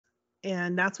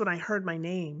And that's when I heard my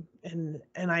name, and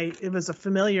it was a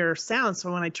familiar sound.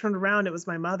 So when I turned around, it was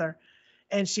my mother,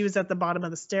 and she was at the bottom of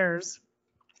the stairs.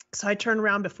 So I turned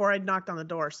around before I'd knocked on the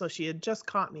door. So she had just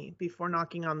caught me before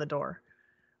knocking on the door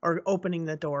or opening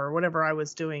the door or whatever I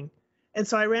was doing. And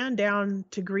so I ran down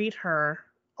to greet her,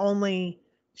 only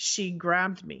she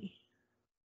grabbed me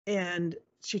and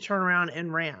she turned around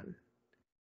and ran.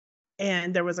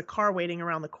 And there was a car waiting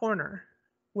around the corner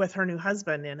with her new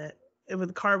husband in it.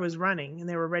 The car was running and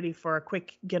they were ready for a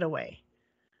quick getaway.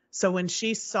 So when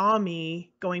she saw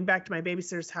me going back to my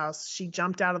babysitter's house, she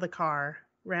jumped out of the car,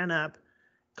 ran up,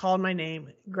 called my name,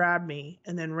 grabbed me,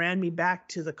 and then ran me back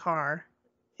to the car.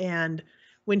 And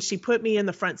when she put me in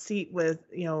the front seat with,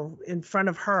 in front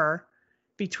of her,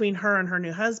 between her and her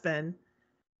new husband,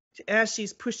 as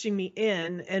she's pushing me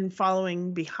in and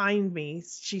following behind me,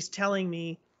 she's telling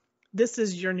me, "This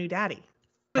is your new daddy."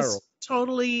 It was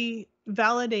totally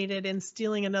validated in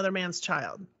stealing another man's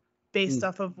child based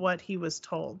off of what he was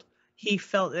told. He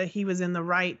felt that he was in the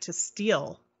right to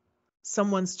steal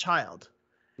someone's child.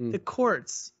 The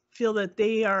courts feel that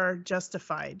they are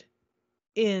justified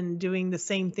in doing the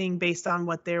same thing based on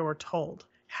what they were told.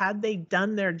 Had they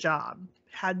done their job,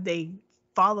 had they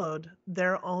followed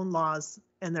their own laws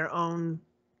and their own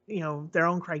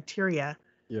criteria,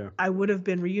 I would have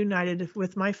been reunited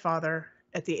with my father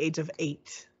at the age of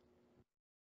 8.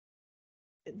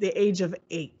 The age of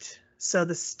 8. So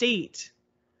the state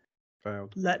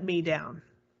let me down.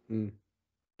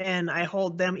 And I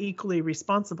hold them equally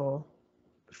responsible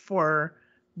for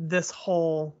this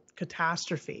whole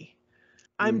catastrophe.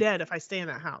 I'm dead if I stay in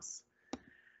that house.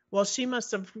 Well, she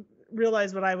must have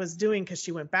realized what I was doing because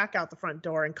she went back out the front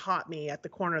door and caught me at the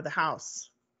corner of the house.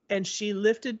 And she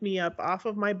lifted me up off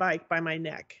of my bike by my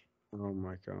neck. Oh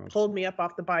my God. Pulled me up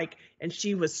off the bike, and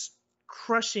she was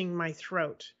crushing my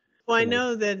throat. Well, I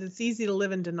know that it's easy to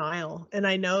live in denial. And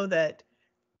I know that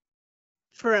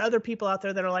for other people out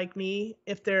there that are like me,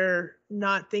 if they're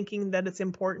not thinking that it's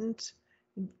important,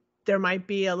 there might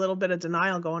be a little bit of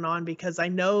denial going on, because I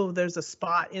know there's a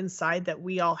spot inside that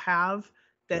we all have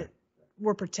that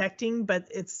we're protecting, but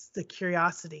it's the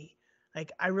curiosity.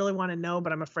 Like, I really want to know,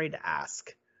 but I'm afraid to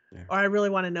ask. Or I really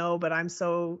want to know, but I'm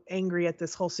so angry at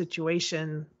this whole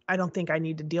situation, I don't think I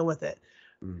need to deal with it.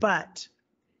 But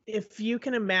if you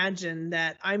can imagine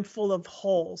that I'm full of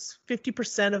holes,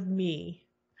 50% of me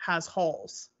has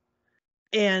holes.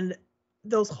 And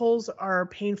those holes are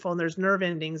painful, and there's nerve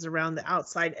endings around the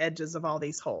outside edges of all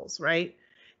these holes, right?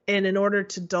 And in order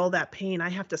to dull that pain, I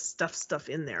have to stuff stuff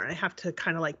in there. I have to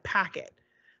kind of like pack it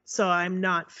so I'm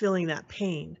not feeling that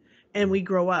pain. And we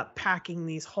grow up packing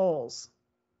these holes,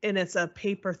 and it's a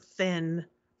paper thin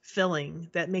filling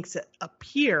that makes it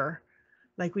appear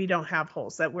like we don't have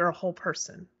holes, that we're a whole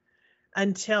person,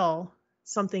 until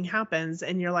something happens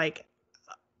and you're like,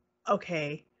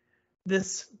 okay,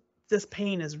 this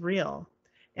pain is real.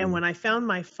 And when I found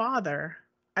my father,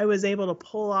 I was able to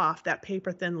pull off that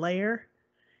paper thin layer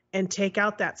and take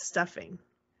out that stuffing.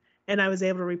 And I was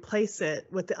able to replace it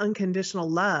with the unconditional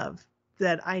love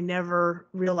that I never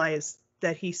realized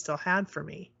that he still had for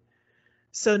me.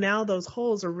 So now those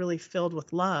holes are really filled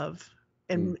with love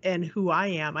and who I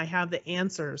am. I have the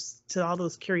answers to all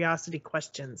those curiosity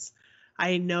questions.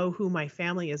 I know who my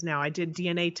family is now. I did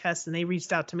DNA tests, and they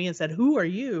reached out to me and said, "Who are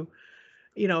you?"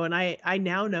 And I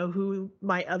now know who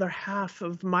my other half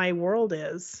of my world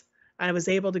is. I was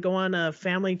able to go on a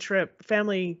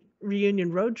family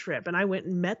reunion road trip, and I went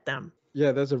and met them.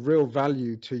 Yeah, there's a real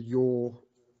value to your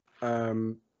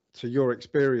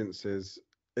experiences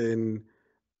in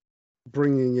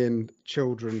bringing in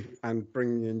children and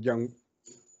bringing in young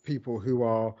people who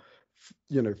are,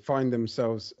 find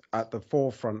themselves at the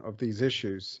forefront of these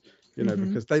issues,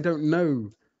 because they don't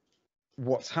know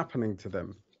what's happening to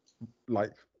them,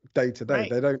 like day to day.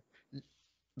 Right.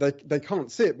 They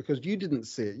can't see it because you didn't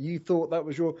see it. You thought that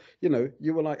was your,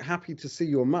 you were like happy to see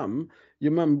your mum.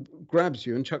 Your mum grabs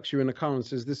you and chucks you in a car and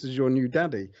says, "This is your new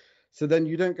daddy." So then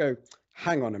you don't go,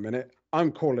 "Hang on a minute,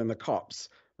 I'm calling the cops."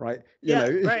 Right.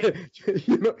 Right.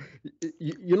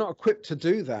 You're not equipped to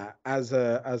do that as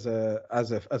a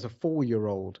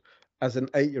 4-year-old, as an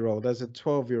 8-year-old, as a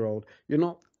 12-year-old.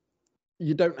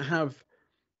 You don't have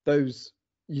those,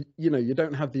 you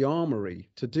don't have the armory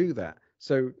to do that.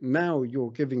 So now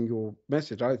you're giving your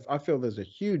message. I feel there's a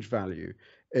huge value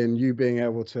in you being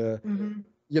able to,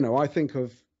 I think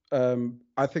of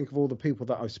all the people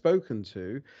that I've spoken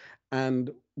to,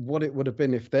 and what it would have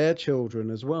been if their children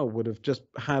as well would have just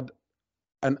had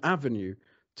an avenue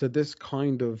to this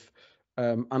kind of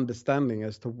understanding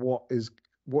as to what is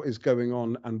going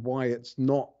on and why it's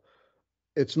not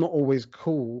it's not always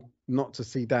cool not to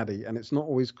see daddy, and it's not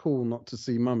always cool not to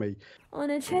see mummy. On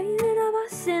a train, in a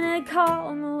bus, in a car,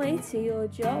 on the way to your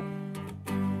job.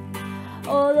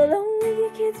 All alone with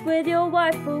your kids, with your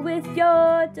wife, or with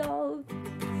your dog.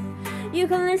 You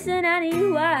can listen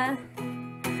anywhere,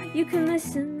 you can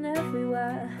listen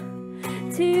everywhere,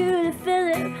 to the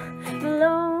Philip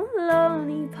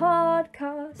Maloney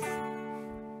podcast.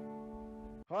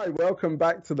 Hi, welcome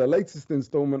back to the latest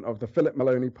installment of the Philip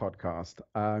Maloney podcast.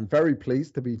 I'm very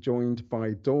pleased to be joined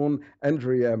by Dawn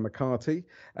Enderia McCarty.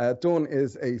 Dawn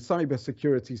is a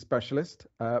cybersecurity specialist,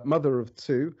 mother of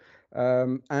two,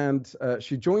 and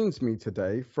she joins me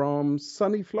today from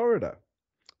sunny Florida.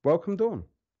 Welcome, Dawn.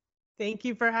 Thank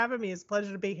you for having me. It's a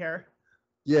pleasure to be here.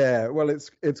 Yeah, well,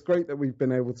 it's great that we've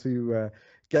been able to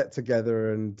get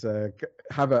together and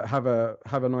have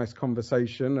a nice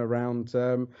conversation around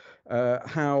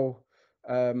how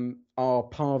our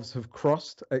paths have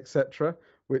crossed, etc.,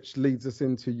 which leads us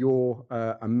into your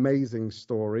amazing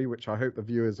story, which I hope the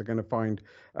viewers are going to find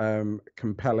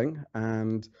compelling.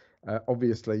 And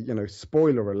obviously, you know,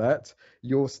 spoiler alert,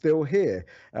 you're still here,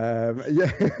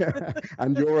 yeah,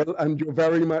 and you're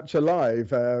very much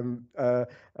alive.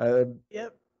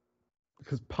 Yep.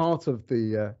 Because part of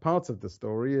the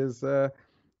story is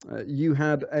you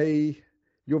had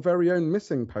your very own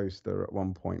missing poster at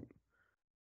one point.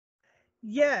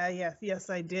 Yes,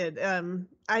 I did.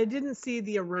 I didn't see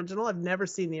the original. I've never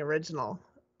seen the original.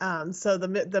 So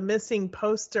the missing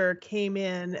poster came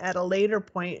in at a later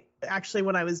point, actually,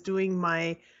 when I was doing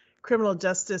my criminal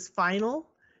justice final,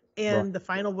 and Right. the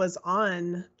final was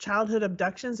on childhood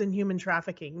abductions and human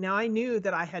trafficking. Now, I knew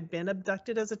that I had been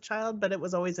abducted as a child, but it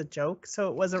was always a joke, so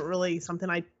it wasn't really something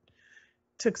I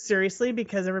took seriously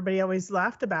because everybody always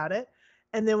laughed about it.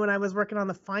 And then when I was working on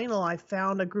the final, I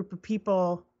found a group of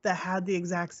people that had the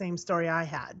exact same story I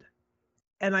had.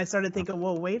 And I started thinking,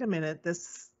 well, wait a minute,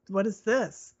 what is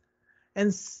this?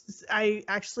 And I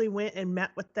actually went and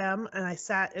met with them, and I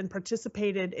sat and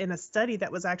participated in a study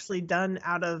that was actually done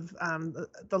out of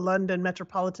the London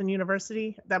Metropolitan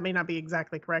University. That may not be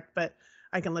exactly correct, but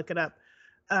I can look it up.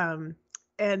 And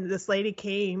this lady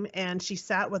came and she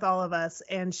sat with all of us,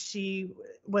 and she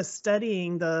was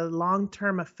studying the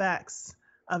long-term effects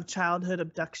of childhood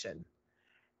abduction.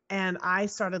 And I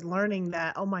started learning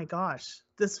that, oh my gosh,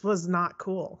 this was not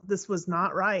cool. This was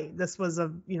not right. This was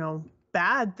a,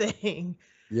 bad thing.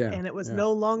 Yeah. And it was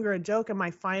no longer a joke. And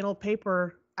my final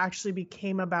paper actually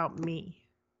became about me.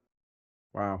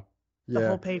 Wow. Yeah. The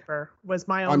whole paper was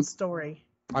my own story.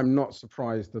 I'm not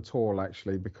surprised at all,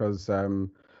 actually, because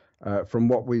from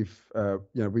what we've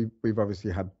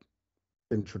obviously had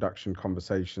introduction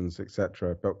conversations,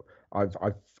 etc. But I've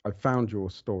found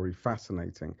your story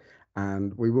fascinating,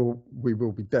 and we will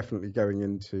be definitely going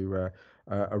into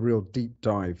a real deep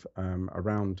dive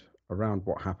around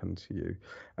what happened to you.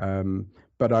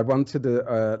 But I wanted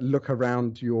to look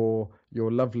around your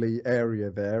lovely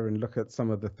area there and look at some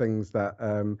of the things that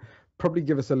probably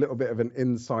give us a little bit of an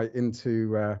insight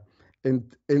into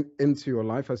into your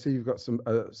life. I see you've got some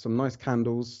nice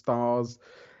candles, stars.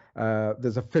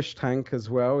 There's a fish tank as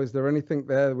well. Is there anything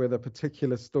there with a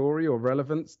particular story or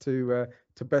relevance to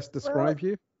best describe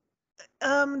you?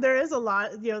 There is a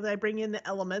lot, that I bring in the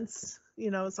elements,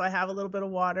 so I have a little bit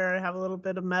of water, I have a little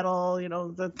bit of metal,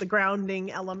 the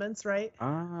grounding elements, right?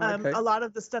 Okay. A lot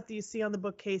of the stuff that you see on the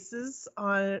bookcases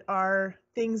are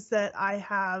things that I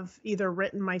have either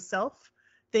written myself,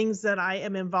 things that I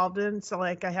am involved in. So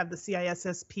like I have the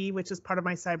CISSP, which is part of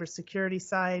my cybersecurity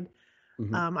side.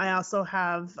 Mm-hmm. I also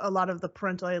have a lot of the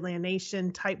parental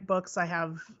alienation type books. I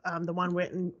have the one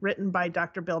written by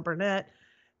Dr. Bill Burnett.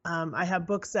 I have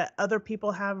books that other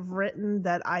people have written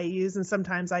that I use, and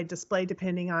sometimes I display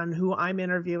depending on who I'm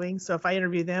interviewing. So if I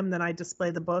interview them, then I display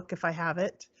the book if I have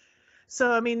it.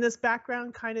 So, I mean, this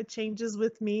background kind of changes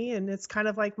with me, and it's kind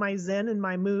of like my zen and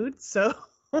my mood. So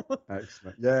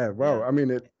excellent. Yeah, well, yeah. I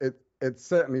mean, it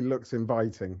certainly looks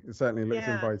inviting. It certainly looks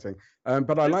inviting.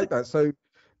 But I like that. So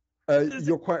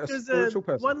you're quite a spiritual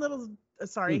person. One little,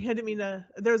 sorry, I didn't mean to.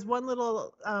 There's one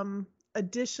little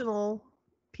additional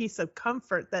piece of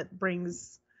comfort that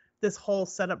this whole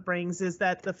setup brings is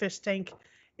that the fish tank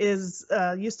is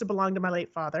used to belong to my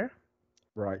late father.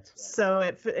 Right.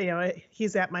 So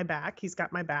he's at my back. He's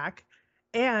got my back,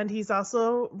 and he's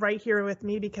also right here with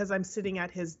me because I'm sitting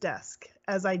at his desk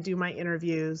as I do my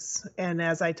interviews and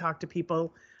as I talk to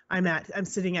people. I'm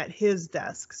sitting at his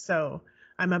desk, so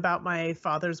I'm about my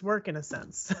father's work in a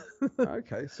sense.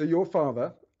 Okay, so your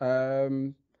father,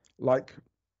 like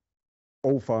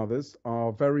all fathers,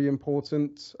 are very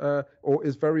important, or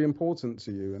is very important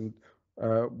to you, and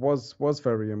was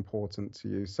very important to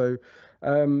you. So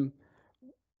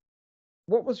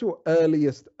what was your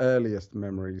earliest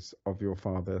memories of your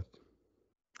father?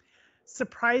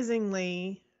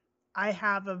 Surprisingly, I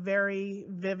have a very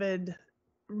vivid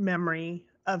memory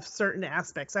of certain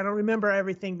aspects. I don't remember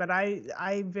everything, but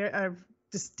I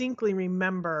distinctly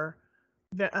remember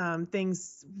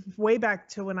things way back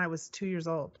to when I was 2 years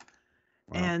old.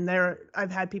 Wow. And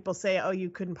I've had people say, "Oh, you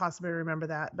couldn't possibly remember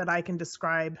that," but I can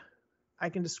describe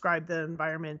the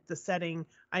environment, the setting.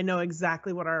 I know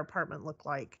exactly what our apartment looked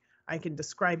like. I can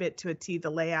describe it to a T, the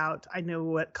layout. I knew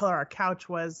what color our couch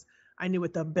was. I knew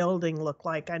what the building looked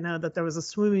like. I know that there was a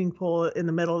swimming pool in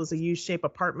the middle. It was a U-shaped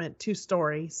apartment, 2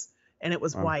 stories, and it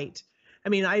was white. I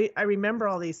mean, I remember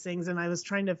all these things, and I was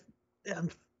trying to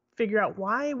figure out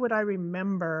why would I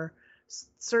remember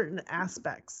certain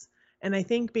aspects. And I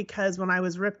think because when I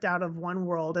was ripped out of one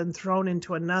world and thrown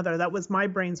into another, that was my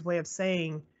brain's way of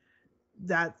saying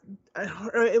that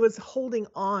it was holding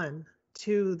on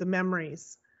to the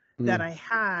memories that I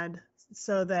had,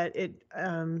 so that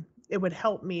it would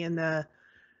help me in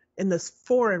this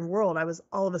foreign world I was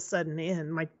all of a sudden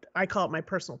in. I call it my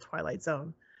personal twilight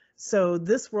zone. So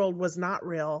this world was not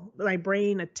real. My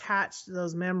brain attached to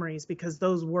those memories because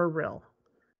those were real.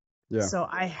 Yeah. So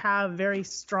I have very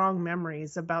strong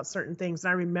memories about certain things.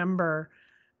 And I remember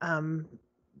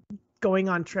going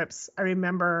on trips. I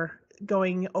remember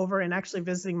going over and actually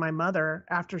visiting my mother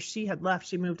after she had left.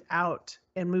 She moved out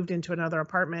and moved into another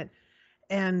apartment.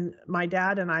 And my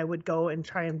dad and I would go and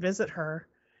try and visit her.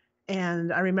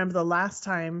 And I remember the last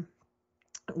time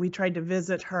we tried to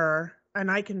visit her,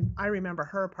 and I remember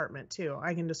her apartment too.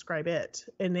 I can describe it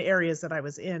in the areas that I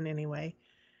was in anyway.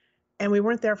 And we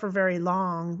weren't there for very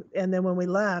long. And then when we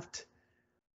left,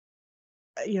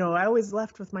 I always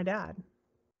left with my dad.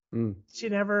 She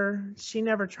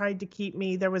never tried to keep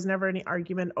me. There was never any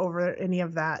argument over any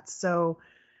of that. So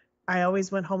I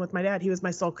always went home with my dad. He was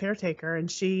my sole caretaker, and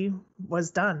she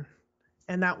was done.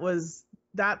 And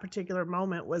that particular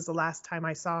moment was the last time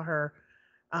I saw her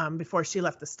before she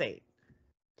left the state.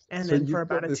 And so then for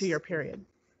about a 2-year period.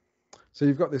 So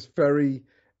you've got this very,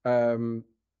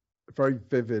 very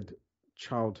vivid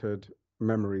childhood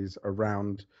memories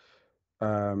around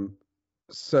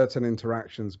certain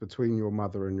interactions between your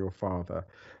mother and your father.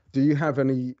 Do you have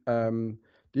any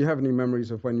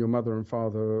memories of when your mother and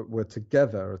father were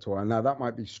together at all? And now that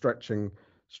might be stretching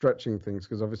things,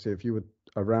 because obviously if you were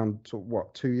around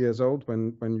 2 years old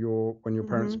when your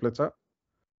parents split up.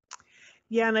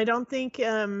 Yeah, and I don't think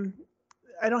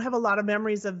I don't have a lot of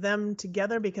memories of them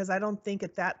together, because I don't think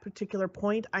at that particular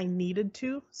point I needed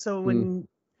to. So when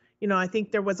I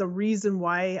think there was a reason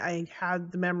why I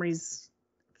had the memories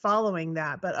following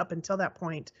that, but up until that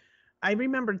point, I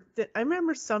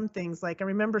remember some things. Like I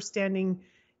remember standing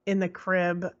in the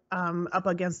crib up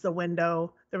against the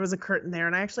window. There was a curtain there,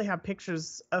 and I actually have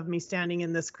pictures of me standing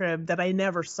in this crib that I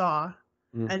never saw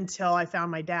until I found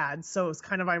my dad. So it was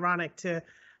kind of ironic to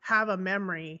have a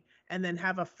memory and then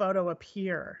have a photo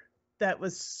appear that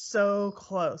was so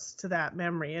close to that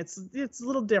memory. It's a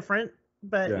little different,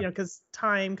 but because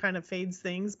time kind of fades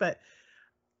things, but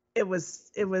it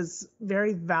was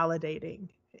very validating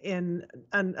in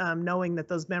knowing that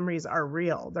those memories are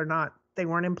real. They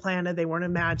weren't implanted, they weren't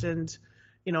imagined.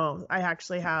 I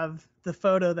actually have the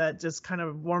photo that just kind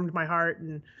of warmed my heart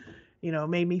and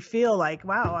made me feel like,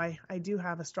 wow, I do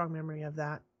have a strong memory of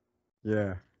that.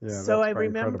 Yeah. So I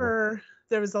remember incredible.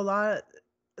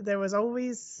 There was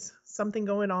always something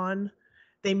going on.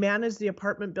 They managed the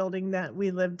apartment building that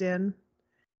we lived in,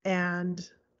 and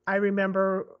I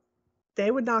remember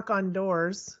they would knock on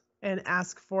doors and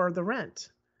ask for the rent.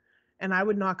 And I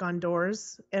would knock on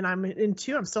doors, and I'm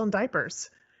still in diapers.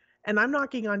 And I'm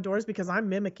knocking on doors because I'm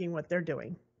mimicking what they're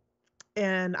doing.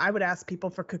 And I would ask people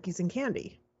for cookies and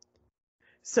candy.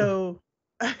 So,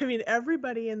 I mean,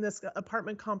 everybody in this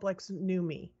apartment complex knew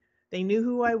me. They knew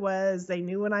who I was. They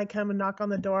knew when I come and knock on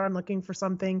the door, I'm looking for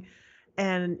something.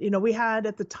 And, we had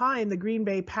at the time, the Green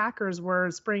Bay Packers were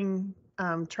spring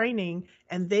training,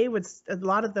 and a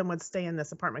lot of them would stay in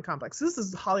this apartment complex. This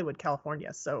is Hollywood,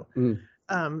 California. So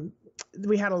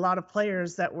we had a lot of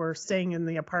players that were staying in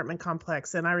the apartment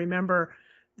complex. And I remember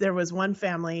there was one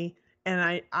family,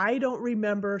 and I don't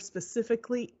remember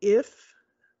specifically if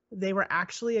they were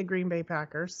actually a Green Bay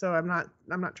Packers. So I'm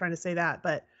not trying to say that,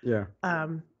 but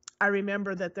I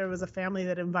remember that there was a family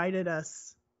that invited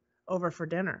us over for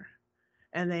dinner.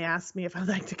 And they asked me if I'd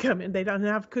like to come in. They don't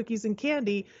have cookies and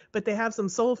candy, but they have some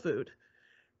soul food.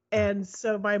 And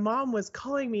so my mom was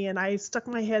calling me, and I stuck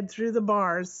my head through the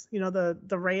bars,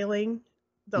 the railing,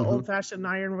 the old-fashioned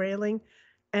iron railing.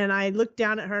 And I looked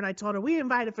down at her and I told her, we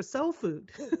invited for soul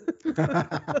food.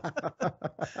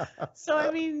 So,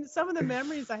 I mean, some of the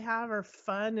memories I have are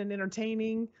fun and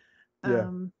entertaining. Yeah.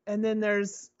 And then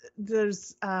there's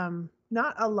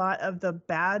not a lot of the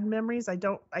bad memories. I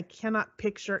cannot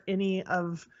picture any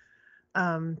of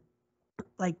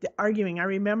like the arguing. I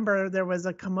remember there was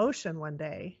a commotion one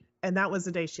day, and that was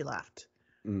the day she left.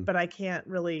 But I can't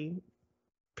really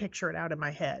picture it out in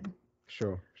my head.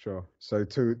 Sure. So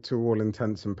to all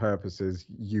intents and purposes,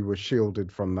 you were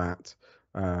shielded from that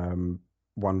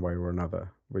one way or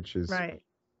another, which is right.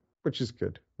 Which is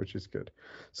good.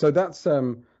 So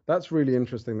that's really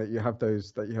interesting that you have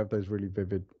those really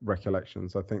vivid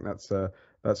recollections. I think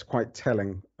that's quite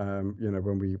telling.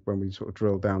 When we sort of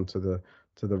drill down to the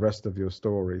rest of your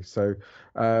story. So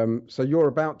so you're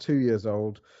about 2 years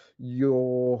old.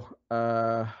 You're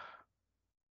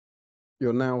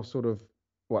now sort of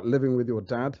living with your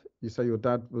dad. You say your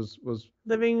dad was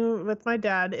living with my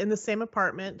dad in the same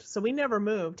apartment. So we never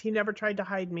moved. He never tried to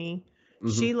hide me.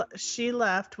 She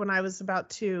left when I was about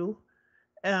 2.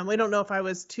 We don't know if I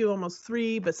was 2, almost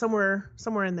 3, but somewhere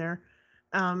in there.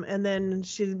 And then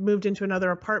she moved into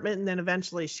another apartment, and then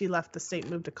eventually she left the state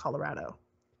and moved to Colorado.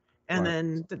 And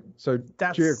then so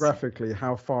geographically,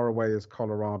 how far away is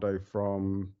Colorado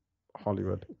from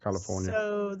Hollywood, California?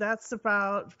 So that's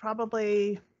about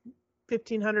probably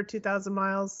 1,500, 2,000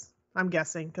 miles. I'm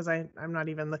guessing because I'm not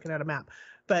even looking at a map.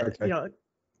 But okay.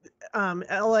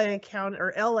 LA County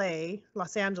or LA,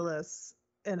 Los Angeles,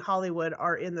 and Hollywood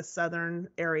are in the southern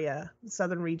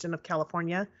region of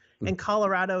California, and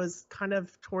Colorado is kind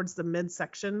of towards the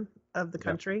midsection of the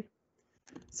country.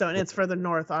 So, and it's further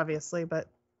north, obviously, but.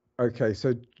 Okay,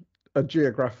 so a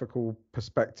geographical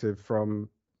perspective from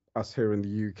us here in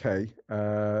the UK,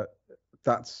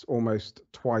 that's almost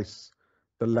twice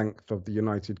the length of the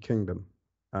United Kingdom.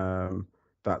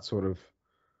 That sort of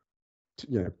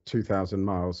 2,000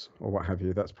 miles or what have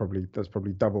you. That's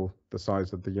probably double the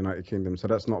size of the United Kingdom. So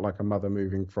that's not like a mother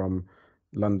moving from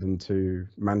London to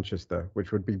Manchester,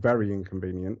 which would be very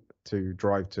inconvenient to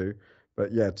drive to.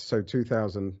 But yeah, so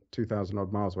 2,000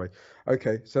 odd miles away.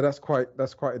 Okay, so that's quite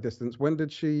a distance. When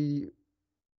did you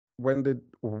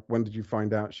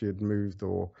find out she had moved?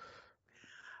 Or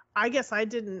I guess I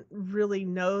didn't really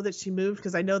know that she moved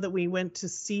because I know that we went to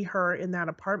see her in that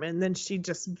apartment, and then she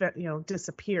just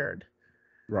disappeared.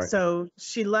 Right. So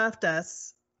she left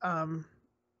us,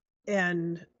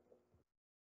 and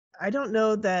I don't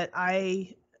know that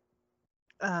I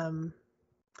know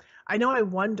I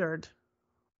wondered,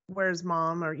 where's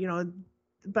mom, or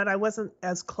but I wasn't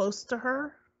as close to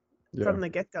her from the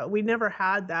get-go. We never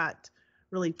had that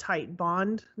really tight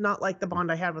bond, not like the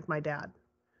bond I had with my dad.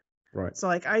 Right. So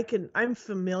like I'm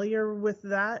familiar with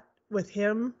that with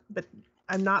him, but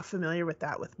I'm not familiar with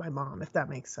that with my mom, if that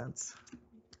makes sense.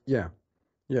 Yeah.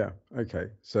 Okay.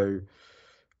 So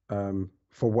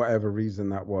for whatever reason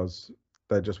that was,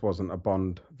 there just wasn't a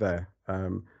bond there.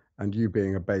 And you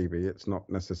being a baby, it's not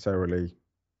necessarily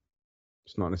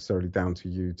down to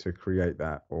you to create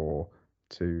that or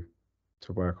to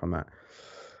work on that.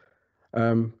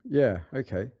 Yeah.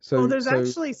 Okay. So there's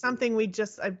actually something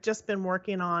I've just been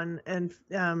working on, and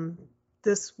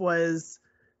this was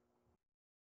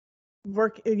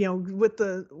work,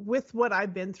 with what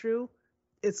I've been through,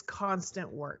 it's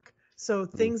constant work. So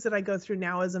things that I go through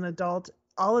now as an adult,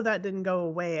 all of that didn't go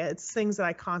away. It's things that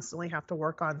I constantly have to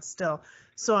work on still.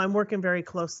 So I'm working very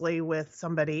closely with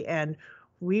somebody, and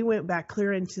we went back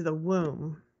clear into the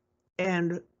womb.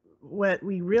 And what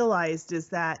we realized is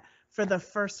that for the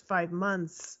first 5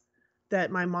 months that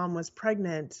my mom was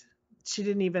pregnant, she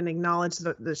didn't even acknowledge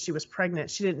that she was pregnant.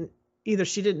 She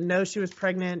didn't know she was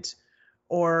pregnant,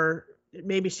 or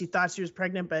maybe she thought she was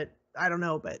pregnant, but I don't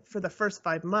know. But for the first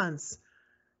 5 months,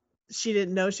 she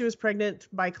didn't know she was pregnant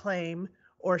by claim,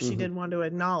 or she didn't want to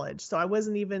acknowledge. So I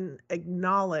wasn't even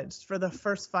acknowledged for the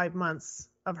first 5 months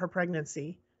of her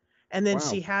pregnancy. And then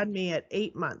she had me at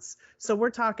 8 months. So we're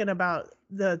talking about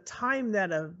the time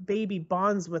that a baby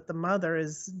bonds with the mother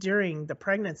is during the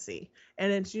pregnancy.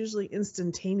 And it's usually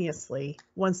instantaneously.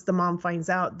 Once the mom finds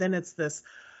out, then it's this,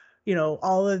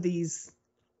 all of these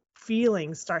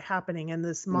feelings start happening, and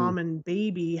this mom and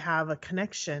baby have a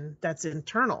connection that's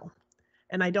internal.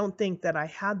 And I don't think that I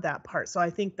had that part. So I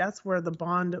think that's where the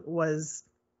bond was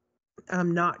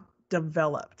not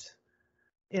developed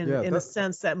in a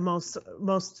sense that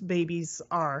most babies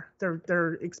are.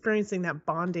 They're experiencing that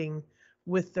bonding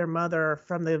with their mother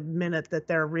from the minute that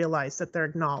they're realized that they're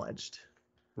acknowledged.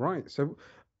 Right. So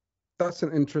that's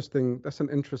an interesting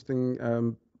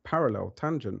parallel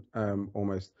tangent,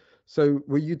 almost. So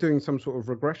were you doing some sort of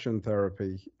regression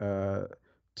therapy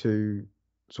to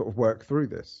sort of work through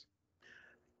this?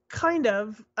 Kind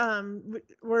of.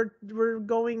 We're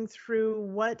going through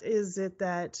what is it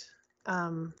that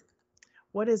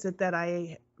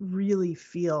I really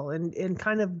feel, and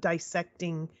kind of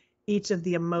dissecting each of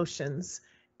the emotions.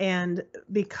 And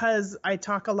because I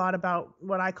talk a lot about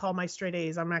what I call my straight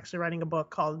A's, I'm actually writing a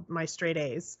book called My Straight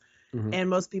A's. Mm-hmm. And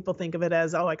most people think of it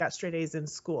as, oh, I got straight A's in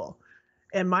school.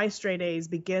 And my straight A's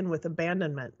begin with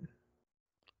abandonment.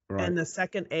 Right. And the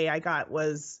second A I got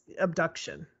was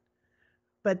abduction.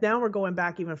 But now we're going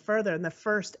back even further. And the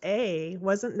first A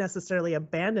wasn't necessarily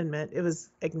abandonment, it was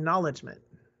acknowledgement.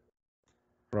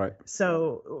 Right.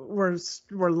 So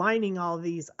we're lining all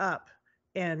these up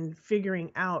and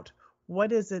figuring out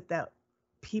what is it that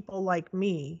people like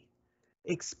me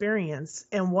experience,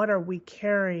 and what are we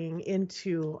carrying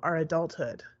into our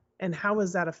adulthood, and how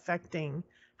is that affecting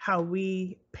how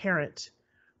we parent,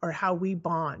 or how we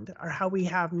bond, or how we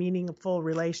have meaningful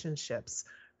relationships.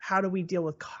 How do we deal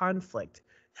with conflict?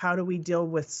 How do we deal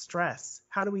with stress?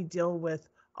 How do we deal with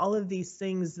all of these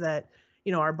things that,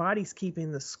 our body's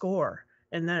keeping the score?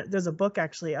 And there's a book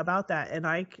actually about that. And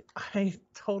I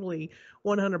totally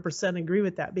 100% agree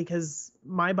with that, because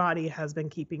my body has been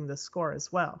keeping the score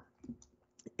as well.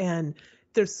 And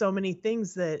there's so many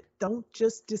things that don't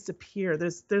just disappear.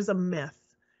 There's a myth,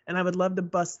 and I would love to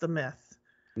bust the myth.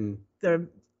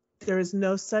 There is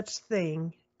no such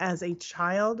thing as a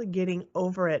child getting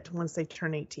over it once they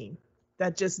turn 18.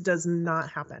 That just does not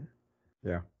happen.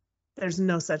 Yeah. There's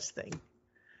no such thing.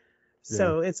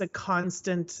 So it's a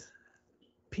constant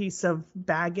piece of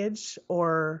baggage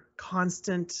or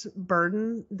constant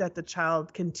burden that the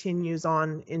child continues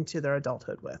on into their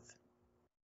adulthood with.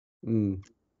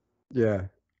 Yeah.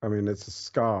 I mean, it's a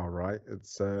scar, right?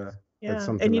 It's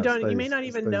something, and you that you may not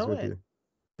even know it. You.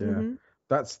 Yeah. Mm-hmm.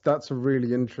 That's a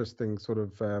really interesting sort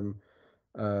of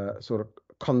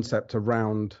concept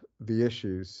around the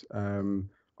issues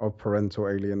of parental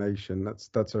alienation.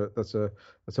 That's a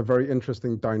very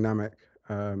interesting dynamic,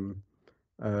 and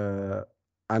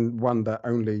one that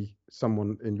only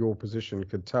someone in your position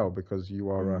could tell, because you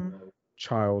are a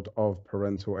child of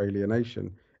parental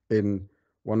alienation in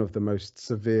one of the most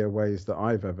severe ways that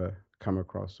I've ever come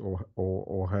across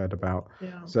or heard about.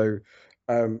 Yeah. So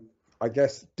I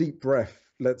guess deep breath.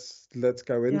 Let's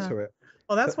go into it.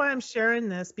 Well, that's why I'm sharing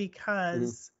this,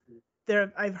 because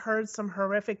I've heard some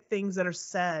horrific things that are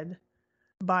said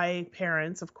by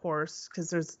parents, of course,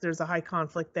 because there's a high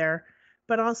conflict there,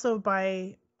 but also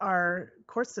by our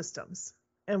court systems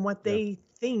and what they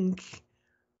think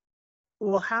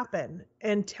will happen,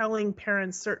 and telling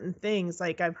parents certain things.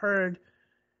 Like, I've heard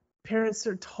parents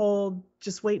are told,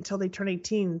 just wait until they turn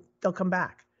 18, they'll come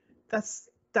back. That's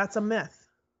a myth.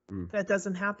 That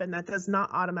doesn't happen. That does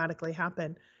not automatically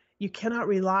happen. You cannot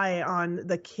rely on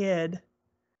the kid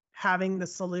having the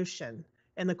solution.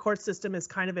 And the court system is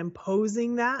kind of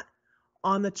imposing that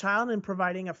on the child and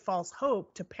providing a false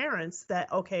hope to parents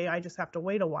that, okay, I just have to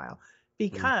wait a while.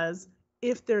 Because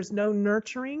if there's no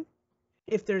nurturing,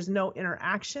 if there's no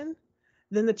interaction,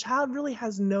 then the child really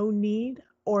has no need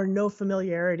or no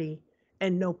familiarity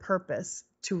and no purpose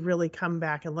to really come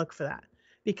back and look for that,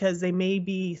 because they may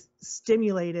be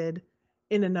stimulated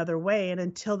in another way. And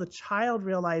until the child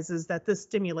realizes that this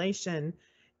stimulation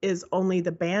is only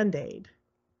the Band-Aid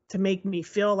to make me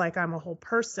feel like I'm a whole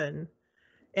person,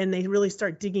 and they really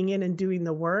start digging in and doing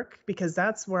the work, because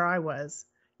that's where I was.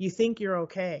 You think you're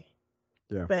okay.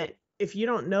 Yeah. But if you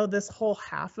don't know this whole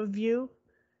half of you,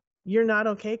 you're not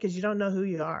okay, because you don't know who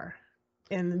you are.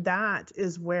 And that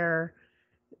is where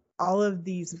all of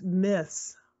these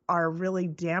myths are really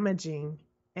damaging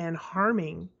and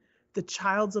harming the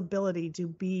child's ability to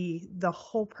be the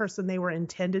whole person they were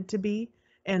intended to be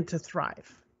and to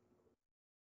thrive.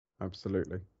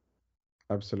 Absolutely.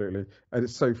 And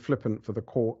it's so flippant for the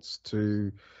courts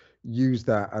to use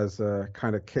that as a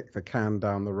kind of kick the can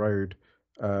down the road.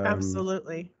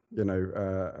 Absolutely.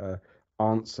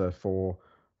 Answer for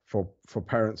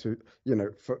parents who,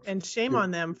 and shame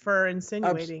on them for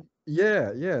insinuating.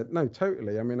 No,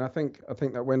 totally. I mean, I think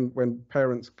that when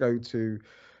parents go to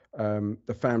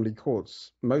the family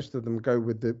courts, most of them go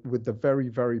with the very,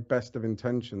 very best of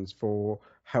intentions for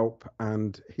help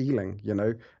and healing,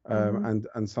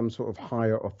 and some sort of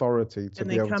higher authority to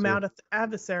be able to. And they come out of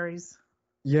adversaries.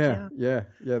 Yeah.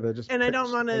 They're just. And I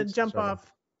don't want to jump off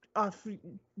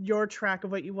your track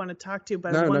of what you want to talk to,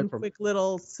 but one quick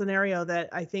little scenario that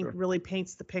I think really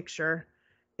paints the picture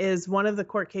is one of the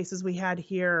court cases we had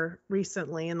here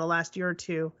recently in the last year or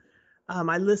two.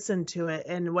 I listened to it,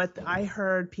 and what I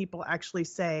heard people actually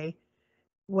say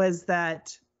was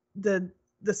that the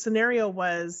scenario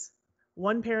was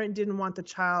one parent didn't want the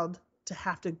child to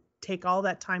have to take all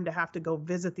that time to have to go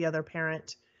visit the other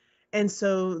parent. And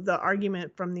so the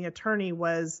argument from the attorney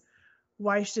was,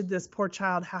 why should this poor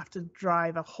child have to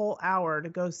drive a whole hour to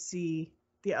go see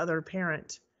the other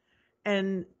parent?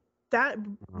 And that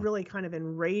really kind of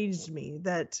enraged me,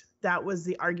 that was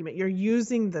the argument. You're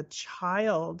using the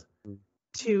child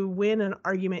to win an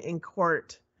argument in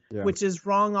court, which is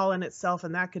wrong all in itself.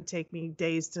 And that could take me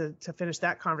days to finish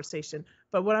that conversation.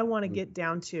 But what I want to get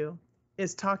down to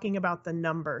is talking about the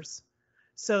numbers.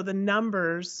 So the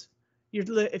numbers,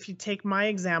 if you take my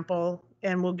example,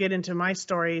 and we'll get into my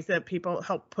stories that people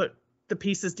help put the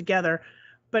pieces together,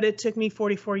 but it took me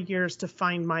 44 years to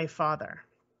find my father.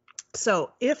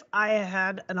 So if I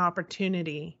had an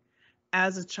opportunity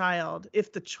as a child,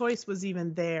 if the choice was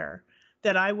even there,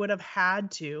 that I would have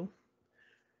had to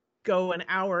go an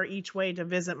hour each way to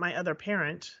visit my other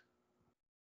parent,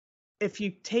 if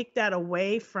you take that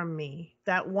away from me,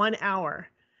 that 1 hour,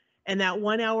 and that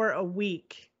 1 hour a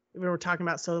week, we were talking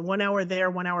about, so 1 hour there,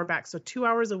 1 hour back, so 2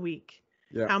 hours a week.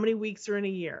 How many weeks are in a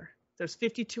year? There's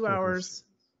 52 hours.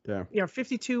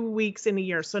 52 weeks in a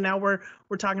year. So now we're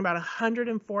talking about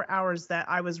 104 hours that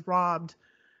I was robbed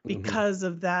because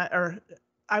of that, or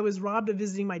I was robbed of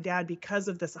visiting my dad because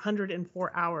of this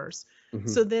 104 hours.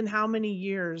 So then how many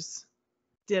years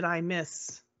did I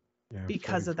miss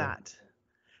because of that?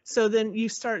 So then you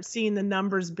start seeing the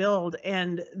numbers build,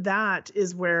 and that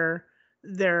is where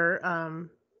they're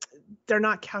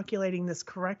not calculating this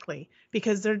correctly,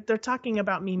 because they're talking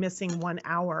about me missing 1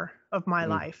 hour of my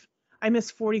life. I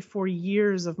missed 44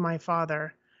 years of my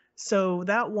father. So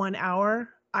that 1 hour,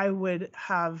 I would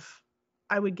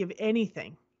give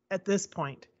anything at this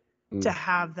point to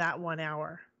have that 1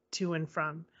 hour to and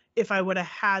from. If I would have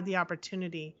had the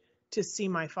opportunity to see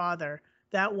my father,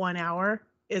 that 1 hour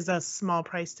is a small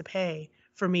price to pay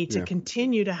for me to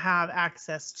continue to have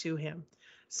access to him.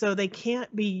 So they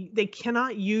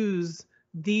cannot use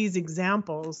these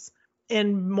examples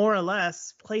and more or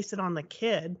less place it on the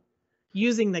kid,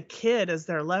 using the kid as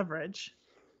their leverage,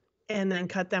 and then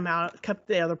cut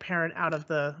the other parent out of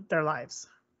their lives.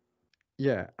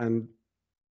 Yeah, and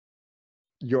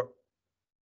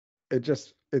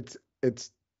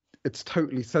it's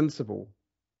totally sensible.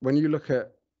 When you look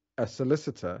at a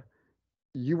solicitor,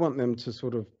 you want them to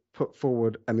sort of put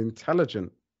forward an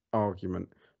intelligent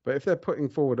argument. But if they're putting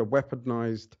forward a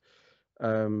weaponized,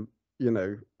 a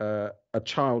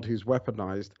child who's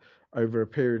weaponized over a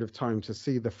period of time to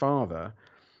see the father,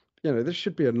 this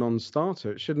should be a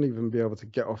non-starter. It shouldn't even be able to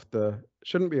get off the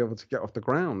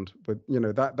ground with,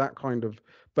 that kind of,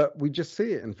 but we just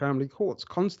see it in family courts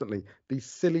constantly. These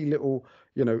silly little,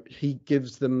 he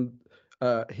gives the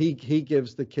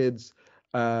kids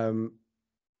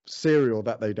cereal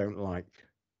that they don't like.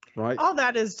 Right. All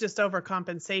that is just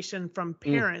overcompensation from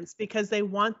parents because they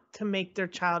want to make their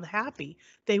child happy.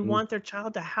 They want their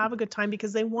child to have a good time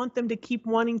because they want them to keep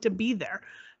wanting to be there.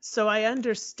 So I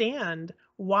understand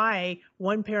why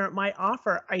one parent might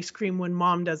offer ice cream when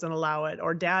mom doesn't allow it,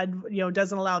 or dad,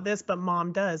 doesn't allow this, but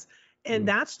mom does. And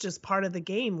that's just part of the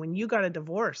game. When you got a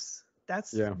divorce,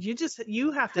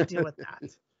 you have to deal with that.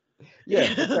 Yeah,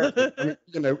 exactly.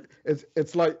 I mean,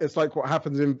 it's like what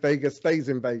happens in Vegas stays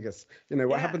in Vegas.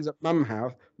 What happens at mom's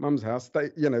house,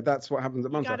 that's what happens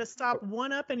at mom's house. You got to stop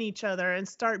one-upping each other and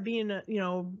start being,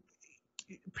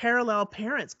 parallel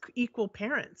parents, equal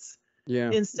parents.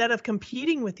 Yeah. Instead of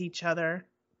competing with each other,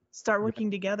 start working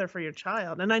together for your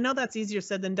child. And I know that's easier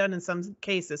said than done in some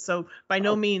cases. So by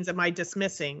no means am I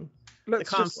dismissing the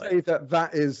conflict. Let's just say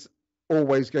that is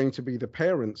always going to be the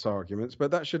parents' arguments,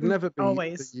 but that should never be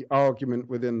the argument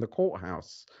within the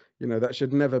courthouse. That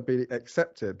should never be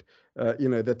accepted.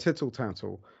 The tittle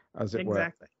tattle, as it were.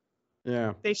 Exactly.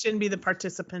 Yeah. They shouldn't be the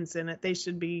participants in it. They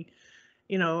should be,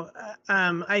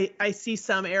 I see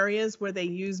some areas where they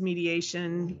use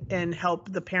mediation and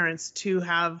help the parents to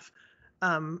have,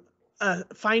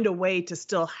 find a way to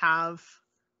still have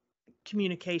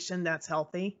communication that's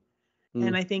healthy.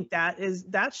 And I think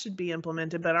that should be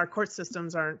implemented, but our court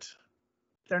systems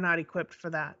they're not equipped for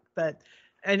that. But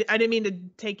I didn't mean to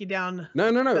take you down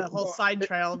the whole side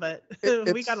trail, but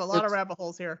we got a lot of rabbit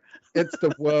holes here. It's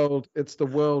the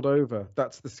world over.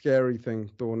 That's the scary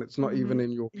thing, Dawn. It's not even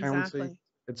in your county. Exactly.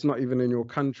 It's not even in your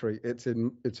country. It's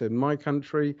in my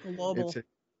country. Global.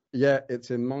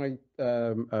 It's in my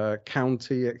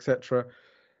county, etc.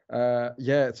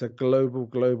 It's a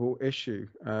global issue,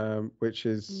 which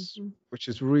is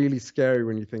really scary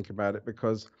when you think about it,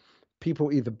 because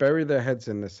people either bury their heads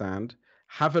in the sand,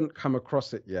 haven't come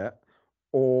across it yet,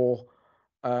 or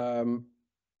are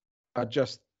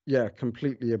just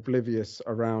completely oblivious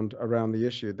around the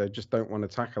issue. They just don't want to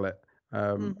tackle it.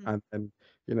 And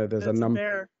there's a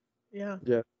number. Yeah.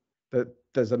 Yeah, that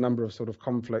there's a number of sort of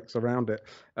conflicts around it.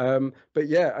 But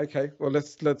yeah, okay. Well,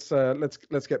 let's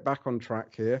get back on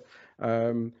track here.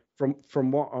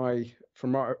 From what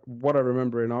I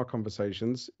remember in our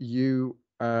conversations, you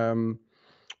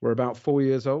were about 4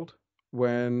 years old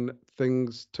when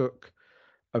things took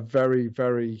a very,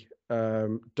 very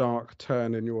dark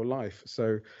turn in your life.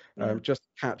 So just to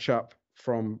catch up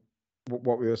from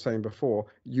what we were saying before,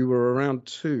 you were around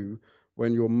 2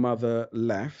 when your mother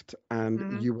left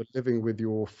and you were living with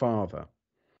your father.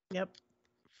 Yep.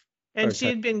 And she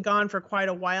had been gone for quite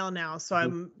a while now, so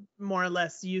I'm more or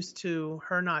less used to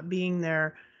her not being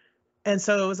there. And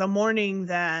so it was a morning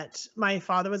that my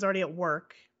father was already at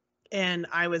work, and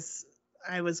I was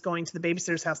going to the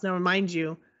babysitter's house. Now, mind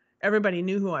you, everybody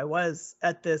knew who I was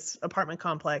at this apartment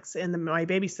complex, and my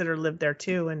babysitter lived there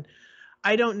too. And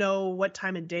I don't know what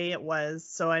time of day it was,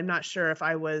 so I'm not sure if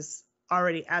I was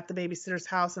already at the babysitter's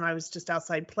house and I was just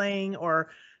outside playing, or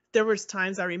there was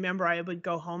times I remember I would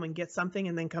go home and get something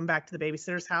and then come back to the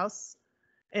babysitter's house.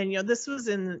 And, this was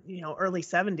in, early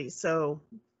 70s. So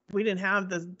we didn't have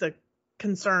the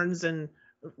concerns and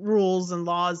rules and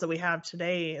laws that we have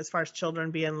today as far as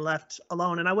children being left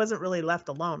alone. And I wasn't really left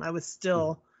alone. I was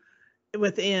still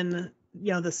within,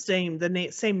 the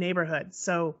same neighborhood.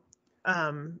 So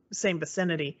same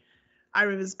vicinity. I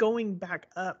was going back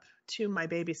up to my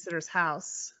babysitter's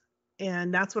house,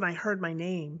 and that's when I heard my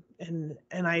name, and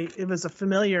it was a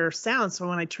familiar sound. So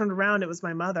when I turned around, it was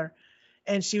my mother,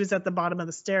 and she was at the bottom of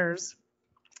the stairs.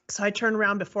 So I turned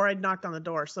around before I'd knocked on the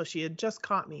door. So she had just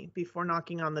caught me before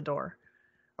knocking on the door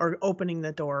or opening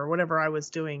the door or whatever I was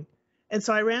doing. And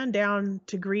so I ran down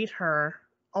to greet her,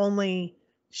 only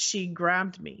she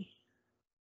grabbed me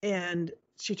and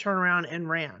she turned around and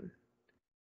ran.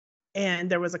 And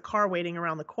there was a car waiting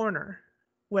around the corner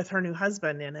with her new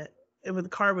husband in it. The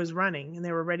car was running and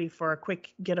they were ready for a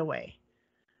quick getaway.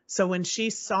 So when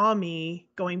she saw me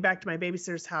going back to my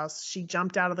babysitter's house, she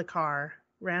jumped out of the car,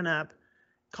 ran up,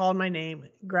 called my name,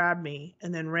 grabbed me,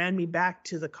 and then ran me back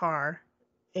to the car.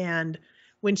 And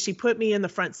when she put me in the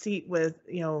front seat with,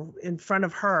 in front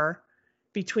of her,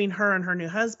 between her and her new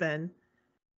husband,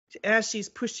 as she's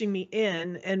pushing me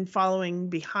in and following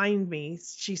behind me,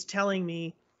 she's telling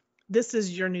me, "This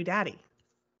is your new daddy."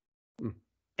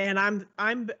 And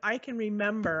I can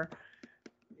remember,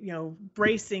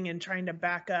 bracing and trying to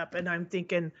back up, and I'm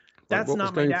thinking, that's not my daddy.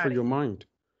 What was going through your mind?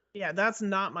 Yeah, that's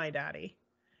not my daddy.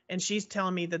 And she's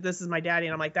telling me that this is my daddy,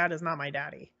 and I'm like, that is not my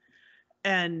daddy.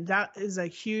 And that is a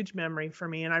huge memory for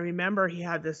me. And I remember he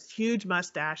had this huge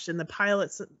mustache and the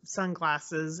pilot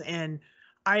sunglasses, and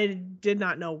I did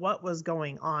not know what was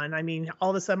going on. I mean, all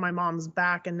of a sudden my mom's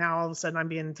back, and now all of a sudden I'm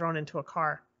being thrown into a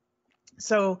car.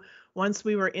 So once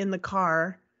we were in the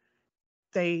car,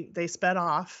 they sped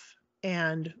off,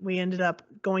 and we ended up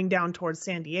going down towards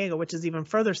San Diego, which is even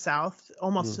further south,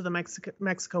 almost to the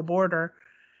Mexico border.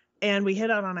 And we hit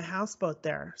out on a houseboat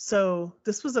there. So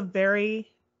this was a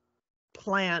very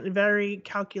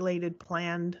calculated,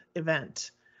 planned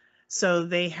event. So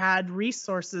they had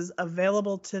resources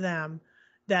available to them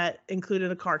that included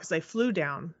a car, because they flew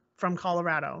down from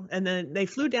Colorado, and then they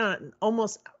flew down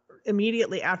almost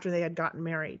immediately after they had gotten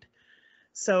married.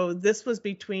 So this was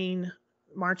between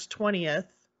March 20th,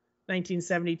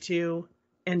 1972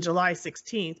 and July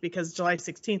 16th, because July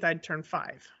 16th I'd turned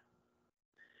 5.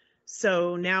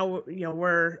 So now,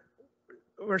 we're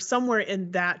somewhere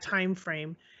in that time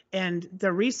frame, and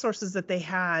the resources that they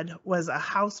had was a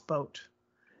houseboat,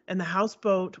 and the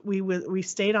houseboat we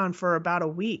stayed on for about a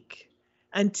week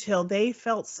until they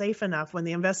felt safe enough, when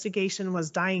the investigation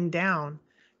was dying down,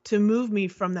 to move me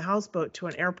from the houseboat to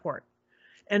an airport.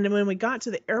 And then when we got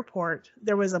to the airport,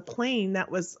 there was a plane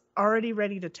that was already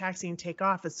ready to taxi and take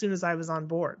off as soon as I was on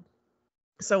board.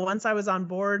 So once I was on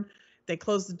board, they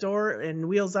closed the door, and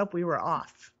wheels up, we were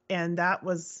off. And that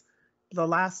was the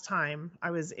last time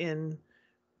I was in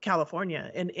California.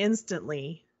 And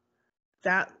instantly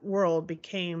that world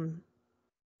became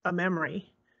a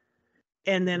memory.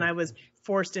 And then I was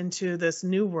forced into this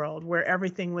new world where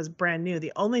everything was brand new.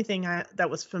 The only thing that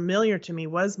was familiar to me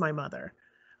was my mother.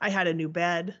 I had a new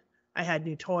bed. I had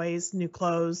new toys, new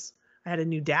clothes. I had a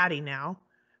new daddy now,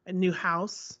 a new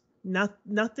house.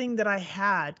 Nothing that I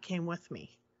had came with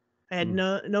me. I had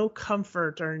no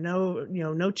comfort or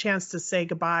no chance to say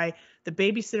goodbye. The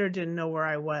babysitter didn't know where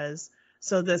I was.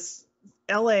 So this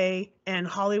LA and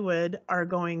Hollywood are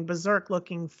going berserk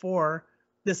looking for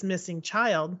this missing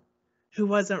child who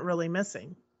wasn't really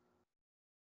missing,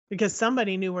 because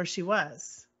somebody knew where she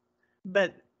was.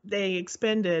 But they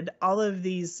expended all of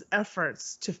these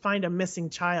efforts to find a missing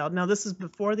child. Now, this is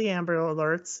before the Amber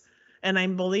Alerts, and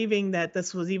I'm believing that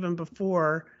this was even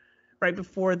before right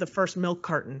before the first milk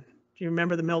carton. Do you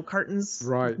remember the milk cartons?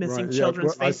 Right, Missing right.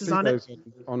 children's Well, faces I see on it. those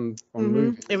on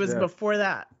movies. It was yeah. before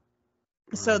that.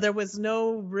 So Wow. there was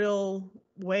no real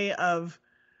way of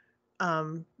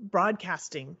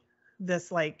broadcasting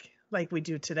this like we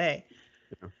do today.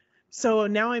 Yeah. So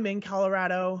now I'm in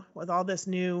Colorado with all this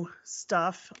new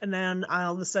stuff. And then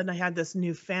all of a sudden I had this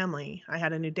new family. I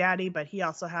had a new daddy, but he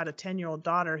also had a 10-year-old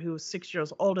daughter who was 6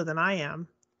 years older than I am.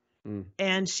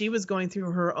 And she was going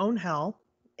through her own hell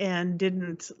and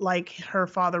didn't like her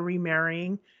father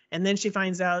remarrying. And then she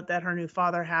finds out that her new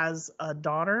father has a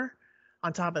daughter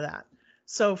on top of that.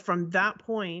 So from that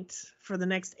point, for the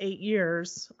next 8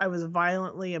 years, I was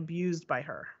violently abused by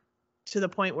her to the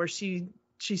point where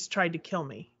she's tried to kill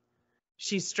me.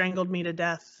 She strangled me to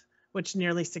death, which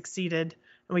nearly succeeded.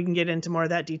 And we can get into more of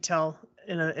that detail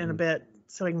in a bit,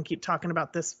 so I can keep talking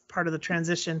about this part of the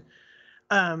transition.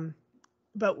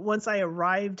 But once I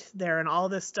arrived there and all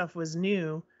this stuff was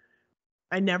new,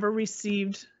 I never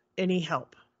received any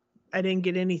help. I didn't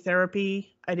get any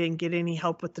therapy. I didn't get any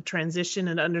help with the transition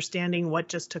and understanding what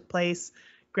just took place.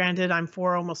 Granted, I'm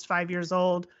 4, almost 5 years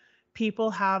old.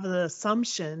 People have the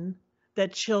assumption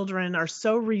that children are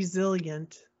so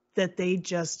resilient that they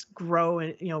just grow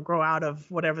and grow out of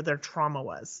whatever their trauma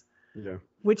was. Yeah.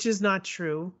 Which is not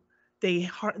true. They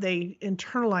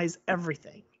internalize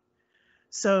everything.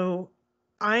 So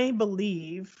I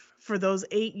believe for those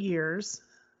 8 years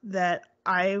that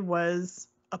I was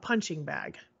a punching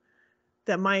bag,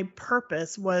 that my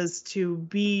purpose was to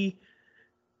be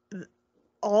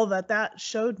all that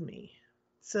showed me.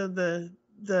 So the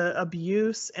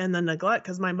abuse and the neglect,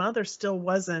 because my mother still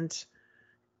wasn't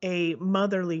a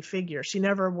motherly figure. She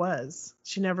never was.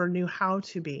 She never knew how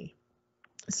to be.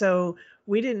 So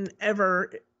we didn't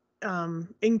ever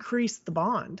increase the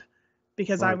bond,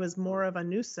 because I was more of a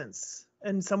nuisance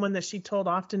and someone that she told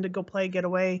often to go play, get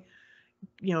away,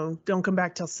 don't come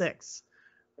back till 6,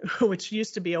 which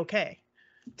used to be okay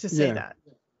to say that.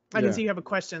 I can see you have a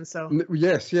question. So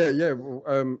yes, yeah.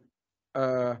 Well,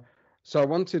 so I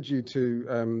wanted you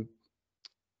to.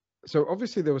 So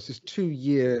obviously there was this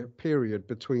 2-year period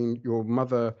between your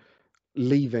mother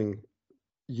leaving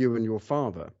you and your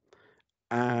father,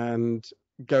 and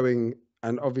going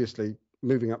and obviously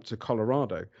moving up to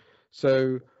Colorado.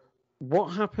 So what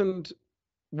happened?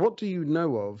 What do you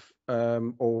know of,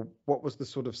 or what was the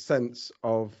sort of sense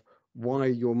of why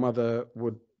your mother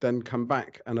would then come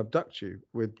back and abduct you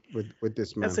with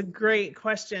this man? That's a great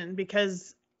question,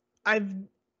 because I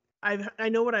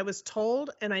know what I was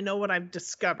told and I know what I've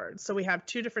discovered. So we have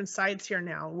 2 different sides here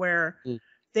now, where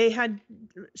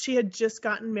she had just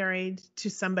gotten married to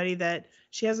somebody that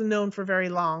she hasn't known for very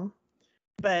long,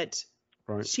 but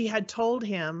she had told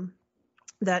him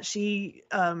that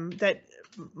that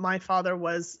my father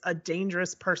was a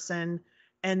dangerous person.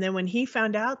 And then when he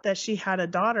found out that she had a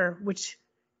daughter, which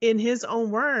in his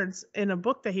own words, in a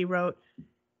book that he wrote,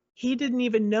 he didn't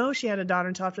even know she had a daughter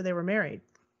until after they were married.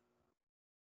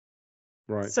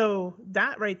 Right. So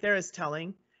that right there is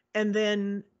telling. And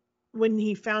then when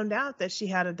he found out that she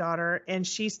had a daughter and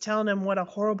she's telling him what a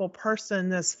horrible person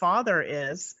this father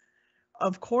is,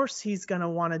 of course he's going to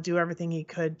want to do everything he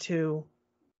could to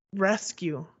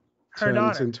rescue her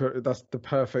daughter. That's the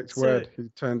perfect word. He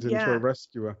turns into a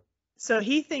rescuer. So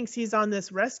he thinks he's on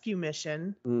this rescue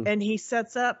mission, and he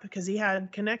sets up, because he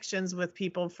had connections with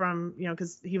people from,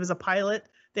 because he was a pilot.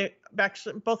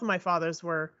 Both of my fathers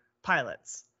were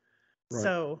pilots. Right.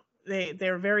 So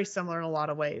they're very similar in a lot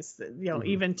of ways,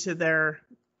 even to their,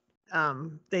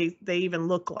 they even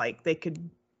look like they could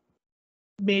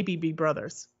maybe be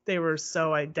brothers. They were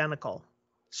so identical,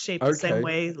 shaped the same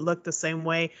way, looked the same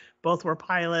way. Both were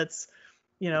pilots,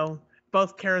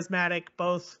 both charismatic,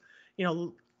 both,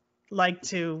 like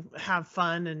to have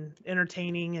fun and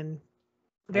entertaining, and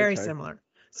very similar.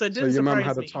 So it didn't surprise me. So your mom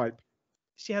had a type.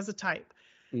 She has a type.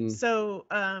 So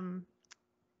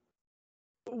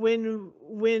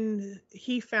when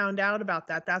he found out about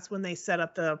that, that's when they set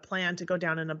up the plan to go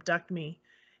down and abduct me.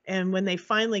 And when they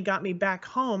finally got me back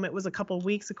home, it was a couple of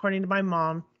weeks, according to my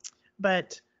mom,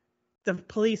 but the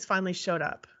police finally showed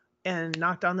up and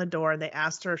knocked on the door. They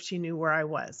asked her if she knew where I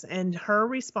was, and her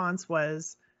response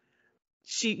was,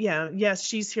 yes,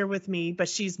 she's here with me, but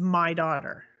she's my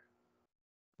daughter.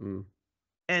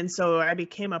 And so I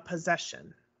became a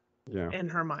possession in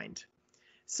her mind.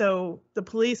 So the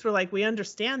police were like, we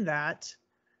understand that.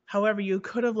 However, you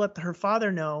could have let her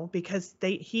father know, because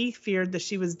he feared that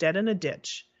she was dead in a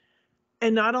ditch.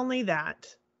 And not only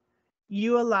that,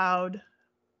 you allowed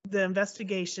the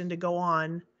investigation to go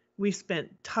on. We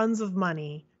spent tons of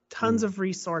money, tons of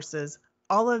resources.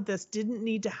 All of this didn't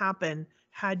need to happen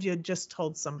had you just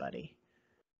told somebody.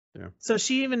 Yeah. So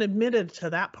she even admitted to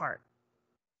that part.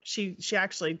 She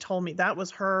actually told me that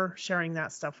was her sharing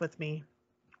that stuff with me.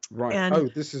 Right.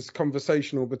 And this is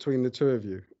conversational between the two of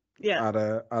you. Yeah.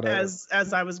 At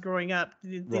as I was growing up,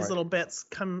 these Right. little bits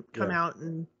come Yeah. out,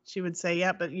 and she would say,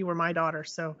 "Yeah, but you were my daughter."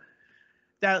 So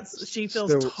she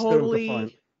feels still totally.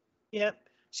 defiant. Yep.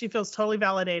 She feels totally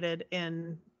validated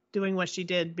in doing what she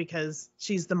did because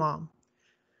she's the mom.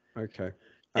 Okay.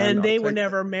 And they were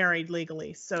never married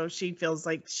legally, so she feels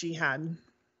like she had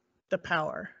the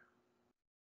power.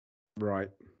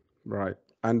 Right.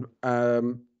 And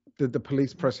did the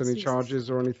police press any charges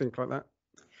or anything like that?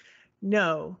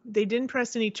 No, they didn't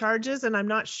press any charges, and I'm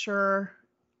not sure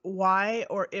why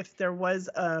or if there was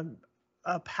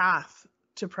a path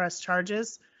to press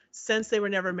charges. Since they were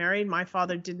never married, my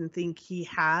father didn't think he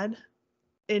had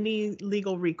any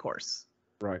legal recourse.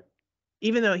 Right.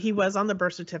 Even though he was on the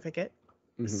birth certificate.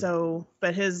 Mm-hmm. So,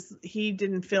 but he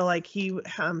didn't feel like he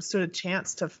stood a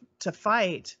chance to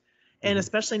fight, and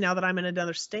especially now that I'm in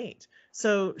another state.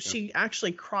 So she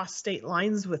actually crossed state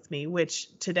lines with me,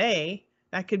 which today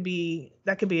that could be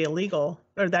illegal,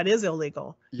 or that is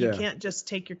illegal. Yeah. You can't just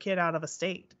take your kid out of a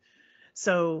state.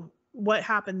 So what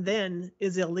happened then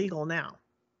is illegal now.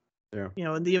 Yeah. You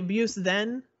know, the abuse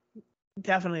then,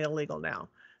 definitely illegal now.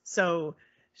 So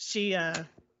she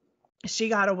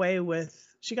got away with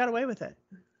it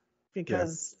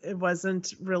because it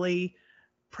wasn't really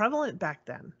prevalent back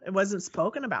then. It wasn't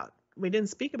spoken about. We didn't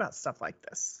speak about stuff like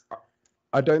this.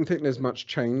 I don't think there's much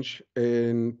change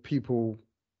in people,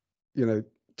 you know,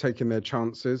 taking their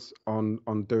chances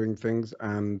on doing things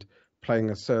and playing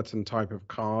a certain type of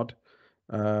card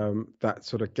that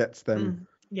sort of gets them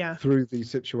through these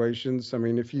situations. I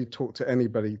mean, if you talk to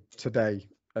anybody today,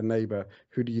 a neighbor,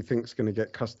 who do you think is going to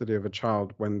get custody of a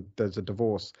child when there's a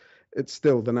divorce? It's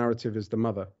still, the narrative is the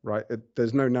mother, right?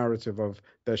 There's no narrative of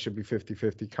there should be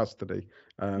 50-50 custody,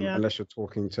 unless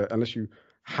you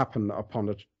happen upon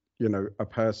a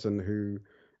person who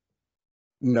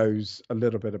knows a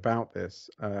little bit about this.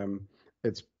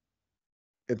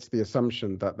 It's the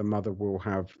assumption that the mother will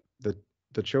have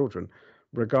the children,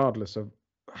 regardless of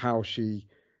how she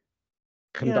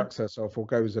conducts herself or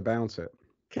goes about it.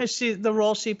 Because the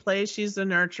role she plays, she's the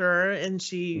nurturer, and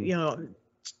she, you know,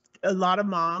 a lot of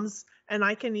moms, and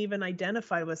I can even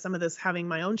identify with some of this having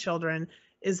my own children,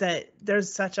 is that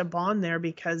there's such a bond there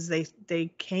because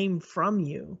they came from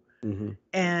you.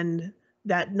 And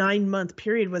that 9-month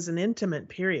period was an intimate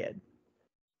period.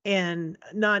 And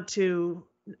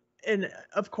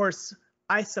of course,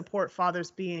 I support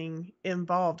fathers being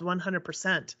involved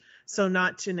 100%. So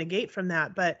not to negate from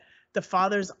that, but the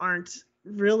fathers aren't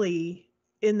really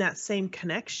in that same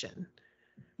connection,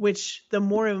 which the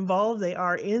more involved they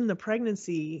are in the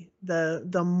pregnancy,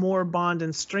 the more bond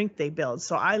and strength they build.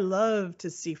 So I love to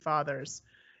see fathers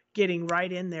getting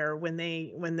right in there when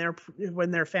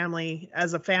their family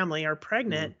as a family are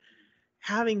pregnant,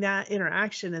 having that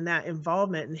interaction and that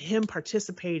involvement, and him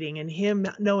participating and him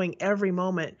knowing every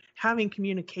moment, having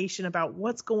communication about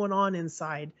what's going on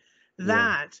inside.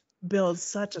 That builds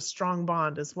such a strong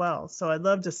bond as well. So I'd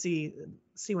love to see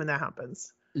when that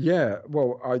happens. Yeah,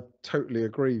 well, I totally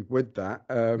agree with that.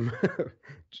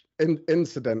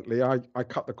 Incidentally, I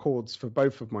cut the cords for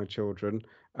both of my children,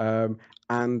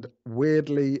 and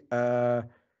weirdly,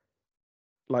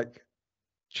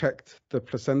 checked the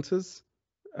placentas,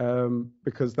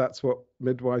 because that's what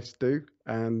midwives do.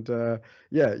 And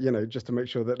just to make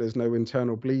sure that there's no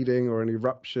internal bleeding or any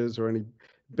ruptures or any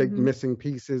big missing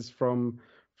pieces from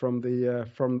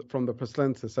the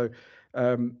placenta. So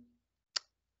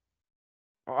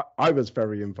I was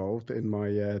very involved in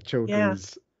my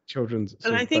children's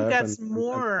and I think that's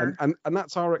more and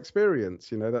that's our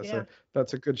experience. You know,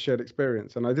 that's a good shared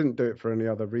experience. And I didn't do it for any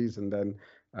other reason than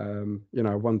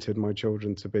I wanted my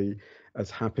children to be as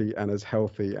happy and as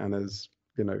healthy and as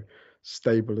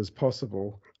stable as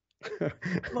possible.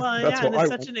 Well, and it's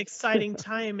such an exciting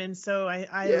time, and so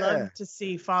I love to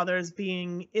see fathers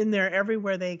being in there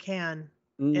everywhere they can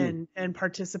and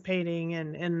participating,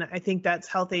 and I think that's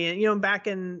healthy. And back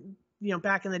in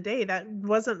the day, that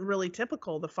wasn't really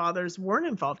typical. The fathers weren't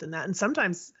involved in that, and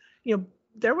sometimes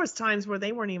there was times where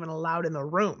they weren't even allowed in the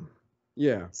room.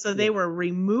 So they were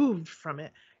removed from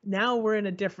it. Now we're in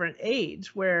a different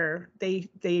age where they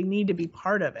need to be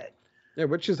part of it. Yeah,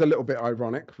 which is a little bit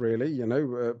ironic, really.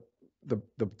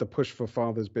 The push for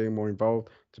fathers being more involved,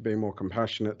 to being more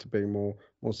compassionate, to being more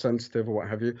sensitive, or what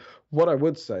have you. What I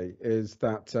would say is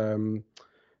that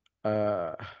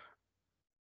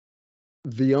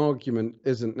the argument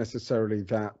isn't necessarily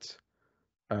that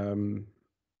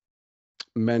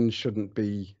men shouldn't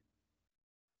be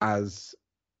as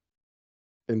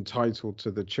entitled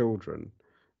to the children.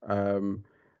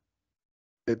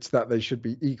 It's that they should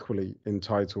be equally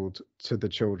entitled to the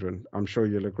children. I'm sure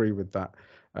you'll agree with that.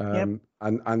 Yep.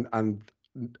 And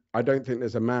I don't think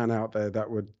there's a man out there that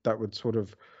would sort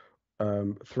of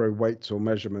throw weights or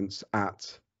measurements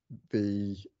at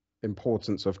the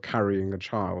importance of carrying a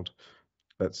child,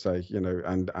 let's say, you know,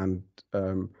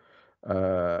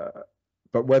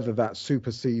 but whether that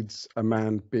supersedes a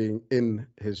man being in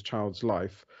his child's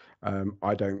life,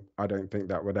 I don't think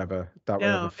that would ever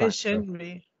No, factor. it shouldn't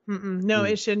be. No,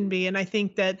 it shouldn't be. And I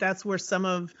think that that's where some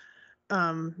of,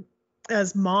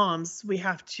 as moms, we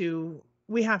have to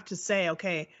say,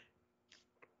 okay,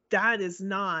 that is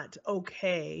not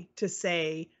okay to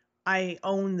say, I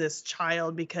own this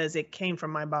child because it came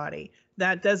from my body.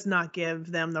 That does not give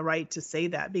them the right to say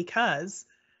that, because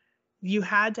you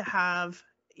had to have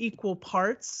equal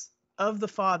parts of the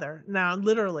father. Now,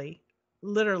 literally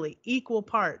equal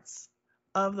parts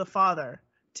of the father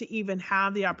to even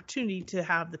have the opportunity to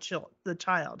have the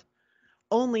child.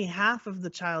 Only half of the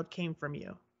child came from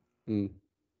you.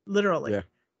 Literally. Yeah.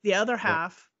 The other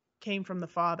half came from the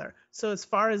father. So as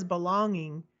far as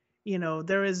belonging, you know,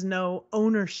 there is no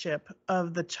ownership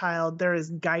of the child. There is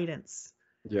guidance.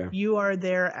 Yeah. You are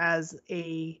there as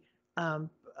a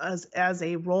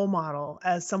role model,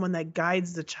 as someone that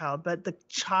guides the child, but the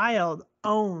child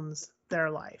owns their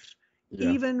life. Yeah.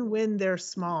 Even when they're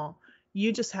small,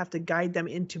 you just have to guide them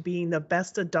into being the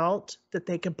best adult that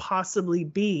they could possibly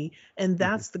be. And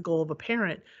that's the goal of a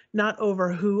parent, not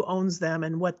over who owns them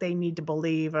and what they need to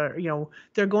believe, or, you know,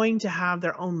 they're going to have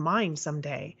their own mind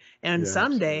someday. And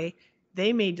someday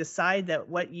they may decide that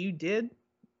what you did,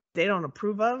 they don't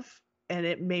approve of, and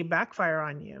it may backfire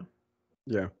on you.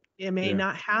 Yeah. It may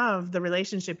not have the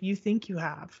relationship you think you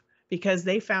have, because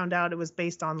they found out it was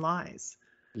based on lies.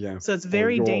 Yeah. So it's a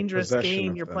very dangerous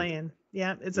game you're playing.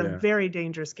 Yeah, it's a very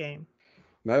dangerous game.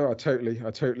 No, I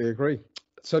totally agree.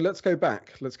 So let's go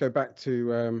back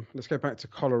to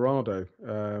Colorado,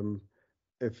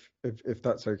 if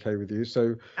that's okay with you.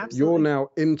 So absolutely. You're now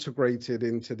integrated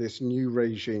into this new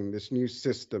regime, this new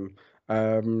system.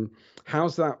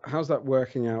 How's that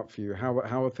working out for you?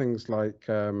 How are things like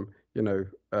you're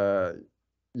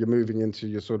moving into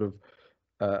your sort of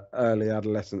early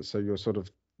adolescence, so you're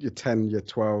 10, you're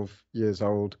 12 years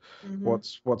old.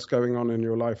 What's going on in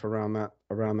your life around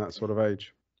that sort of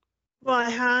age?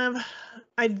 Well,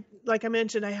 like I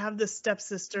mentioned, I have this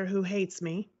stepsister who hates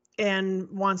me and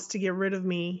wants to get rid of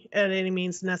me at any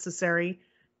means necessary.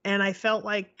 And I felt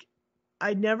like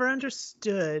I never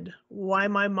understood why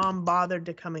my mom bothered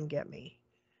to come and get me,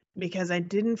 because I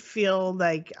didn't feel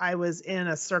like I was in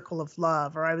a circle of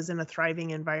love or I was in a thriving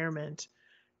environment.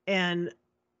 And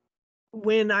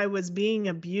when I was being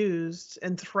abused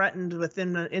and threatened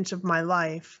within an inch of my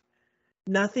life,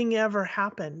 nothing ever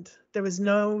happened. There was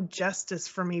no justice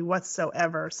for me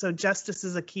whatsoever. So justice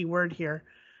is a key word here.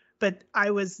 But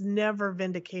I was never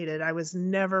vindicated. I was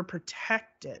never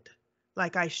protected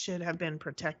like I should have been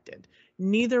protected.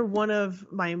 Neither one of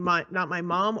not my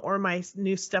mom or my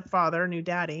new stepfather, new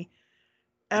daddy,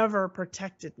 ever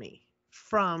protected me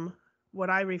from what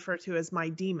I refer to as my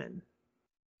demon.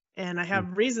 And I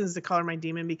have reasons to call her my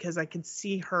demon, because I could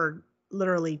see her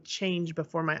literally change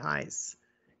before my eyes.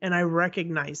 And I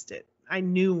recognized it. I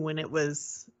knew when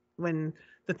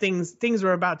the things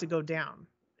were about to go down,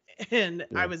 and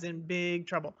I was in big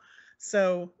trouble.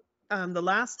 So the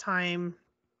last time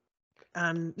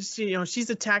she's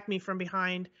attacked me from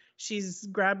behind, she's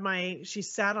she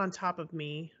sat on top of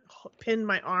me, pinned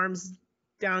my arms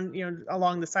down,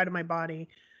 along the side of my body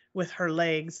with her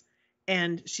legs.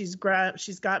 And she's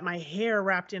got my hair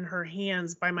wrapped in her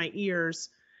hands by my ears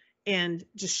and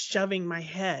just shoving my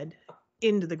head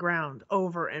into the ground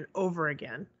over and over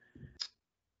again.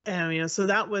 And, so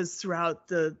that was throughout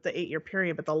the 8-year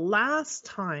period. But the last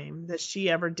time that she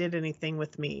ever did anything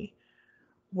with me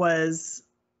was,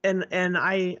 and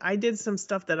I did some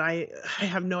stuff that I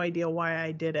have no idea why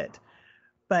I did it,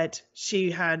 but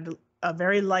she had a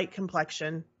very light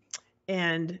complexion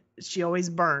and she always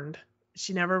burned.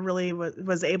 She never really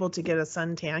was able to get a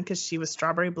suntan because she was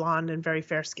strawberry blonde and very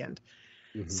fair skinned.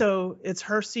 So it's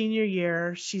her senior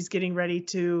year. She's getting ready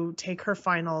to take her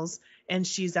finals, and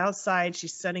she's outside.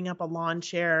 She's setting up a lawn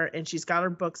chair, and she's got her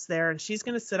books there, and she's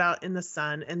going to sit out in the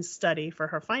sun and study for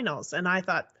her finals. And I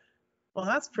thought, well,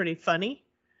 that's pretty funny.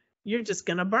 You're just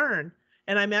going to burn.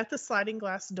 And I'm at the sliding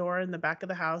glass door in the back of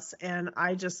the house, and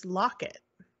I just lock it.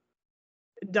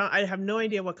 I have no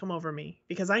idea what come over me,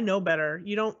 because I know better.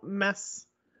 You don't mess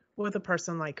with a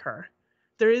person like her.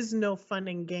 There is no fun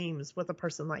and games with a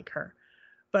person like her.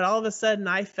 But all of a sudden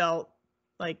I felt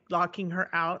like locking her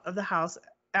out of the house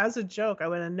as a joke, I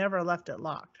would have never left it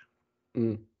locked.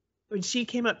 Mm. When she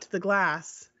came up to the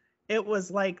glass, it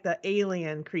was like the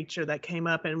alien creature that came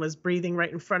up and was breathing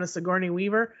right in front of Sigourney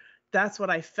Weaver. That's what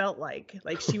I felt like.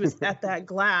 Like she was at that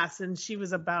glass and she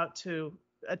was about to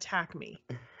attack me.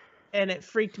 And it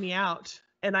freaked me out.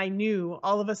 And I knew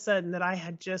all of a sudden that I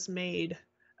had just made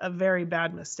a very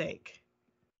bad mistake.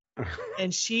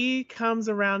 And she comes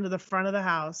around to the front of the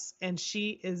house and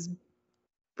she is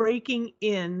breaking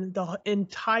in the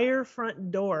entire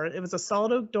front door. It was a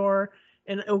solid oak door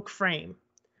and oak frame.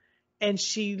 And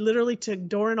she literally took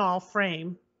door and all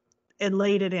frame and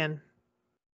laid it in.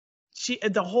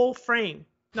 The whole frame,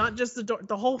 not just the door,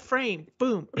 the whole frame,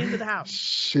 boom, into the house.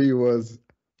 She was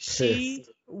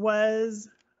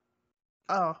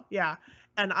oh yeah.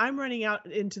 And I'm running out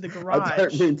into the garage. I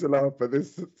don't mean to laugh, but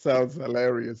this sounds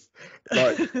hilarious.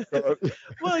 Like,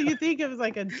 well, you think it was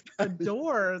like a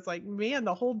door. It's like, man,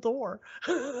 the whole door.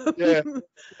 Yeah.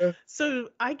 So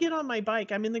I get on my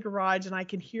bike. I'm in the garage and I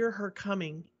can hear her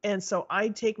coming. And so I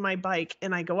take my bike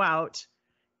and I go out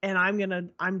and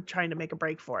I'm trying to make a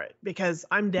break for it because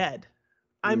I'm dead.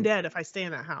 I'm dead if I stay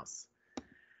in that house.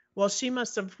 Well, she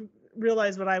must have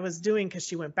realized what I was doing because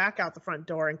she went back out the front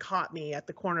door and caught me at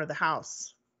the corner of the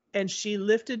house. And she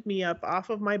lifted me up off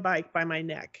of my bike by my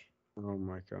neck. Oh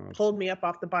my God. Pulled me up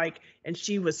off the bike and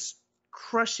she was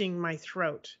crushing my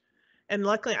throat. And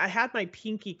luckily I had my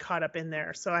pinky caught up in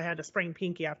there. So I had to sprain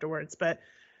pinky afterwards. But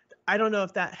I don't know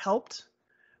if that helped.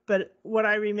 But what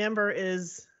I remember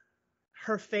is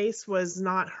her face was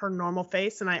not her normal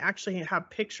face. And I actually have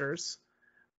pictures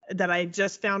that I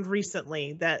just found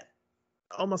recently that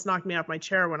almost knocked me off my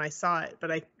chair when I saw it.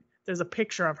 But there's a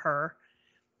picture of her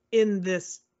in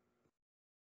this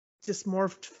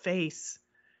dysmorphed face.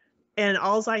 And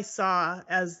all I saw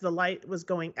as the light was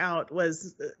going out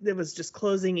was it was just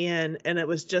closing in, and it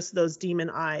was just those demon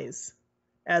eyes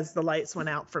as the lights went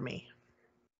out for me.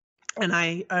 And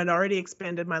I had already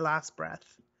expended my last breath.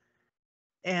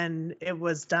 And it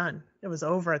was done. It was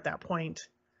over at that point,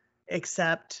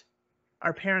 except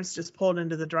our parents just pulled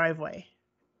into the driveway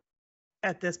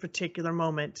at this particular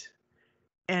moment.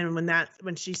 And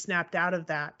when she snapped out of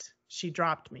that, she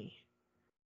dropped me.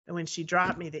 And when she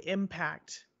dropped me, the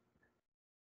impact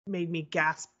made me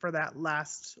gasp for that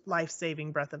last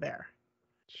life-saving breath of air.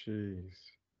 Jeez.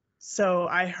 So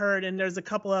I heard, and there's a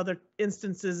couple other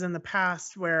instances in the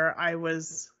past where I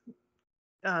was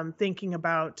thinking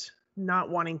about not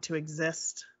wanting to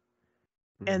exist.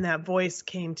 And that voice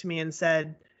came to me and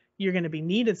said, you're going to be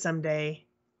needed someday.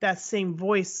 That same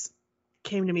voice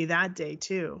came to me that day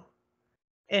too.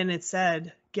 And it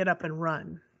said, get up and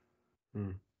run.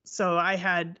 So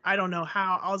I don't know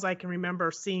how, all I can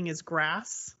remember seeing is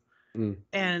grass.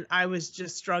 And I was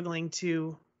just struggling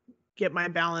to get my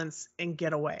balance and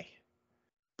get away.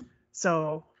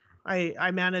 So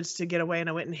I managed to get away and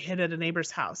I went and hid at a neighbor's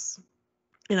house.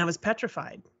 And I was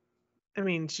petrified. I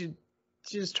mean, she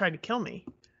just tried to kill me.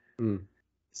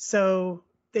 So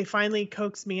they finally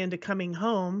coaxed me into coming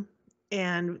home,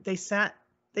 and they sat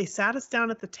us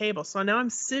down at the table. So now I'm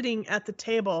sitting at the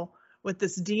table with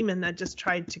this demon that just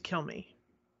tried to kill me,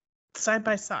 side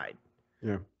by side.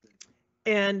 Yeah.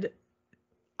 And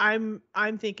I'm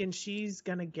thinking she's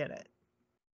gonna get it.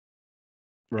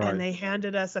 Right. And they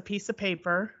handed us a piece of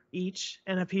paper each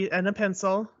and a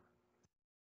pencil.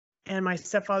 And my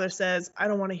stepfather says, I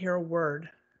don't want to hear a word.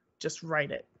 Just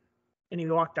write it. And he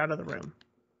walked out of the room.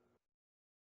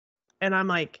 And I'm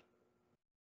like,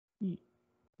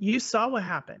 you saw what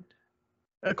happened,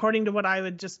 according to what I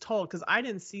had just told, because I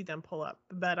didn't see them pull up,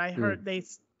 but I heard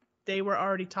they were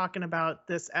already talking about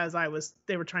this as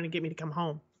they were trying to get me to come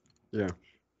home. Yeah.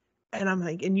 And I'm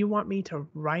like, and you want me to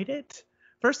write it?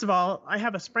 First of all, I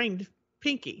have a sprained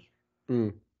pinky.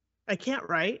 I can't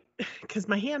write because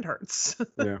my hand hurts.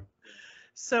 Yeah.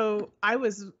 So I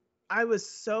was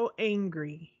so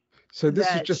angry. So this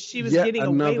is just yet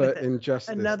another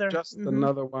injustice,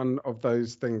 another one of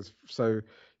those things. So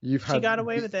she got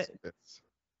away with it.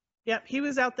 Yep, he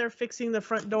was out there fixing the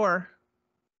front door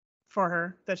for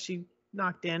her that she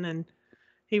knocked in, and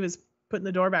he was putting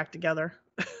the door back together.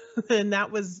 And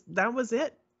that was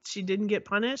it. She didn't get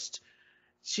punished.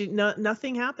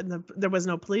 Nothing happened. There was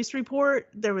no police report.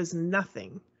 There was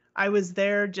nothing. I was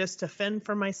there just to fend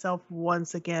for myself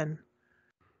once again.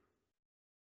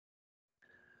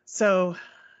 So,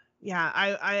 yeah,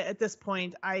 I at this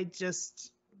point, I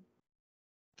just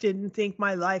didn't think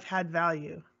my life had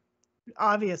value.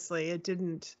 Obviously, it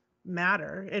didn't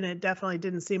matter, and it definitely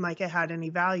didn't seem like it had any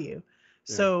value.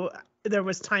 Yeah. So there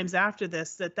was times after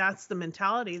this that's the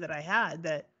mentality that I had,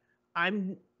 that I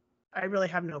really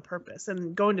have no purpose.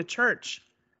 And going to church,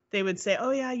 they would say,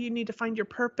 oh yeah, you need to find your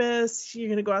purpose. You're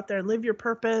going to go out there and live your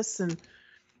purpose. And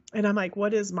I'm like,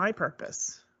 what is my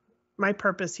purpose? My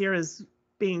purpose here is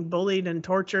being bullied and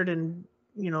tortured and,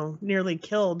 nearly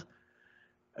killed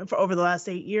for over the last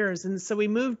 8 years. And so we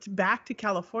moved back to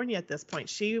California at this point.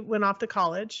 She went off to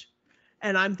college,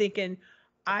 and I'm thinking,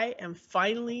 I am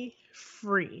finally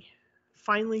free.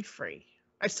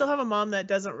 I still have a mom that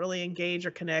doesn't really engage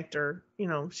or connect, or,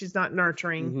 she's not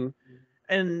nurturing. Mm-hmm.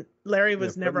 And Larry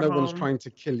was never home. No one's trying to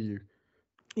kill you.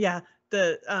 Yeah.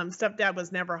 The stepdad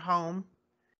was never home.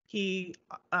 He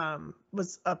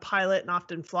was a pilot and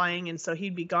often flying. And so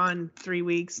he'd be gone 3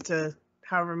 weeks to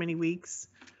however many weeks,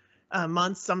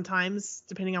 months sometimes,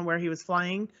 depending on where he was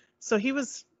flying. So he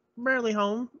was rarely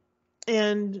home.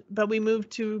 But we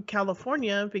moved to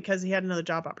California because he had another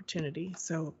job opportunity.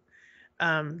 So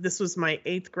this was my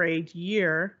 8th grade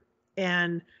year.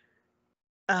 And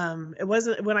it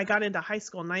wasn't when I got into high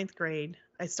school, 9th grade,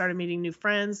 I started meeting new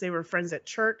friends. They were friends at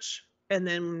church. And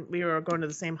then we were going to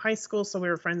the same high school. So we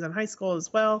were friends in high school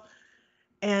as well.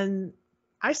 And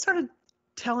I started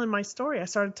telling my story. I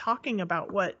started talking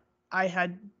about what I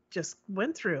had just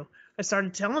went through. I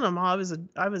started telling them I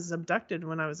was abducted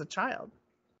when I was a child.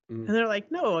 And they're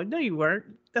like, no, you weren't.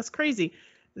 That's crazy.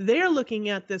 They're looking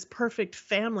at this perfect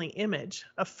family image,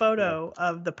 a photo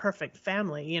of the perfect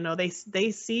family.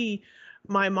 They see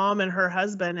my mom and her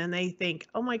husband, and they think,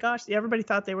 oh my gosh, everybody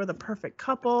thought they were the perfect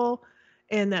couple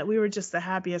and that we were just the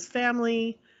happiest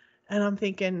family. And I'm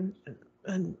thinking,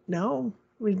 no,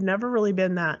 we've never really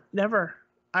been that. Never.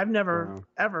 I've never,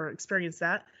 ever experienced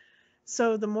that.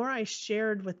 So the more I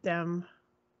shared with them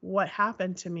what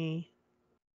happened to me,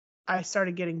 I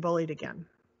started getting bullied again.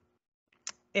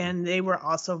 And they were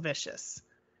also vicious.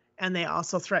 And they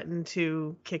also threatened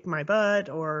to kick my butt,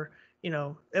 or,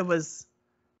 it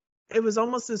was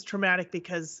almost as traumatic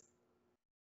because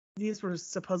these were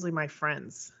supposedly my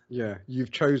friends. Yeah.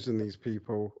 You've chosen these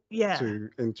people to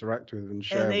interact with and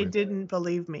share with. And they with. didn't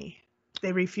believe me.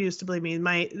 They refused to believe me.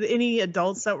 Any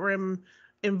adults that were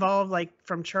involved, like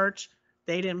from church,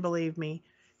 they didn't believe me.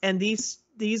 And these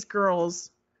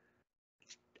girls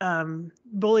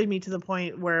bullied me to the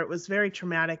point where it was very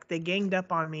traumatic. They ganged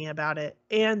up on me about it.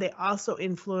 And they also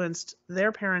influenced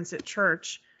their parents at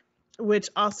church, which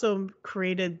also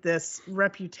created this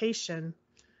reputation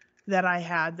that I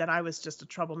had, that I was just a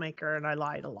troublemaker and I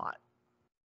lied a lot.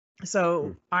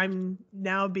 So I'm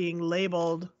now being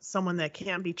labeled someone that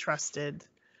can't be trusted,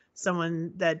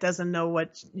 someone that doesn't know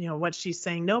what she's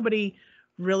saying. Nobody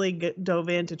really dove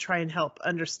in to try and help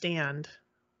understand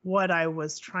what I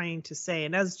was trying to say.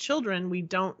 And as children, we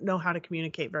don't know how to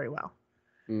communicate very well.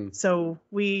 So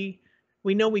we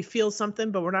know we feel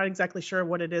something, but we're not exactly sure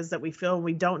what it is that we feel. And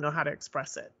we don't know how to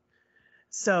express it.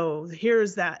 So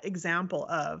here's that example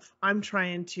of, I'm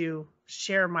trying to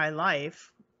share my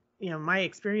life, my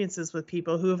experiences with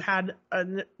people who have had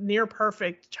a near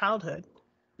perfect childhood.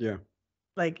 Yeah.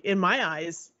 Like in my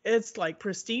eyes, it's like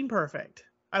pristine perfect.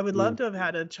 I would love to have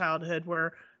had a childhood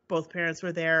where both parents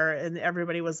were there and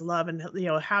everybody was loving,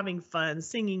 having fun,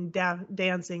 singing,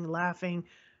 dancing, laughing.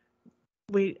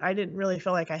 I didn't really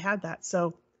feel like I had that.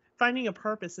 So finding a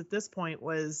purpose at this point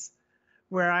was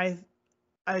where I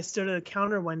stood at a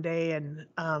counter one day, and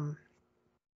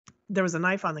there was a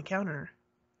knife on the counter.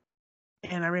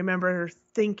 And I remember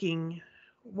thinking,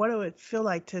 what do it feel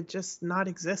like to just not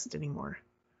exist anymore?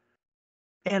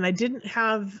 And I didn't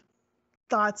have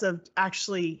thoughts of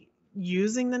actually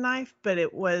using the knife, but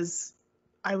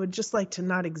I would just like to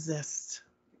not exist.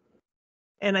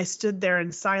 And I stood there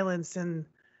in silence, and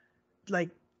like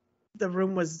the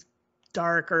room was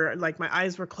dark, or like my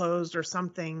eyes were closed or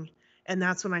something. And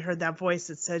that's when I heard that voice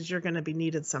that says, you're going to be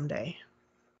needed someday.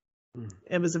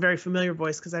 It was a very familiar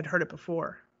voice because I'd heard it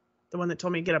before. The one that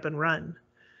told me to get up and run.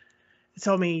 It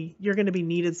told me, you're going to be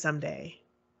needed someday.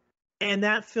 And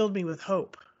that filled me with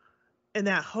hope. And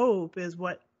that hope is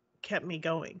what kept me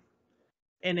going.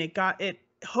 And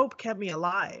hope kept me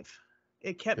alive.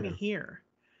 It kept me here.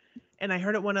 And I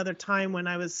heard it one other time when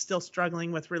I was still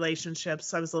struggling with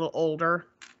relationships. I was a little older,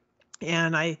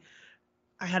 and I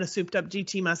had a souped up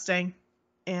GT Mustang,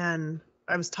 and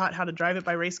I was taught how to drive it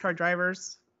by race car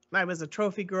drivers. I was a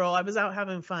trophy girl. I was out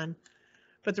having fun,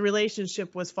 but the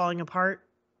relationship was falling apart,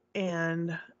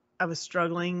 and I was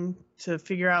struggling to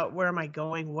figure out, where am I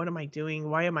going? What am I doing?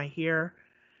 Why am I here?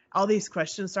 All these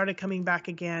questions started coming back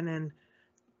again, and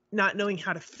not knowing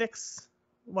how to fix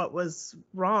what was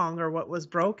wrong or what was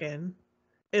broken.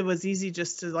 It was easy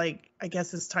just to I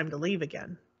guess it's time to leave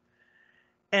again.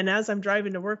 And as I'm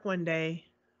driving to work one day,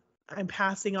 I'm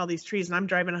passing all these trees, and I'm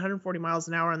driving 140 miles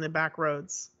an hour on the back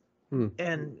roads.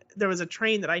 And there was a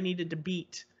train that I needed to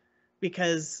beat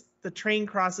because the train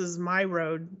crosses my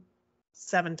road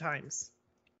 7 times.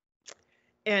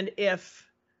 And if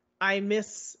I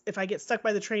get stuck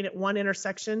by the train at one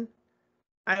intersection,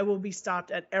 I will be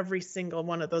stopped at every single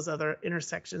one of those other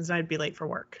intersections, and I'd be late for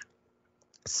work.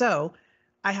 So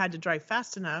I had to drive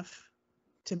fast enough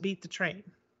to beat the train.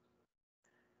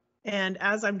 And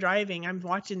as I'm driving, I'm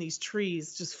watching these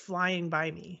trees just flying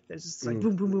by me. They're just like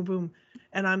boom, boom, boom, boom.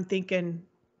 And I'm thinking,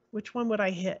 which one would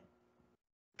I hit?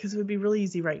 Because it would be really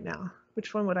easy right now.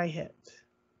 Which one would I hit?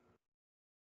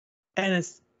 And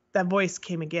that voice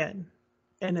came again,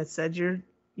 and it said,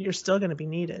 you're still going to be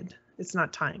needed. It's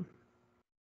not time.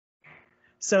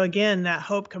 So again, that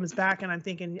hope comes back, and I'm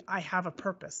thinking, I have a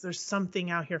purpose. There's something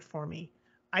out here for me.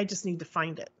 I just need to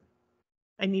find it.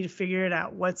 I need to figure it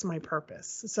out. What's my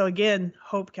purpose? So again,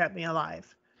 hope kept me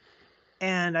alive.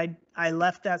 And I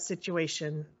left that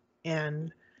situation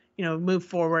and, moved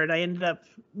forward. I ended up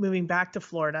moving back to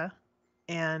Florida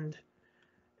and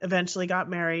eventually got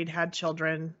married, had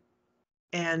children,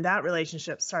 and that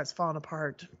relationship starts falling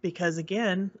apart because,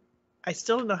 again, I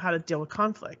still don't know how to deal with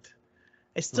conflict.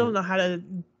 I still don't know how to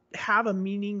have a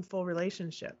meaningful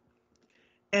relationship.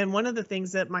 And one of the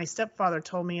things that my stepfather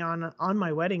told me on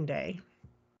my wedding day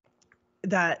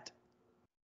that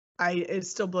it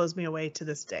still blows me away to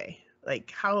this day. Like,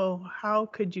 how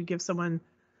could you give someone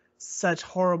such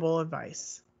horrible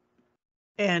advice?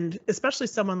 And especially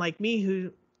someone like me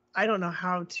who I don't know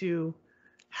how to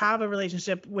have a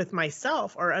relationship with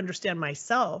myself or understand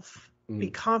myself, be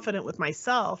confident with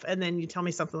myself. And then you tell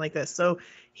me something like this. So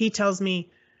he tells me,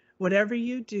 whatever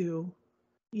you do,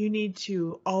 you need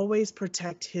to always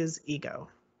protect his ego.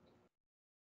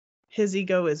 His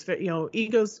ego is,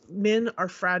 men are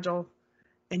fragile,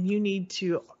 and you need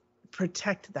to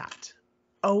protect that.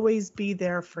 Always be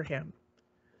there for him.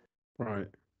 Right.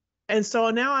 And so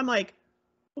now I'm like,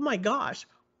 oh my gosh,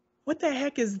 what the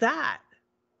heck is that?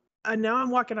 And now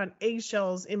I'm walking on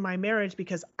eggshells in my marriage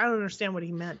because I don't understand what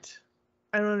he meant.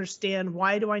 I don't understand,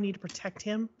 why do I need to protect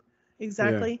him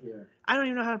exactly? Yeah. I don't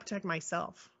even know how to protect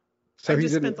myself. So I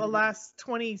just spent the last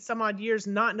 20 some odd years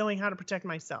not knowing how to protect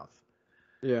myself.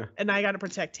 Yeah. And I got to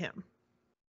protect him.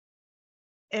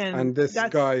 And this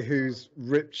guy who's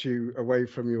ripped you away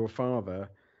from your father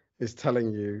is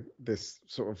telling you this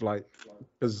sort of like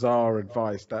bizarre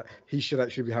advice that he should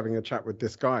actually be having a chat with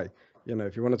this guy.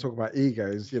 If you want to talk about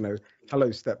egos, hello,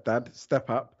 stepdad, step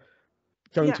up.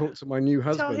 Go and talk to my new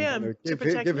husband. Tell him to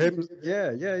protect him.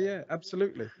 Yeah,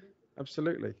 absolutely.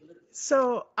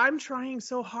 So I'm trying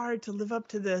so hard to live up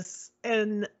to this,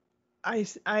 and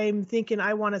I'm thinking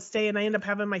I want to stay, and I end up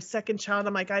having my second child.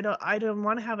 I'm like, I don't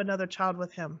want to have another child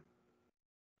with him.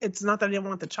 It's not that I didn't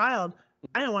want the child.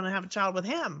 I don't want to have a child with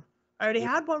him. I already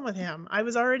had one with him. I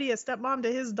was already a stepmom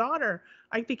to his daughter.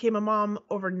 I became a mom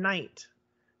overnight.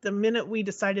 The minute we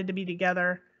decided to be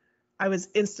together, I was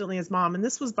instantly his mom. And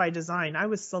this was by design. I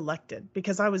was selected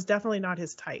because I was definitely not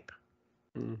his type.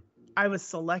 I was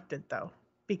selected, though,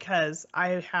 because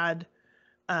I had,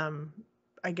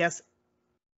 I guess,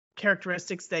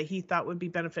 characteristics that he thought would be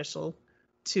beneficial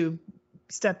to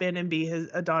step in and be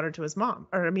a daughter to his mom,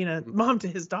 a mom to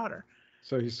his daughter.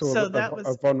 So he saw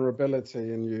a vulnerability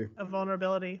in you. A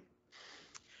vulnerability.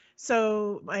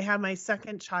 So I have my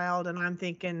second child, and I'm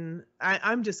thinking,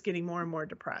 I'm just getting more and more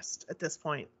depressed at this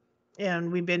point.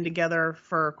 And we've been together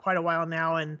for quite a while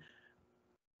now, and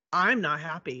I'm not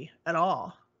happy at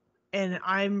all. And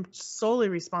I'm solely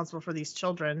responsible for these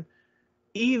children,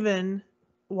 even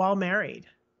while married,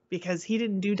 because he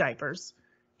didn't do diapers.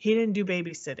 He didn't do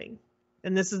babysitting.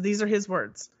 And these are his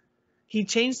words. He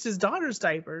changed his daughter's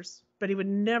diapers, but he would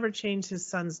never change his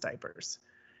son's diapers.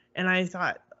 And I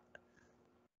thought,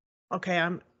 okay,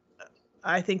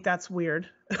 I think that's weird.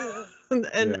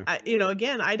 And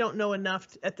again, I don't know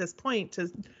enough at this point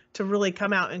to really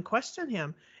come out and question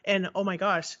him. And oh my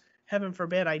gosh, heaven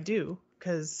forbid I do,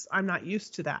 because I'm not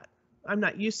used to that. I'm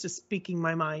not used to speaking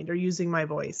my mind or using my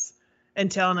voice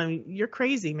and telling him, you're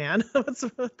crazy, man. What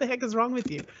the heck is wrong with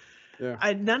you?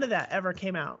 Yeah. None of that ever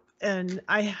came out. And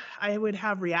I would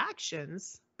have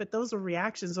reactions, but those were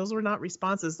reactions. Those were not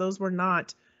responses. Those were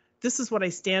not, this is what I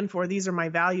stand for. These are my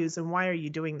values. And why are you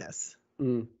doing this?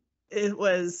 It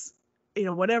was,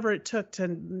 whatever it took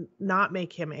to not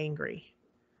make him angry.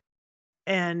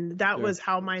 And that was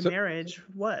how my marriage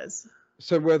was.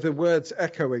 So were the words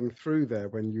echoing through there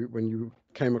when you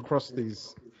came across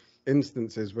these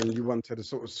instances when you wanted to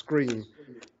sort of scream?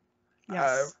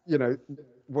 Yes.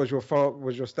 Was your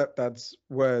stepdad's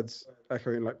words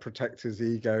echoing, like protect his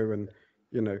ego, and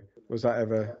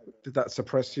did that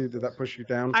suppress you? Did that push you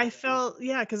down? I felt,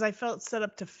 because I felt set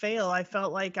up to fail. I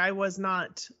felt like I was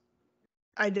not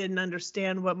I didn't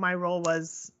understand what my role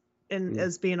was in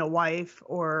as being a wife,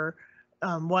 or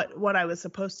what I was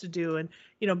supposed to do. And,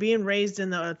 being raised in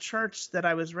the church that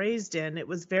I was raised in, it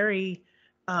was very,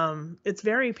 it's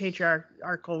very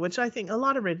patriarchal, which I think a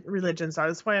lot of religions are.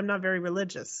 That's why I'm not very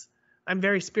religious. I'm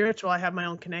very spiritual. I have my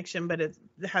own connection, but it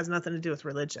has nothing to do with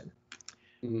religion.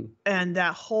 Mm-hmm. And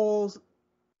that whole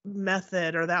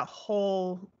method, or that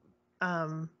whole,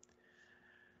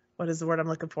 what is the word I'm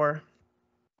looking for?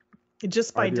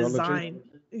 Just by ideology. Design.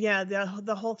 Yeah,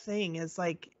 the whole thing is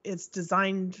like, it's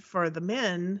designed for the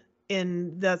men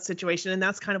in that situation. And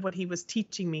that's kind of what he was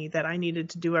teaching me, that I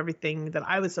needed to do everything that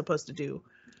I was supposed to do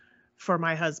for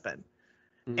my husband.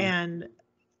 Mm-hmm. And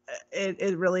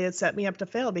it really had set me up to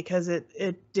fail, because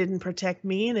it didn't protect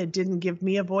me, and it didn't give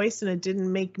me a voice, and it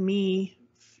didn't make me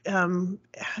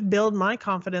build my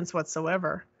confidence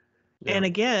whatsoever. Yeah. And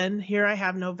again, here I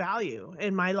have no value,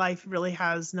 and my life really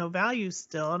has no value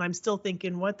still. And I'm still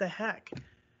thinking, what the heck?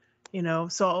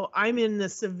 So I'm in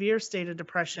this severe state of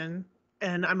depression,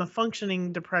 and I'm a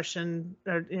functioning depression,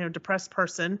 or, depressed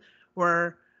person,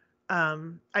 where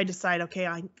I decide, okay,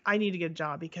 I need to get a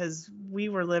job, because we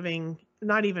were living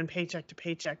not even paycheck to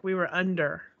paycheck. We were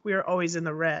always in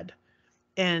the red,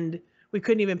 and we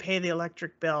couldn't even pay the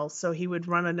electric bill. So he would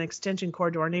run an extension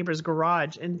cord to our neighbor's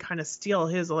garage and kind of steal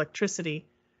his I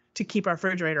keep our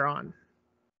refrigerator on.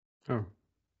 Oh,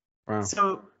 wow.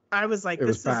 So I was like,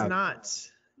 this is not,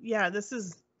 I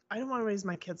don't want to raise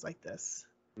my kids like this.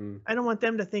 I don't want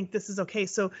them to think this is okay.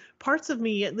 So parts of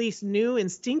me at least knew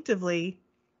instinctively,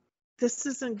 this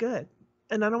isn't good.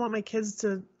 And I don't want my kids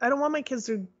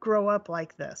to grow up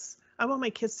like this. I want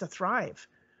my kids to thrive.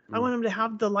 I want them to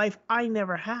have the life I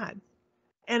never had.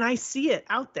 And I see it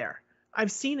out there.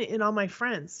 I've seen it in all my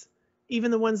friends,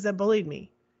 even the ones that bullied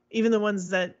me, even the ones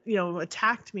that,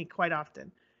 attacked me quite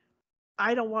often.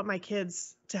 I don't want my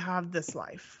kids to have this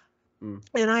life.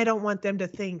 And I don't want them to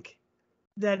think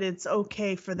that it's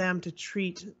okay for them to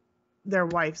treat their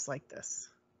wives like this.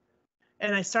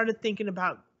 And I started thinking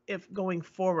about, if going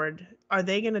forward, are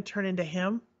they going to turn into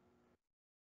him?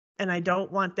 And I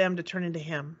don't want them to turn into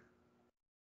him.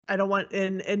 I don't want,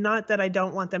 and not that I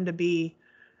don't want them to be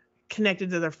connected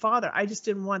to their father. I just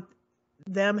didn't want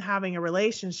them having a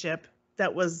relationship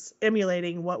that was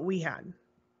emulating what we had.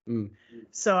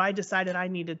 So I decided I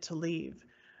needed to leave.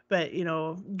 But,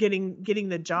 getting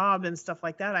the job and stuff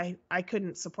like that, I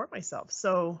couldn't support myself.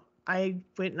 So I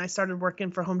went and I started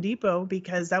working for Home Depot,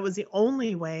 because that was the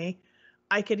only way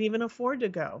I could even afford to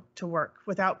go to work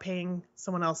without paying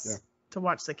someone else to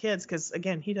watch the kids, because,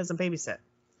 again, he doesn't babysit.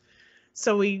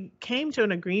 So we came to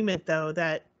an agreement, though,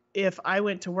 that if I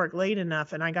went to work late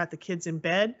enough and I got the kids in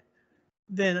bed,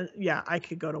 then, I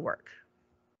could go to work.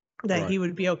 That he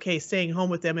would be okay staying home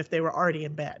with them if they were already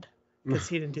in bed, because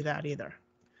he didn't do that either.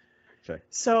 Okay.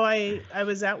 So I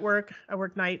was at work. I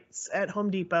worked nights at Home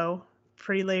Depot,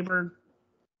 pretty labor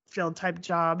field type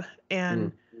job.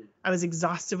 And I was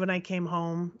exhausted when I came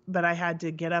home, but I had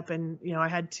to get up and, I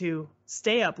had to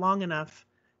stay up long enough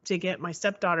to get my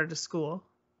stepdaughter to school.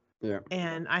 Yeah.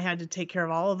 And I had to take care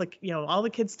of all of the, all the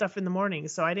kids' stuff in the morning.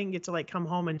 So I didn't get to come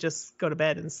home and just go to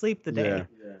bed and sleep the day.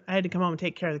 Yeah. I had to come home and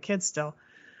take care of the kids still.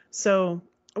 So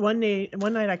one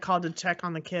night I called to check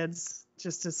on the kids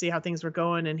just to see how things were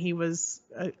going. And he was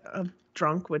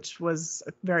drunk, which was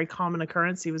a very common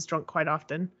occurrence. He was drunk quite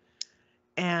often.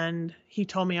 And he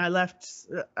told me I left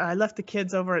the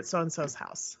kids over at so-and-so's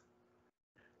house.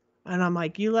 And I'm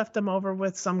like, you left them over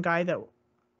with some guy that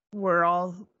we're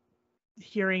all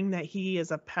hearing that he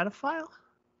is a pedophile?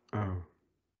 Oh.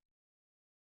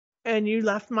 And you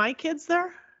left my kids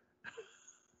there?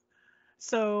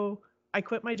 So I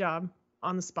quit my job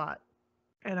on the spot,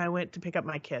 and I went to pick up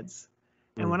my kids.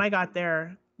 And when I got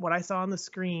there, what I saw on the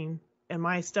screen, and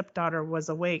my stepdaughter was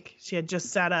awake. She had just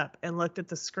sat up and looked at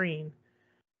the screen.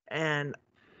 And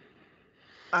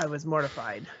I was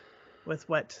mortified with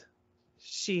what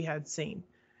she had seen.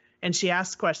 And she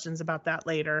asked questions about that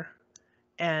later.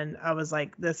 And I was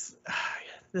like, this,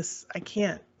 I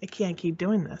can't keep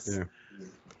doing this.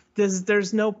 Yeah.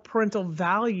 There's no parental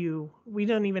value. We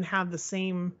don't even have the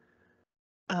same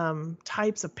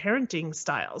types of parenting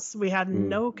styles. We had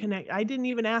no connect. I didn't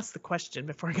even ask the question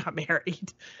before I got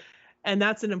married. And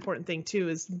that's an important thing too,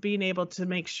 is being able to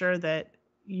make sure that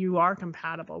you are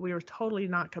compatible. We were totally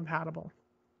not compatible.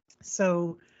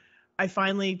 So I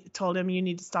finally told him, you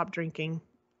need to stop drinking,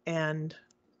 and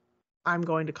I'm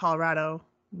going to Colorado,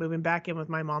 moving back in with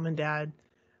my mom and dad.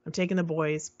 I'm taking the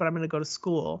boys, but I'm going to go to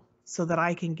school so that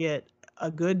I can get a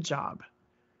good job,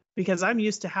 because I'm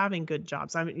used to having good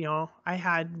jobs. I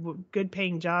had good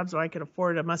paying jobs where I could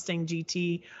afford a Mustang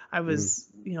GT. I was,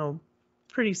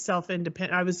 pretty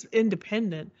self-independent. I was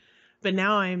independent, but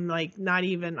now I'm like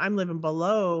I'm living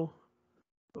below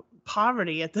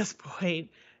poverty at this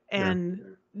point.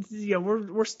 And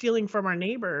we're stealing from our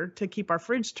neighbor to keep our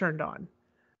fridge turned on.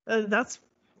 That's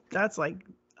like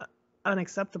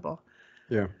unacceptable.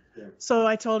 Yeah. So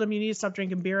I told him, you need to stop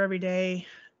drinking beer every day.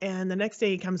 And the next day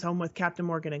he comes home with Captain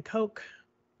Morgan and Coke.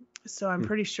 So I'm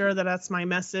pretty sure that's my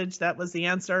message. That was the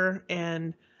answer.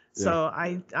 And so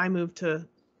I moved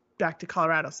back to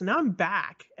Colorado. So now I'm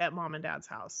back at mom and dad's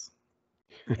house.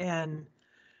 And,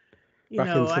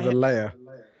 back into the layer.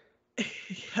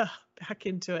 Yeah, back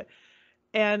into it.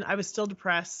 And I was still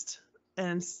depressed.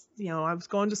 And, I was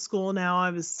going to school now.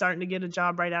 I was starting to get a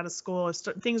job right out of school.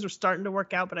 Things were starting to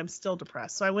work out, but I'm still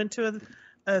depressed. So I went to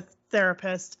a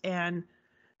therapist, and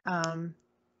I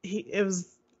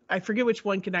forget which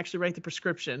one can actually write the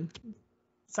prescription.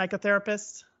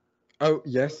 Psychotherapist? Oh,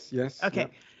 yes. Okay.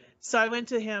 Yep. So I went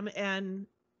to him, and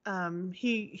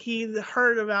he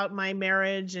heard about my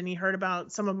marriage, and he heard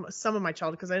about some of my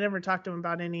childhood, because I never talked to him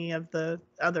about any of the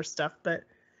other stuff. But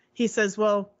he says,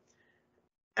 well,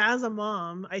 as a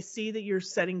mom, I see that you're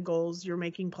setting goals, you're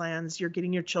making plans, you're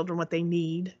getting your children what they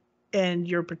need, and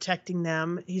you're protecting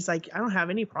them. He's like, I don't have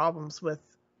any problems with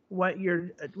what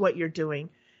you're doing.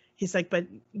 He's like, but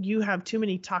you have too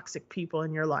many toxic people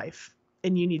in your life,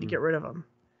 and you need to get rid of them.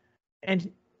 And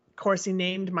of course, he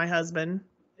named my husband,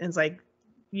 and it's like,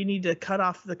 you need to cut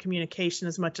off the communication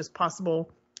as much as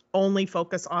possible. Only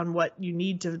focus on what you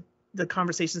need the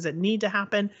conversations that need to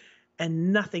happen,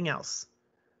 and nothing else.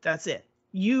 That's it.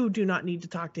 You do not need to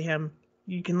talk to him.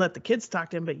 You can let the kids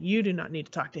talk to him, but you do not need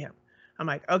to talk to him. I'm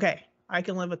like, okay, I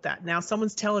can live with that. Now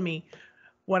someone's telling me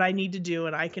what I need to do,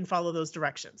 and I can follow those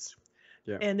directions.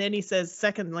 Yeah. And then he says,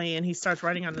 secondly, and he starts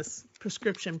writing on this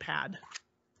prescription pad,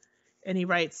 and he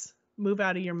writes, move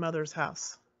out of your mother's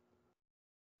house.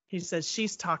 He says,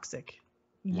 she's toxic.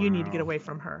 You need to get away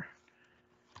from her.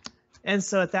 And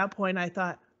so at that point I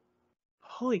thought,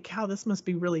 holy cow, this must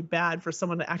be really bad for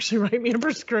someone to actually write me a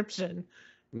prescription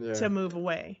to move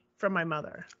away from my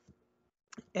mother.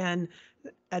 And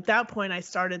at that point I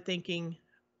started thinking,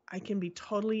 I can be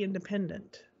totally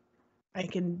independent.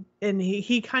 And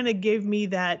he kind of gave me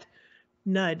that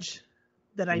nudge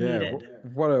that I needed.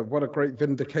 What a great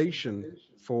vindication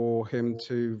for him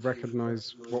to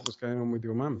recognize what was going on with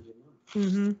your mom.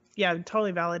 Mm-hmm. Yeah,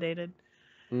 totally validated.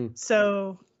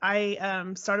 So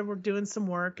I started doing some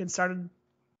work and started,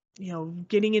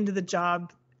 getting into the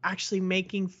job, actually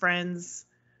making friends,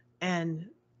 and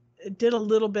did a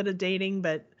little bit of dating,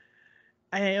 but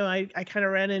I kind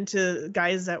of ran into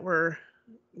guys that were,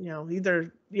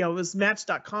 either, it was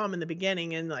Match.com in the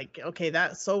beginning, and like, okay,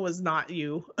 that was not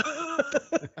you.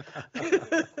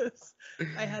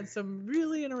 I had some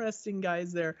really interesting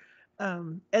guys there.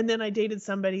 And then I dated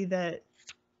somebody that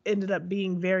ended up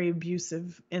being very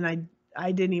abusive, and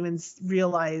I didn't even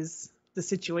realize the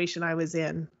situation I was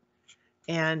in,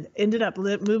 and ended up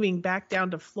moving back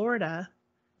down to Florida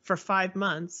for 5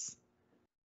 months.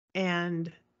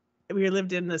 And we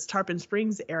lived in this Tarpon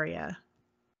Springs area.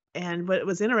 And what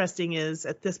was interesting is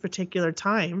at this particular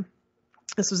time,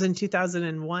 this was in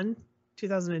 2001,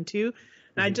 2002,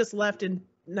 and I just left in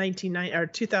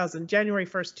 2000, January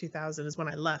 1st, 2000 is when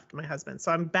I left my husband.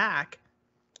 So I'm back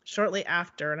shortly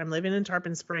after, and I'm living in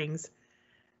Tarpon Springs.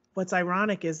 What's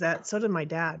ironic is that so did my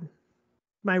dad.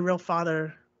 My real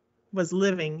father was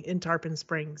living in Tarpon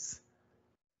Springs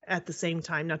at the same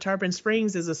time. Now, Tarpon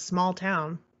Springs is a small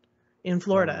town in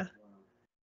Florida. Wow.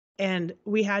 And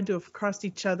we had to have passed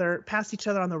each other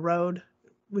on the road.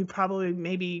 We probably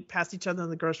maybe passed each other in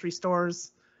the grocery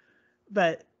stores,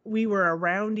 but we were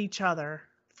around each other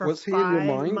for 5 months. Was he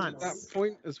in your mind at that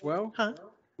point as well? Huh?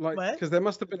 Like, because there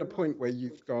must have been a point where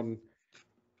you've gone,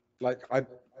 like,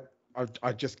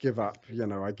 I just give up.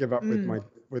 I give up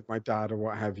with my dad or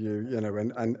what have you.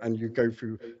 And you go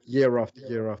through year after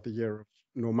year after year of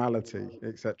normality,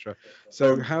 etc.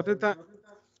 So how did that?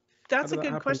 That's a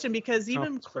good question, because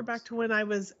even clear back to when I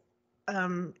was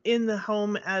in the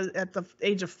home at the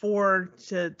age of 4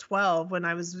 to 12,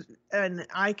 and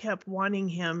I kept wanting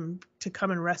him to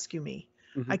come and rescue me.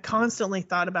 Mm-hmm. I constantly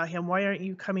thought about him. Why aren't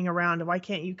you coming around? Why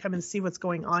can't you come and see what's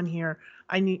going on here?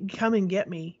 Come and get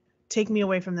me. Take me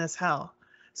away from this hell.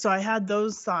 So I had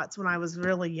those thoughts when I was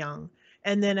really young.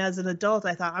 And then as an adult,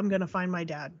 I thought, I'm going to find my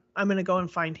dad. I'm going to go and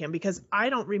find him, because I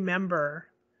don't remember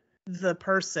the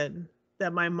person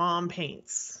that my mom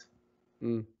paints.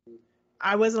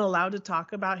 I wasn't allowed to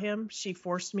talk about him. She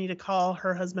forced me to call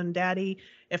her husband daddy.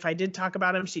 If I did talk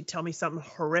about him, she'd tell me something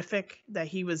horrific, that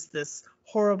he was this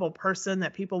horrible person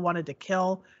that people wanted to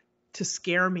kill to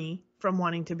scare me from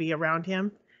wanting to be around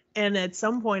him. And at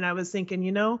some point I was thinking,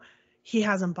 he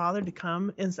hasn't bothered to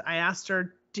come. And I asked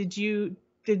her, did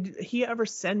he ever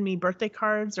send me birthday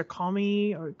cards or call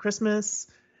me or Christmas?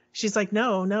 She's like,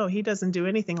 no, he doesn't do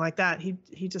anything like that.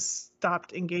 He just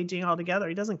stopped engaging altogether.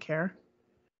 He doesn't care.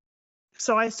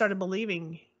 So I started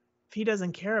believing if he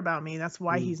doesn't care about me, that's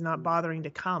why he's not bothering to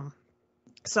come.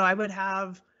 So I would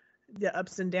have the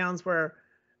ups and downs where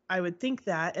I would think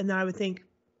that, and then I would think,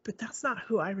 but that's not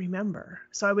who I remember.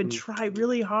 So I would try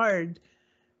really hard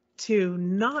to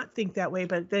not think that way,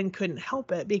 but then couldn't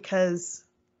help it because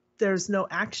there's no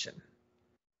action.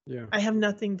 Yeah. I have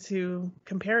nothing to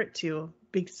compare it to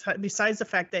besides the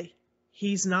fact that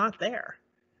he's not there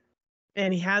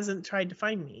and he hasn't tried to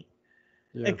find me,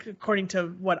 according to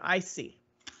what I see.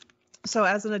 So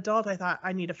as an adult, I thought,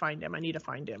 I need to find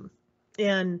him.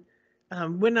 And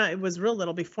when I was real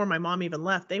little, before my mom even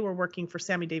left, they were working for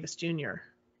Sammy Davies Jr.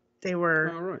 They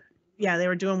were, they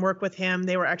were doing work with him.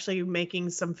 They were actually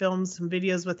making some films, some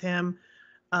videos with him.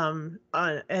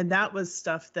 And that was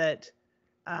stuff that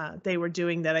they were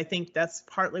doing that I think that's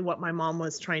partly what my mom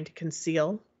was trying to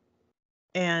conceal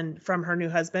and from her new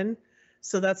husband.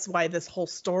 So that's why this whole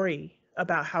story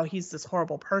about how he's this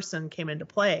horrible person came into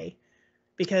play,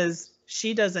 because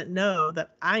she doesn't know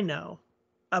that I know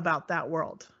about that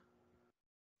world.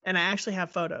 And I actually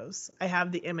have photos. I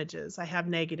have the images. I have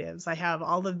negatives. I have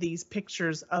all of these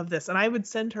pictures of this. And I would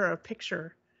send her a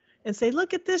picture and say,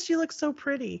 look at this. You look so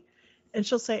pretty. And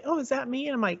she'll say, oh, is that me?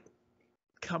 And I'm like,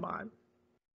 come on.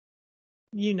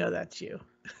 You know that's you.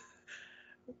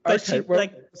 But okay, well,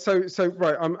 like, so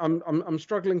right, I'm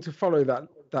struggling to follow that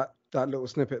little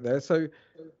snippet there. So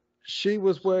she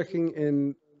was working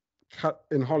in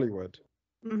Hollywood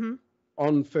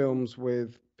on films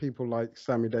with people like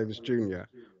Sammy Davies Jr.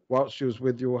 whilst she was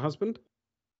with your husband?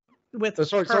 With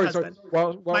her husband.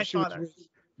 While she was with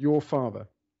your father.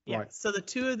 Yeah. Right. So the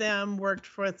two of them worked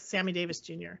for Sammy Davies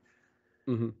Jr.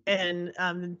 Mm-hmm.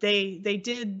 And they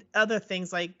did other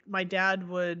things, like my dad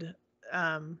would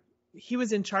he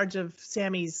was in charge of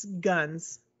Sammy's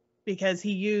guns because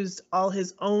he used all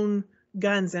his own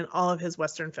guns in all of his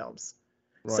Western films.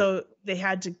 Right. So they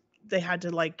had to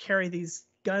like carry these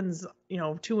guns,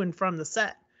 to and from the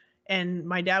set. And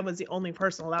my dad was the only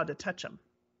person allowed to touch them.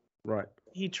 Right.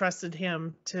 He trusted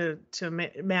him to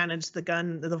manage the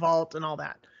gun, the vault, and all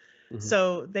that. Mm-hmm.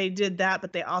 So they did that,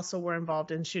 but they also were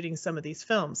involved in shooting some of these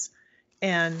films.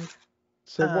 And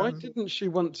so why didn't she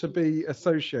want to be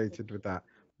associated with that?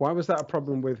 Why was that a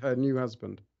problem with her new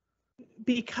husband?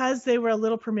 Because they were a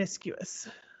little promiscuous.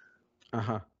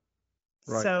 Uh-huh.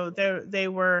 Right. So they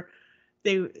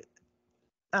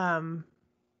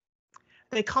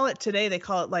call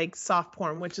it like soft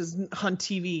porn, which is on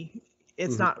TV.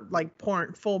 It's not like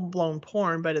porn, full-blown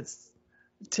porn, but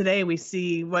today we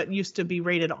see what used to be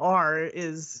rated R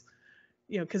is,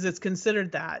 because it's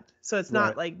considered that. So it's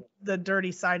not like the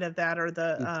dirty side of that or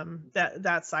the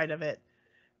that side of it.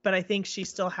 But I think she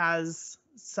still has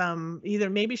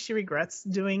maybe she regrets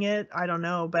doing it. I don't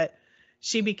know, but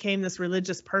she became this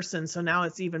religious person. So now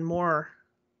it's even more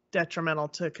detrimental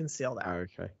to conceal that. Oh,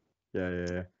 okay.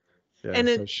 Yeah. Yeah, and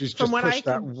so she's just pushed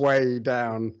that way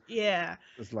down. Yeah.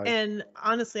 And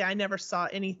honestly, I never saw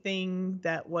anything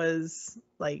that was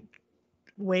like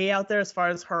way out there as far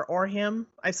as her or him.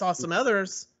 I saw some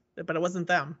others, but it wasn't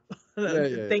them.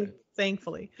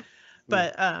 Thankfully.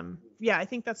 But I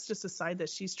think that's just a side that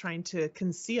she's trying to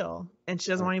conceal, and she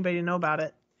doesn't want anybody to know about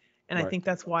it. And I think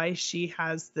that's why she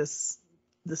has this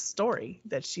story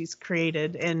that she's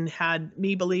created and had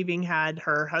me believing, had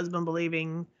her husband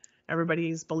believing.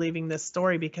 Everybody's believing this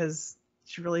story because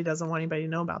she really doesn't want anybody to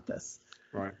know about this.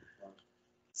 Right.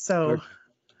 So.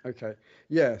 Okay.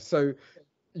 Yeah. So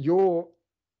you're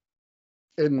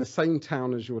in the same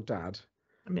town as your dad.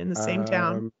 I'm in the same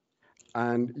town.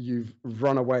 And you've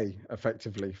run away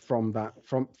effectively from that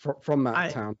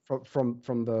town,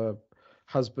 from the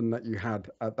husband that you had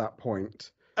at that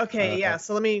point. Okay.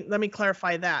 So let me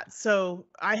clarify that. So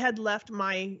I had left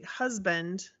my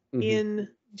husband in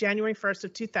January 1st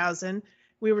of 2000,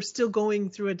 we were still going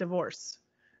through a divorce.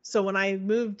 So when I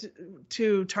moved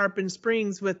to Tarpon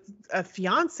Springs with a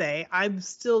fiance, I'm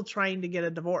still trying to get a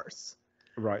divorce.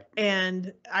 Right.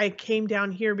 And I came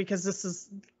down here because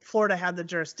Florida had the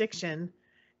jurisdiction,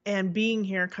 and being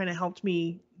here kind of helped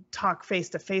me talk face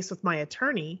to face with my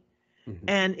attorney. Mm-hmm.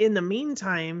 And in the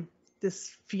meantime,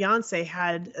 this fiance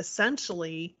had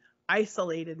essentially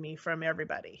isolated me from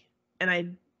everybody, and I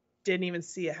didn't even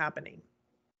see it happening.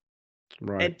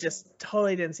 Right. It just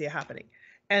totally didn't see it happening.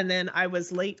 And then I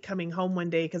was late coming home one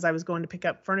day because I was going to pick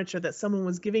up furniture that someone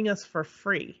was giving us for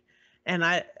free. And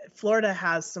Florida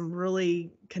has some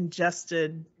really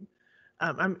congested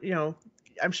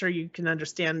I'm sure you can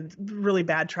understand really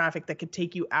bad traffic that could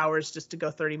take you hours just to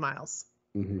go 30 miles.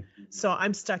 Mm-hmm. So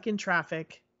I'm stuck in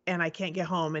traffic and I can't get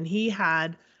home. And he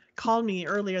had called me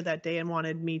earlier that day and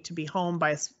wanted me to be home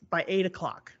by 8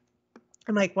 o'clock.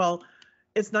 I'm like, well,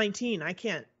 it's 19. I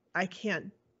can't,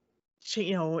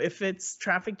 if it's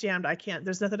traffic jammed,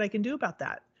 there's nothing I can do about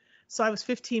that. So I was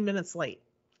 15 minutes late.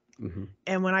 Mm-hmm.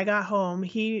 And when I got home,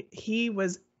 he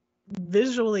was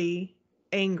visually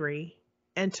angry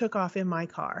and took off in my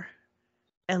car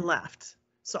and left.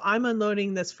 So I'm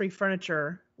unloading this free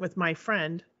furniture with my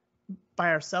friend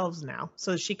by ourselves now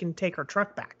so that she can take her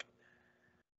truck back.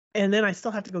 And then I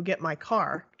still have to go get my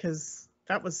car because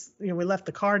that was, we left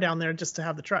the car down there just to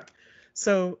have the truck.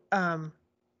 So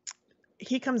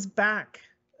he comes back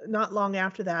not long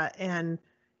after that, and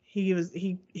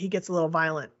he gets a little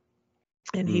violent.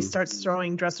 And he starts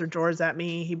throwing dresser drawers at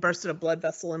me. He bursted a blood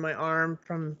vessel in my arm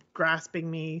from grasping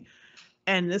me.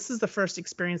 And this is the first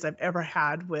experience I've ever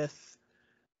had with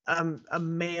a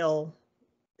male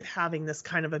having this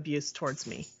kind of abuse towards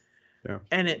me. Yeah.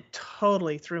 And it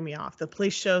totally threw me off. The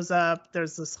police shows up.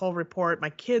 There's this whole report.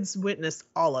 My kids witnessed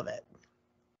all of it.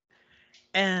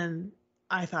 And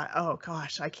I thought, oh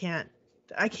gosh, I can't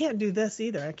do this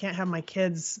either. I can't have my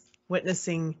kids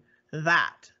witnessing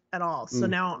that at all. So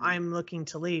now I'm looking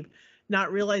to leave,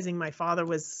 not realizing my father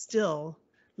was still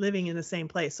living in the same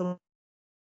place. So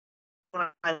when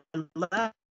I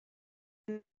left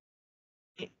in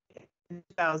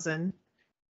 2000,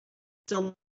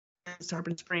 still in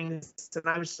Tarpon Springs, and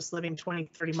I was just living 20,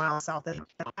 30 miles south of it.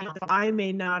 I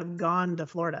may not have gone to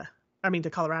Colorado.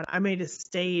 I may have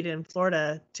stayed in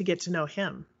Florida to get to know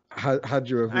him. Had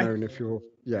you have known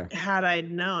Had I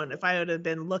known, if I would have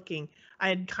been looking, I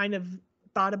had kind of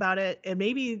thought about it, and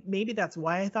maybe that's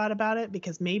why I thought about it,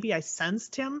 because maybe I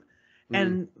sensed him.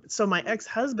 And so my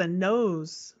ex-husband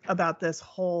knows about this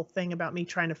whole thing about me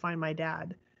trying to find my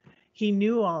dad. He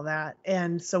knew all that.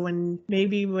 And so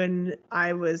when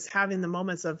I was having the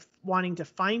moments of wanting to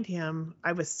find him,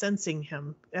 I was sensing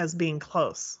him as being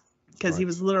close, because he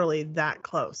was literally that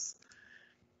close.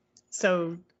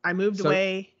 So I moved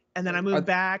away, and then I moved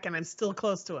back, and I'm still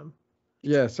close to him.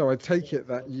 Yeah. So I take it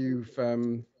that you've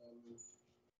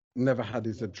never had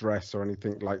his address or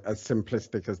anything like as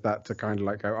simplistic as that to kind of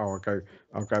like go, oh,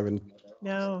 I'll go and.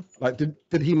 No. Like,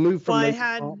 did he move from those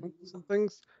apartments and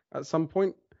things at some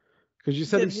point? Because you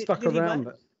said he stuck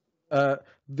around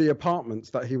the apartments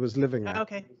that he was living at.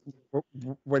 Okay.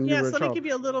 When you were a let child. me give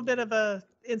you a little bit of a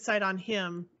insight on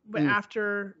him.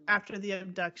 After the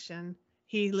abduction,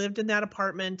 he lived in that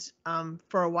apartment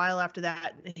for a while after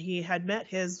that. He had met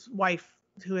his wife,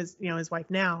 who is his wife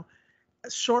now,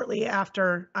 shortly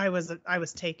after I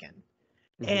was taken.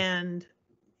 And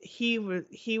he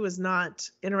was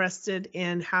not interested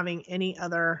in having any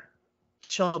other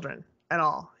children at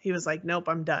all. He was like, nope,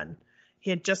 I'm done. He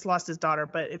had just lost his daughter.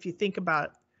 But if you think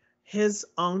about his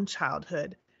own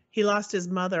childhood, he lost his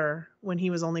mother when he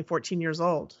was only 14 years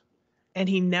old, and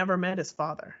he never met his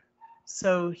father.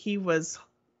 So he was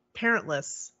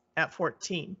parentless at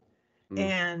 14.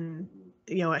 And,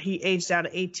 he aged out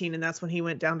at 18, and that's when he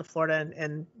went down to Florida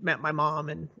and met my mom,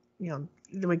 and, then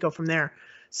we go from there.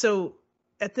 So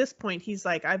at this point, he's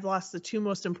like, I've lost the two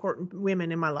most important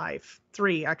women in my life.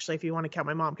 Three, actually, if you want to count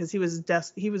my mom, because he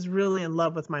was really in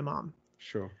love with my mom.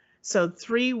 Sure. So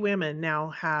 3 women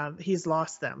now he's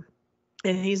lost them,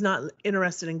 and he's not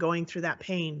interested in going through that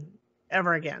pain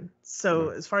ever again. So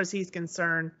as far as he's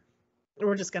concerned,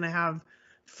 we're just going to have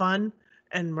fun,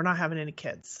 and we're not having any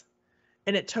kids.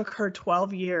 And it took her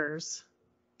 12 years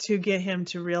to get him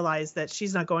to realize that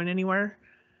she's not going anywhere.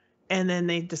 And then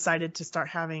they decided to start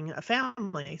having a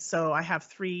family. So I have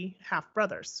 3 half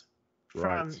brothers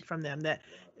from them, that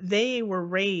they were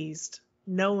raised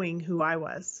knowing who I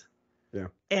was. Yeah.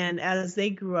 And as they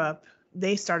grew up,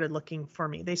 they started looking for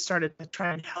me. They started to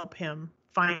try and help him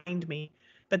find me,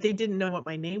 but they didn't know what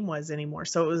my name was anymore.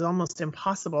 So it was almost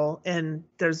impossible. And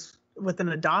with an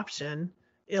adoption,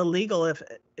 illegal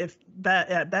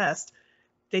at best,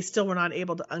 they still were not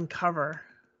able to uncover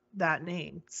that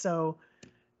name. So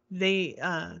they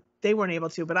weren't able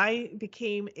to, but I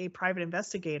became a private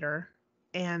investigator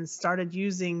and started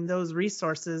using those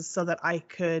resources so that I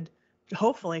could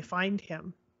hopefully find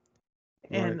him.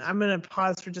 And I'm going to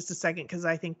pause for just a second, because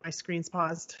I think my screen's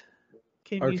paused.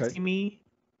 Can you see me?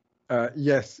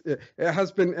 Yes, it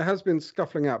has been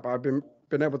scuffling out, but I've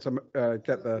been able to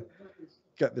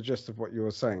get the gist of what you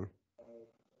were saying.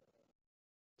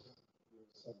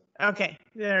 Okay,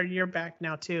 there, you're back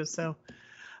now too. So,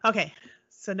 okay,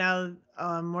 so now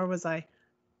where was I?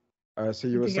 So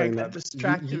you were saying that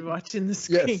distracted watching the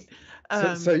screen.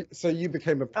 Yes. So you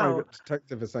became a private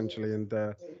detective essentially, and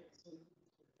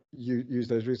you use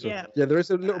those resources. Yeah, there is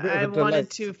a little bit of a delay. I wanted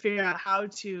to figure out how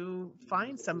to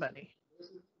find somebody.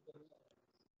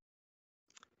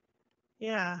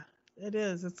 Yeah, it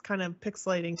is. It's kind of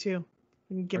pixelating too.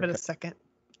 Give it a second.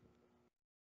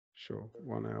 Sure,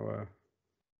 1 hour.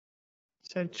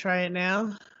 Should I try it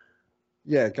now?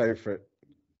 Yeah, go for it.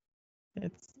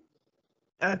 It's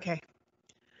okay.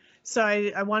 So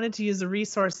I wanted to use the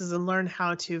resources and learn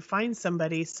how to find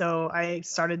somebody. So I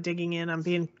started digging in on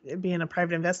being a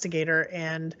private investigator,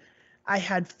 and I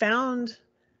had found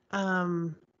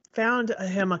him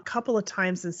a couple of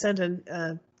times and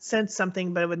sent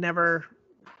something, but it would never,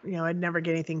 I'd never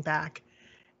get anything back.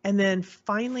 And then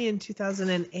finally in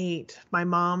 2008, my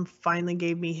mom finally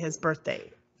gave me his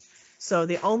birthday. So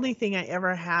the only thing I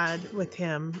ever had with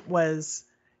him was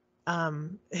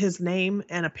his name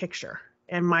and a picture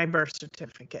and my birth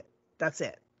certificate. That's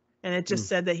it. And it just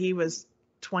said that he was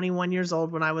 21 years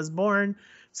old when I was born.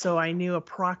 So I knew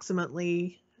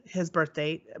approximately his birth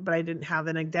date, but I didn't have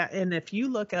an exact. And if you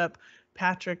look up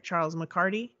Patrick Charles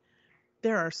McCarty,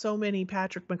 there are so many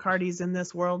Patrick McCartys in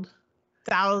this world,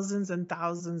 thousands and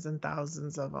thousands and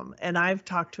thousands of them. And I've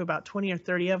talked to about 20 or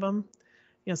 30 of them.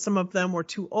 Some of them were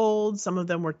too old. Some of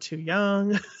them were too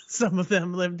young. Some of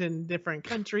them lived in different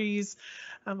countries.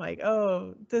 I'm like,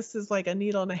 oh, this is like a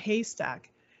needle in a haystack.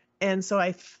 And so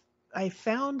I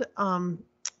found,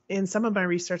 in some of my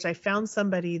research, I found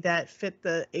somebody that fit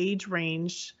the age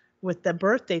range with the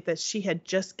birth date that she had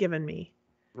just given me.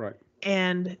 Right.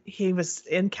 And he was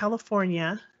in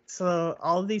California. So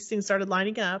all of these things started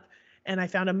lining up. And I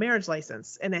found a marriage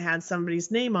license, and it had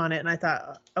somebody's name on it. And I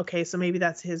thought, okay, so maybe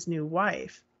that's his new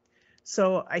wife.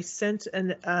 So I sent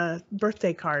a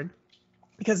birthday card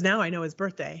because now I know his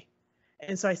birthday.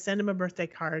 And so I sent him a birthday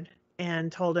card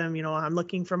and told him, I'm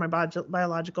looking for my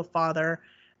biological father,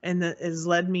 and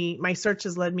my search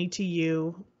has led me to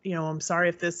you. I'm sorry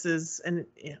if this is an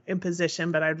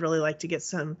imposition, but I'd really like to get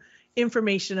some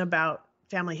information about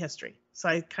family history. So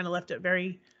I kind of left it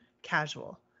very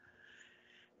casual.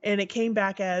 And it came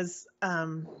back as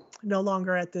no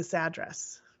longer at this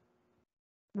address,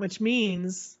 which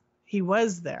means he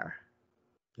was there.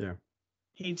 Yeah.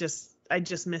 I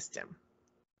just missed him.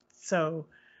 So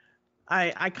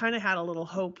I kind of had a little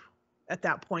hope at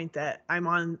that point that I'm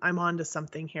on to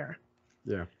something here.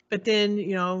 Yeah. But then,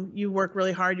 you work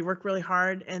really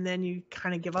hard, and then you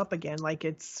kind of give up again, like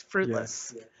it's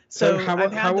fruitless. Yeah. So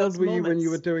how old were you when you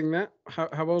were doing that?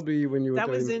 How old were you when you were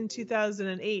doing that? That was in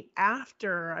 2008,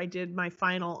 after I did my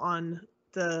final on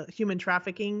the human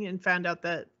trafficking and found out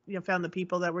that, found the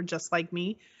people that were just like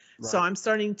me. Right. So I'm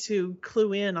starting to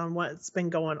clue in on what's been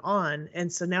going on.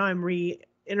 And so now I'm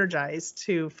re-energized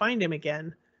to find him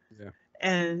again. Yeah.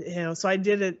 And, so I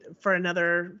did it for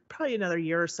probably another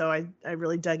year or so. I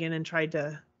really dug in and tried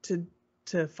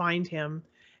to find him.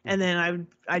 And then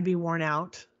I'd be worn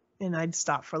out, and I'd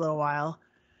stop for a little while.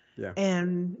 Yeah.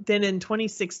 And then in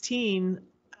 2016,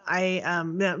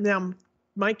 now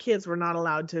my kids were not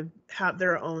allowed to have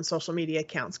their own social media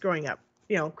accounts growing up.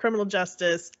 Criminal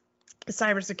justice,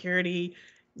 cybersecurity,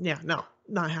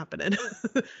 not happening.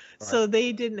 Right. So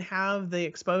they didn't have the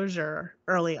exposure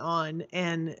early on,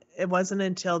 and it wasn't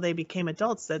until they became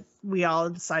adults that we all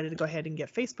decided to go ahead and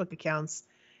get Facebook accounts.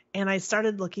 And I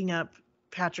started looking up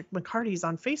Patrick McCarty's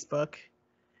on Facebook.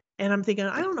 And I'm thinking,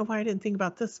 I don't know why I didn't think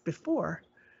about this before,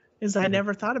 is I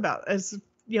never thought about,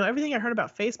 everything I heard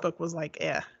about Facebook was like,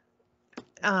 eh.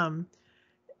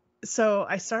 So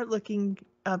I start looking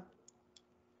up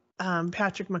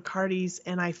Patrick McCarty's,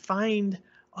 and I find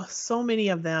so many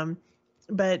of them,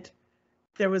 but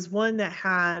there was one that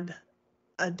had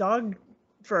a dog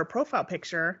for a profile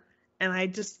picture, and I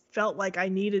just felt like I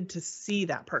needed to see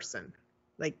that person.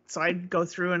 So I'd go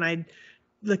through and I'd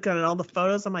look at all the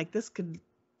photos. I'm like, this could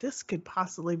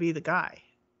possibly be the guy,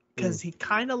 because he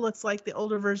kind of looks like the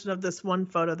older version of this one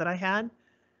photo that I had.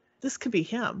 This could be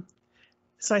him.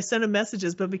 So I sent him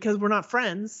messages, but because we're not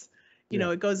friends,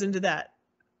 it goes into that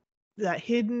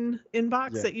hidden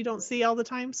inbox that you don't see all the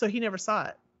time. So he never saw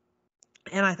it.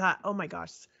 And I thought, oh my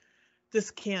gosh,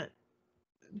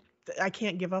 I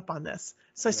can't give up on this.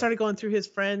 So I started going through his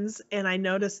friends, and I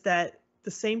noticed that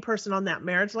the same person on that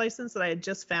marriage license that I had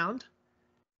just found,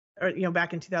 or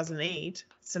back in 2008.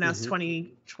 So now it's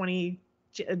 2020,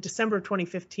 December of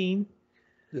 2015.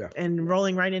 Yeah. And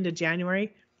rolling right into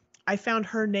January, I found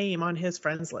her name on his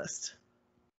friends list.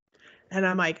 And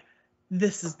I'm like,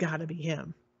 this has got to be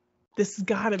him. This has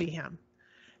got to be him.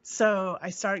 So I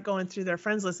started going through their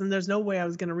friends list, and there's no way I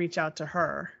was going to reach out to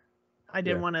her. I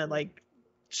didn't want to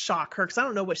shock her because I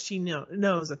don't know what she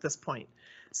knows at this point.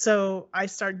 So I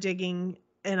start digging,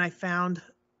 and I found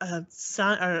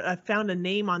a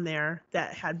name on there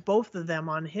that had both of them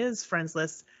on his friends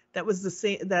list that was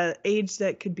the age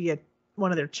that could be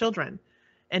one of their children,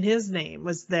 and his name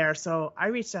was there. So I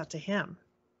reached out to him,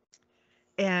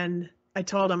 and I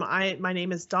told him, my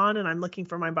name is Dawn, and I'm looking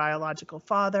for my biological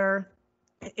father,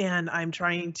 and I'm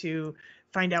trying to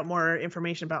find out more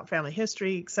information about family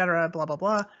history, etc., blah, blah,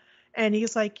 blah. And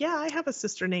he's like, yeah, I have a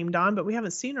sister named Dawn, but we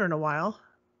haven't seen her in a while.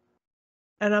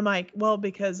 And I'm like, well,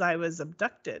 because I was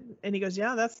abducted. And he goes,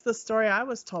 yeah, that's the story I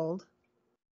was told.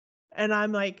 And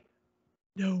I'm like,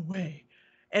 no way.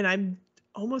 And I'm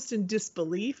almost in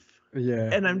disbelief. Yeah.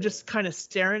 And I'm just kind of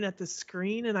staring at the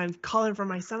screen, and I'm calling for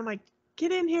my son. I'm like,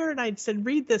 get in here. And I said,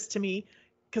 read this to me,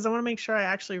 because I want to make sure I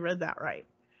actually read that right.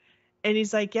 And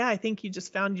he's like, yeah, I think you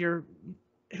just found who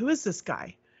is this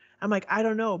guy? I'm like, I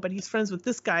don't know, but he's friends with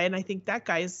this guy, and I think that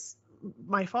guy is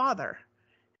my father.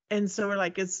 And so we're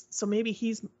like, so maybe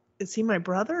is he my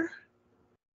brother?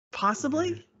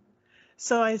 Possibly. Mm-hmm.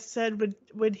 So I said,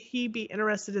 would he be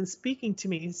interested in speaking to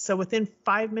me? So within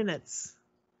 5 minutes,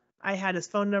 I had his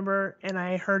phone number, and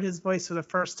I heard his voice for the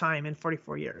first time in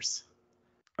 44 years.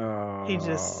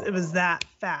 It was that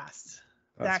fast.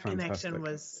 That connection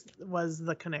was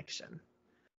the connection.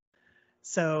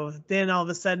 So then all of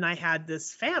a sudden I had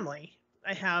this family.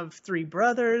 I have 3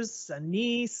 brothers, a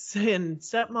niece, and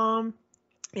stepmom.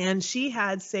 And she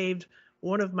had saved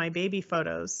one of my baby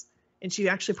photos, and she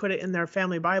actually put it in their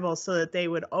family Bible so that they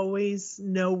would always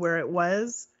know where it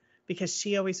was, because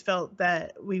she always felt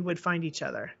that we would find each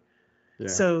other. Yeah.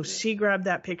 So she grabbed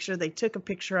that picture, they took a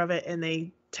picture of it, and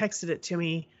they texted it to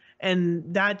me.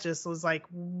 And that just was like,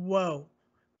 whoa,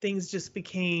 things just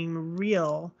became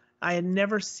real. I had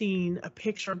never seen a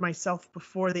picture of myself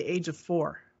before the age of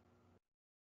 4.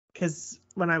 Because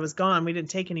when I was gone, we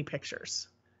didn't take any pictures.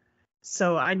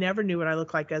 So I never knew what I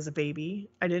looked like as a baby.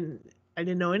 I didn't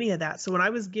know any of that. So when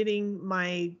I was getting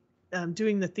my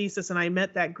doing the thesis, and I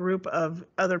met that group of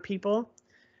other people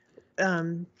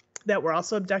that were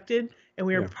also abducted, and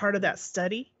we were part of that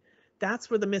study, that's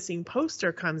where the missing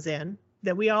poster comes in,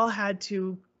 that we all had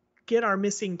to get our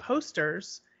missing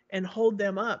posters and hold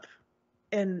them up.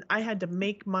 And I had to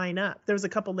make mine up. There was a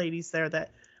couple ladies there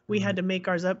that we had to make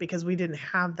ours up because we didn't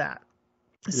have that.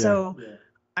 So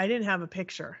I didn't have a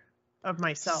picture of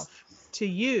myself to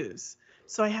use.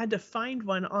 So I had to find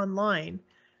one online,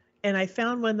 and I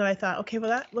found one that I thought, okay,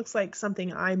 well, that looks like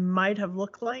something I might have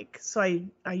looked like. So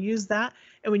I used that.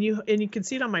 And you can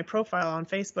see it on my profile on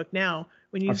Facebook now.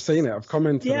 I've seen it. I've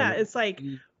commented on it. It's like,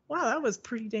 wow, that was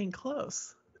pretty dang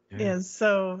close. Yeah. And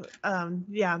so,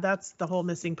 that's the whole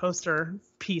missing poster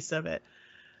piece of it.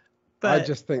 But I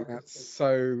just think that's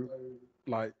so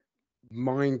like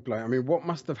mind blowing. I mean, what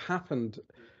must have happened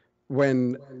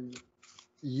when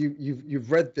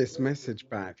you've read this message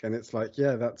back, and it's like,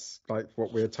 yeah, that's like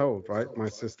what we're told, right? My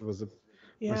sister was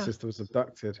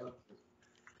abducted.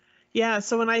 Yeah.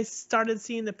 So when I started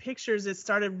seeing the pictures, it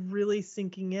started really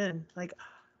sinking in. Like,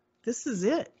 this is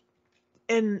it.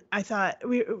 And I thought,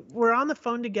 we're on the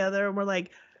phone together, and we're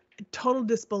like, total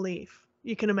disbelief.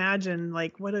 You can imagine,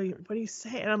 like, what do you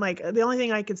say? And I'm like, the only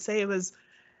thing I could say was,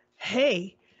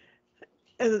 hey.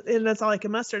 And that's all I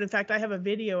can muster. In fact, I have a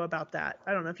video about that.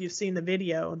 I don't know if you've seen the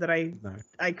video that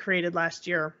I created last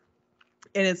year.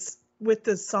 And it's with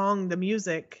the song, the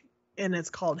music, and it's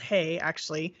called Hey,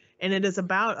 actually. And it is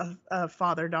about a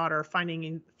father-daughter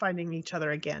finding each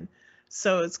other again.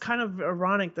 So it's kind of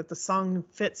ironic that the song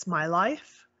fits my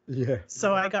life. Yeah.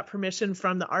 So I got permission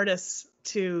from the artists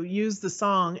to use the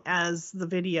song as the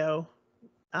video.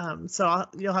 So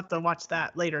you'll have to watch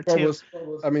that later too.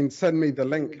 Send me the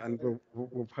link, and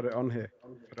we'll put it on here.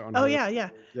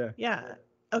 Yeah.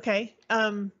 Okay.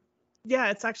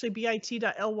 It's actually bit.ly/just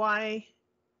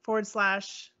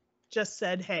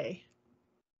said hey.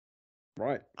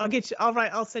 Right. I'll get you. All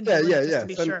right. I'll send you. To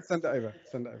be sure. Send it over.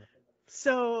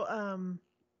 So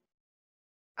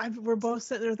we're both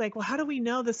sitting there like, well, how do we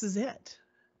know this is it?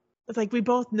 It's like, we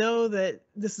both know that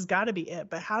this has got to be it,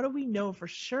 but how do we know for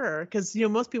sure? Because,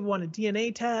 most people want a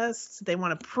DNA test. They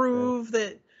want to prove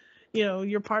that,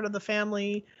 you're part of the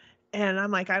family. And I'm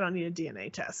like, I don't need a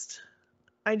DNA test.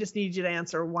 I just need you to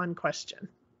answer one question,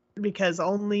 because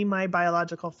only my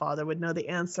biological father would know the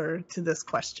answer to this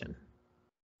question.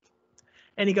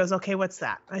 And he goes, okay, what's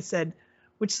that? I said,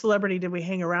 which celebrity did we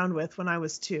hang around with when I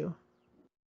was 2?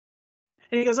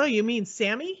 And he goes, oh, you mean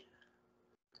Sammy?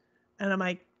 And I'm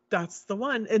like, that's the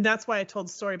one. And that's why I told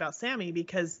the story about Sammy,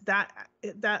 because that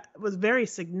was very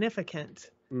significant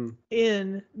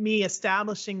in me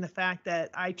establishing the fact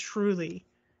that I truly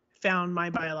found my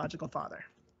biological father.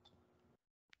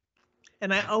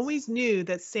 And I always knew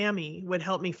that Sammy would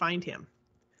help me find him.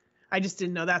 I just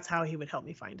didn't know that's how he would help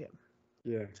me find him.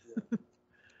 Yeah.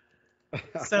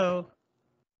 So,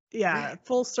 yeah,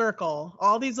 full circle.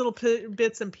 All these little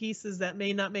bits and pieces that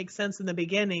may not make sense in the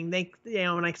beginning,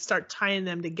 when I start tying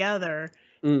them together,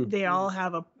 they all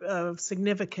have a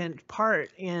significant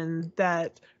part in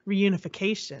that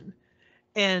reunification.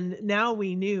 And now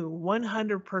we knew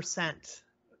 100%,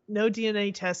 no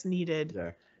DNA test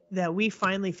needed, that we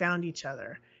finally found each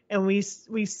other. And we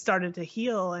started to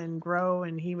heal and grow,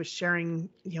 and he was sharing,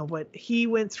 what he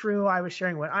went through. I was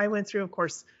sharing what I went through. Of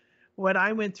course, what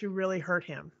I went through really hurt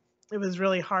him. It was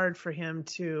really hard for him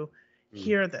to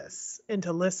hear this and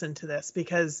to listen to this,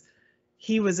 because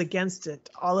he was against it,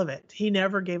 all of it. He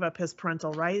never gave up his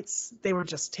parental rights. They were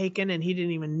just taken, and he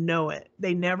didn't even know it.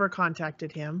 They never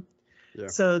contacted him. Yeah.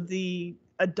 So the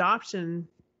adoption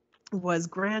was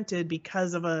granted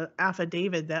because of an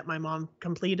affidavit that my mom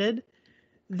completed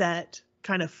that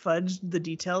kind of fudged the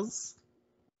details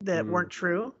that weren't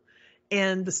true.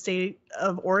 And the state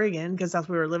of Oregon, because that's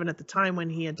where we were living at the time when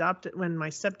my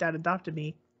stepdad adopted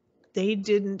me, they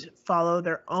didn't follow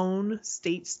their own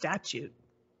state statute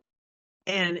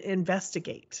and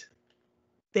investigate.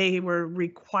 They were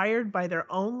required by their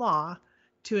own law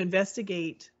to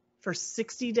investigate for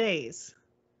 60 days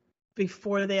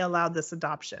before they allowed this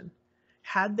adoption.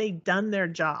 Had they done their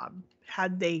job,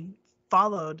 had they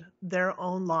followed their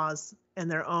own laws and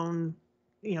their own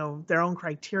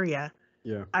criteria,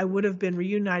 I would have been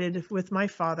reunited with my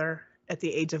father at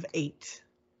the age of 8.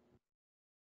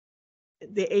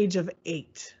 The age of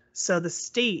 8. So the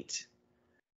state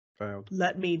failed,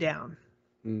 let me down.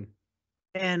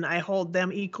 And I hold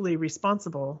them equally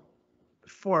responsible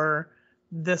for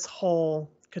this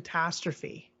whole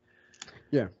catastrophe.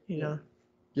 Yeah.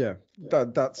 Yeah.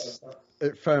 That's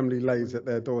it. Firmly lays at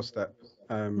their doorstep.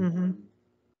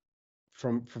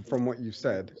 From what you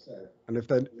said, and if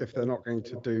they're not going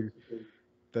to do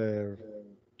their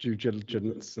due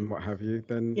diligence and what have you,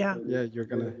 then you're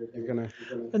gonna.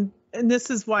 And this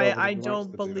is why I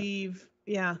don't believe.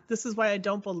 This is why I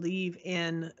don't believe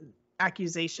in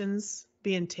accusations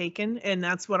being taken, and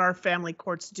that's what our family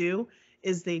courts do.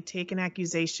 Is they take an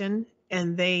accusation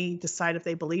and they decide if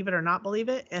they believe it or not believe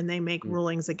it, and they make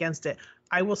rulings against it.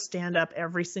 I will stand up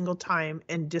every single time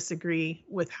and disagree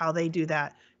with how they do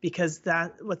that, because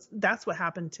that's what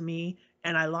happened to me,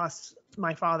 and I lost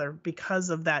my father because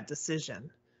of that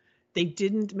decision. They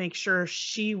didn't make sure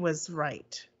she was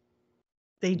right.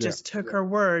 They just took her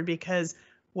word, because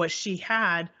what she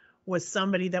had was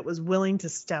somebody that was willing to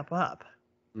step up.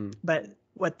 But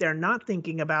what they're not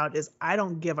thinking about is, I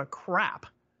don't give a crap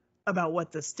about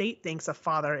what the state thinks a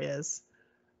father is.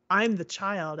 I'm the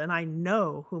child, and I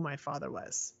know who my father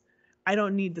was. I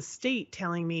don't need the state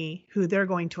telling me who they're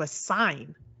going to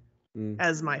assign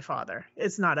as my father.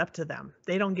 It's not up to them.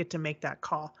 They don't get to make that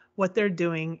call. What they're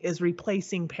doing is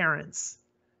replacing parents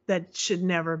that should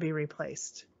never be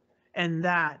replaced. And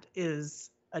that is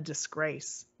a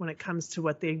disgrace when it comes to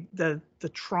what the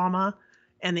trauma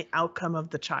and the outcome of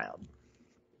the child.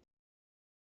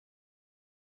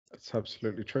 That's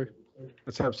absolutely true.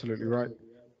 That's absolutely right.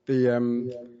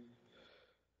 The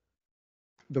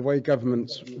way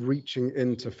government's reaching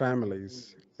into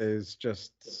families is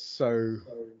just so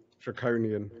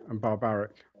draconian and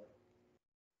barbaric.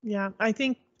 Yeah, I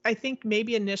think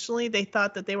maybe initially they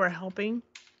thought that they were helping,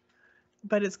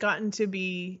 but it's gotten to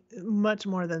be much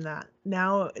more than that.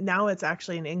 Now it's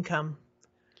actually an income.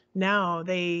 Now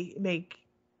they make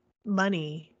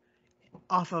money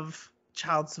off of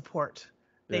child support.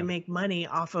 They make money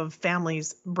off of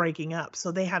families breaking up.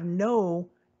 So they have no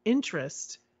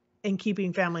interest in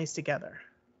keeping families together.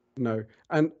 No.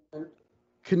 And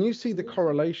can you see the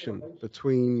correlation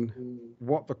between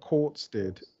what the courts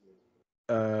did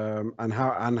and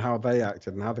how they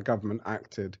acted and how the government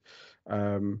acted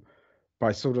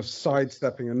by sort of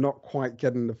sidestepping and not quite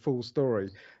getting the full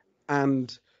story,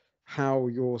 and how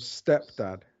your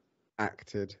stepdad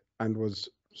acted and was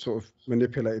sort of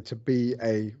manipulated to be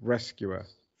a rescuer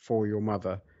for your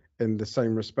mother in the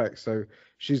same respect? So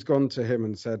she's gone to him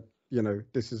and said,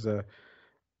 this is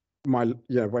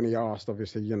when he asked,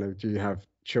 obviously, do you have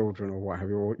children or what have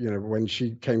you, or, when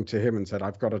she came to him and said,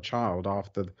 I've got a child,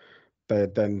 after they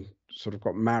had then sort of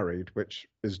got married, which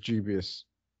is dubious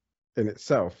in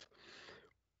itself.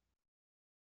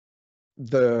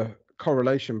 The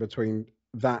correlation between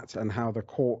that and how the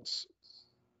courts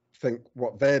think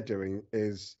what they're doing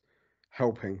is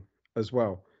helping as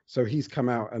well. So he's come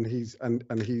out and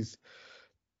he's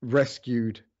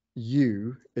rescued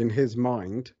you in his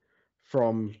mind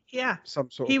from some sort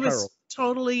of peril. He was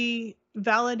totally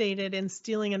validated in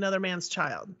stealing another man's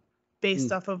child.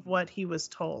 based off of what he was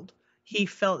told. He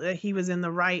felt that he was in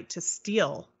the right to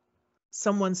steal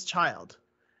someone's child.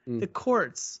 The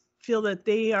courts feel that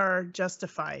they are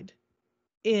justified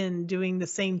in doing the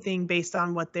same thing based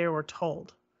on what they were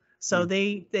told. So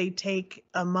they take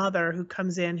a mother who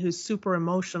comes in who's super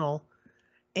emotional,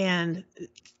 and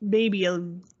maybe I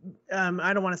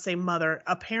don't want to say mother,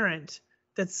 a parent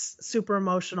that's super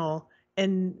emotional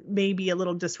and maybe a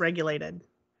little dysregulated.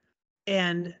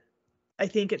 And I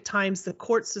think at times the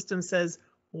court system says,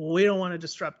 well, we don't want to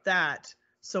disrupt that,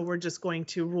 so we're just going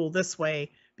to rule this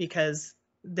way because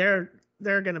they're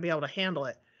going to be able to handle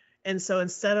it. And so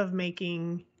instead of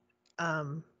making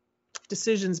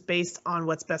decisions based on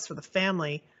what's best for the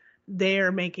family,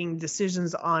 they're making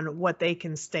decisions on what they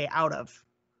can stay out of.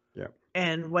 Yeah.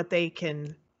 And what they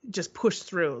can just push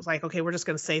through. It's like, okay, we're just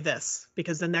going to say this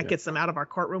because then that gets them out of our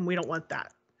courtroom. We don't want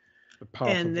that. The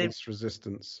path of least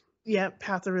resistance. Yeah,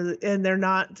 and they're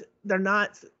not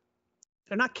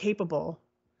capable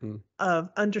of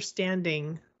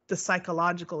understanding the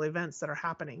psychological events that are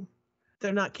happening.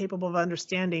 They're not capable of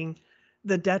understanding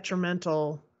the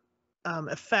detrimental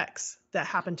effects that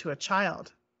happen to a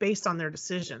child based on their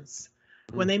decisions.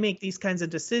 When they make these kinds of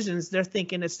decisions, they're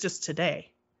thinking it's just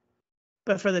today.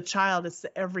 But for the child, it's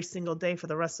every single day for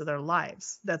the rest of their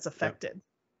lives that's affected. Yep.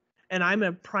 And I'm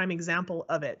a prime example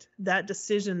of it. That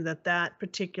decision that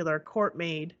particular court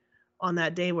made on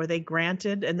that day where they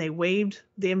granted and they waived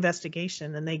the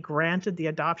investigation and they granted the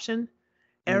adoption,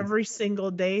 every single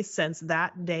day since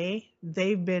that day,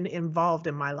 they've been involved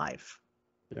in my life.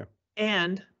 Yeah.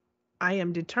 And I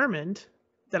am determined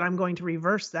that I'm going to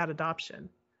reverse that adoption.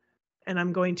 And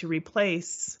I'm going to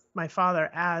replace my father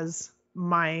as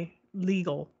my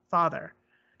legal father.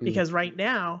 Because right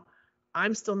now,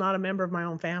 I'm still not a member of my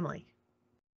own family.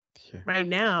 Yeah. Right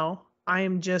now, I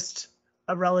am just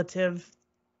a relative,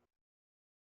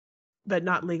 but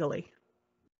not legally.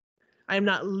 I am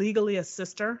not legally a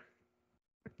sister.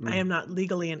 I am not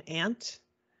legally an aunt.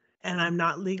 And I'm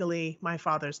not legally my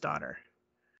father's daughter.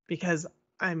 Because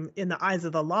I'm, in the eyes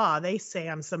of the law, they say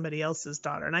I'm somebody else's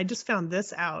daughter. And I just found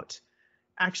this out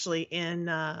actually in,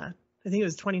 I think it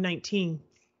was 2019,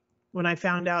 when I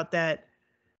found out that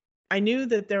I knew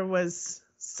that there was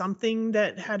something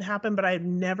that had happened, but I had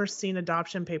never seen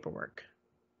adoption paperwork.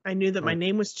 I knew that my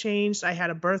name was changed. I had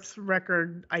a birth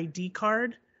record ID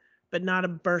card, but not a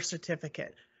birth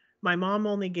certificate. My mom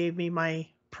only gave me my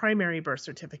primary birth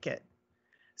certificate.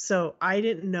 So I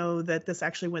didn't know that this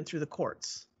actually went through the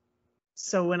courts.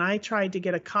 So when I tried to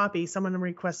get a copy, someone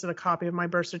requested a copy of my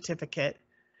birth certificate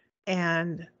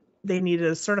and they needed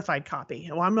a certified copy.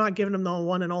 Well, I'm not giving them the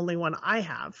one and only one I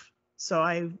have. So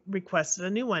I requested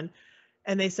a new one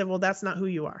and they said, well, that's not who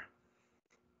you are.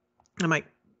 I'm like,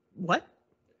 what?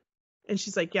 And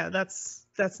she's like, yeah,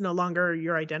 that's no longer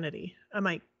your identity. I'm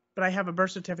like, but I have a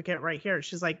birth certificate right here.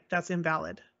 She's like, that's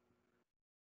invalid.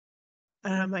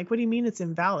 And I'm like, what do you mean it's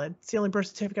invalid? It's the only birth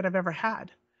certificate I've ever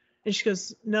had. And she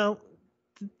goes, no,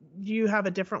 you have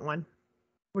a different one.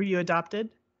 Were you adopted?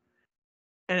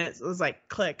 And it was like,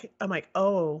 click. I'm like,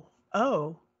 oh,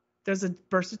 there's a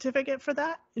birth certificate for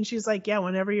that? And she's like, yeah,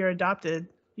 whenever you're adopted,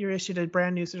 you're issued a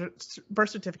brand new birth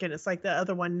certificate. It's like the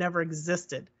other one never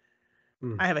existed.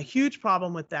 I have a huge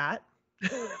problem with that.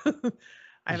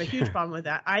 I have a huge problem with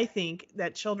that. I think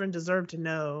that children deserve to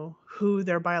know who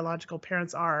their biological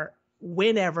parents are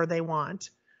whenever they want,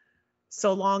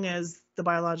 so long as the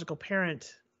biological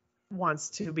parent wants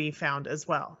to be found as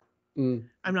well. I'm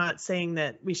not saying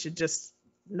that we should just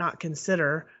not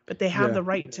consider, but they have the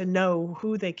right to know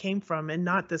who they came from and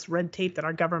not this red tape that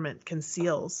our government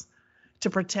conceals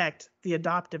to protect the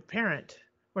adoptive parent.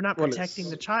 We're not protecting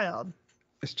the child.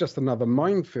 It's just another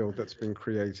minefield that's been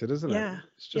created, isn't it?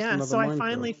 It's just another so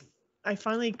minefield. I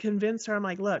finally convinced her. I'm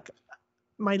like, look,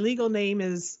 my legal name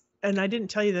is, and I didn't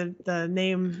tell you the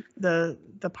name, the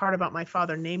part about my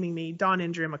father naming me, Dawn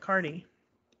Enderia McCarty.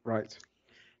 Right.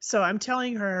 So I'm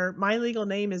telling her my legal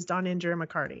name is Dawn Enderia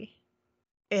McCarty.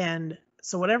 And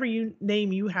so whatever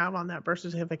name you have on that birth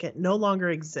certificate no longer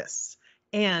exists.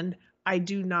 And I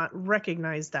do not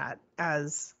recognize that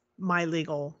as my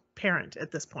legal parent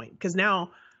at this point, because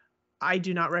now I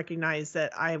do not recognize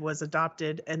that I was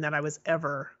adopted and that I was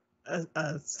ever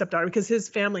a stepdaughter, because his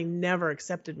family never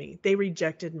accepted me. They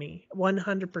rejected me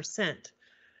 100%,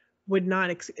 would not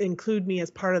include me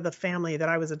as part of the family that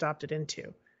I was adopted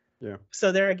into. Yeah.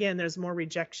 So there again, there's more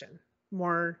rejection,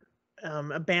 more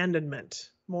abandonment,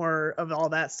 more of all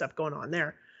that stuff going on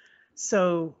there.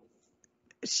 So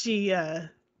she's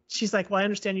like, well, I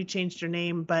understand you changed your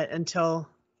name, but until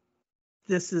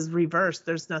this is reversed,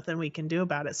 there's nothing we can do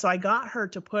about it. So I got her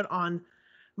to put on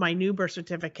my new birth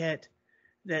certificate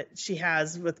that she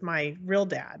has with my real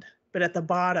dad. But at the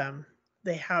bottom,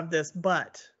 they have this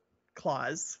but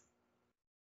clause.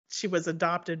 She was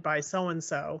adopted by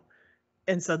so-and-so.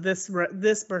 And so this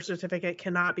birth certificate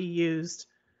cannot be used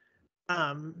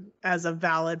as a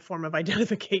valid form of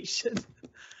identification.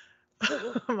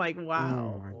 I'm like,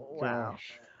 wow. Oh my Wow.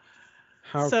 gosh.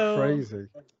 How crazy.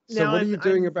 So now what are you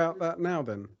doing about that now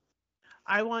then?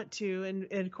 I want to, and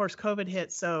of course COVID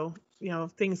hit, so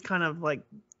things kind of like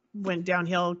went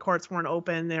downhill. Courts weren't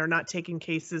open, they're not taking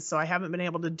cases, so I haven't been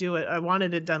able to do it. I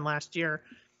wanted it done last year,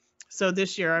 so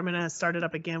this year I'm going to start it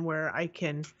up again where I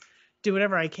can do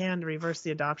whatever I can to reverse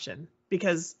the adoption,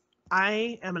 because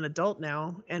I am an adult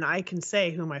now and I can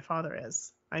say who my father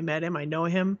is. I met him, I know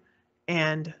him,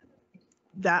 and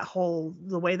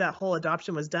the way that whole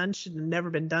adoption was done should have never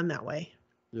been done that way.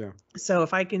 Yeah. So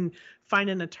if I can find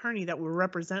an attorney that will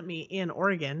represent me in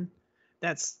Oregon,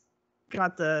 that's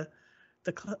got the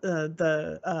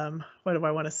what do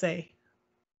I want to say?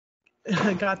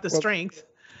 got the strength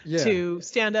to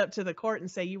stand up to the court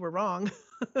and say you were wrong,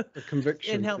 the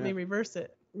conviction, and help me reverse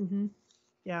it.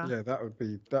 Yeah. Yeah, that would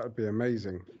be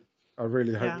amazing. I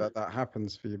really hope that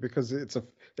happens for you, because it's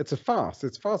a farce.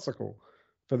 It's farcical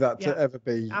for that to ever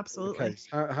be the case.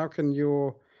 How can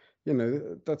your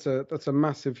that's a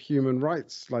massive human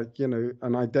rights, like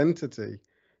an identity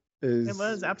is. It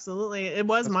was absolutely. It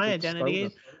was my identity.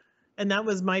 Stolen. And that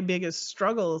was my biggest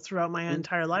struggle throughout my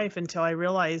entire life, until I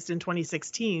realized in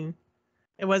 2016.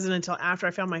 It wasn't until after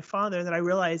I found my father that I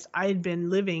realized I had been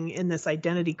living in this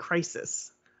identity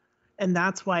crisis. And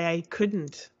that's why I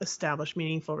couldn't establish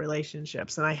meaningful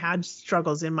relationships. And I had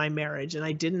struggles in my marriage, and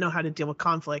I didn't know how to deal with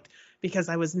conflict because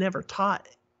I was never taught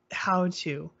how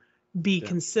to be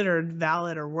considered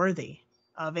valid or worthy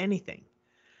of anything.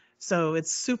 So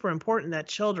it's super important that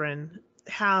children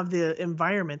have the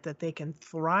environment that they can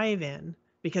thrive in,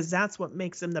 because that's what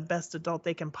makes them the best adult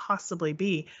they can possibly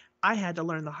be. I had to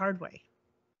learn the hard way.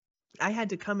 I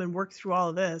had to come and work through all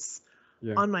of this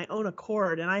on my own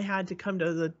accord, and I had to come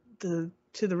to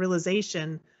the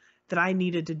realization that I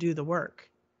needed to do the work.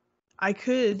 I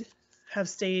could have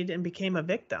stayed and became a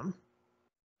victim,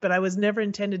 but I was never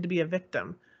intended to be a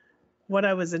victim. What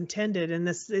I was intended, and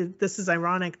this is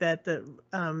ironic that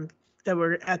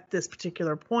we're at this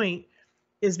particular point,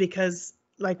 is because,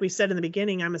 like we said in the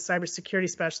beginning, I'm a cybersecurity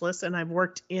specialist, and I've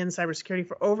worked in cybersecurity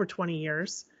for over 20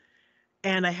 years,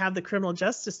 and I have the criminal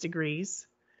justice degrees,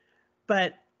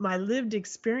 but my lived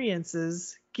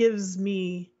experiences gives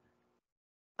me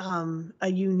a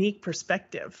unique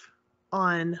perspective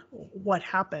on what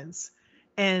happens,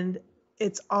 and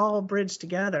it's all bridged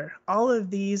together. All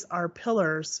of these are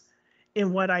pillars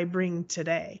in what I bring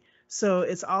today. So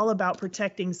it's all about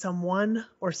protecting someone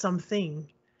or something,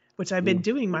 which I've been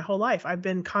doing my whole life. I've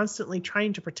been constantly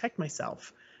trying to protect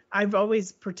myself. I've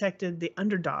always protected the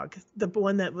underdog, the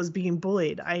one that was being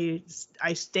bullied. I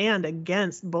stand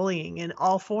against bullying in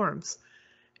all forms.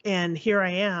 And here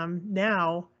I am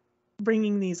now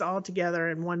bringing these all together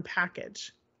in one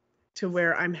package to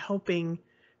where I'm helping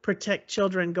protect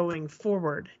children going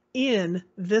forward in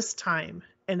this time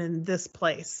and in this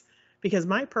place. Because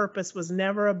my purpose was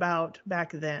never about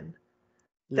back then.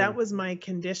 That was my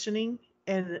conditioning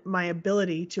and my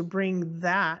ability to bring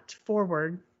that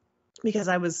forward, because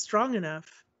I was strong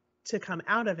enough to come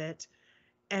out of it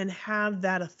and have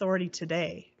that authority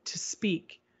today to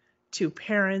speak to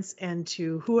parents and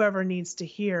to whoever needs to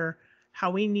hear how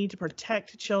we need to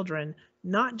protect children,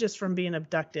 not just from being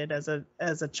abducted as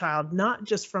a child, not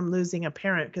just from losing a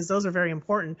parent, because those are very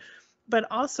important, but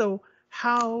also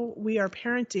how we are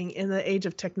parenting in the age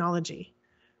of technology.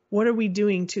 What are we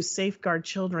doing to safeguard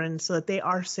children so that they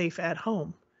are safe at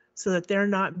home, so that they're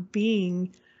not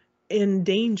being in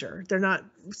danger? They're not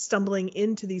stumbling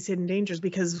into these hidden dangers,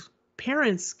 because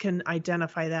parents can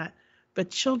identify that, but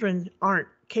children aren't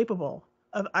capable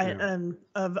of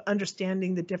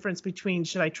understanding the difference between,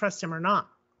 should I trust him or not?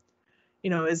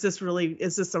 Is this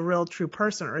a real true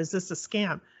person, or is this a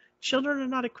scam? Children are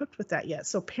not equipped with that yet.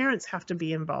 So parents have to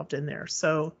be involved in there.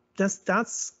 So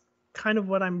that's kind of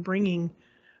what I'm bringing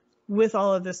with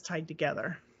all of this tied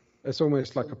together. It's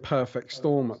almost like a perfect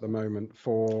storm at the moment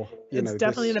for, it's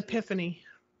definitely an epiphany.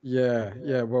 Yeah.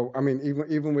 Well, I mean,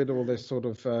 even with all this sort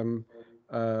of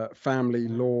family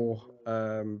law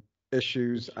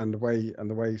issues and the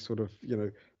way sort of,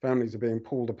 families are being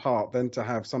pulled apart, then to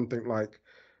have something like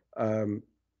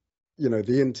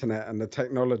the internet and the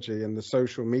technology and the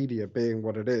social media being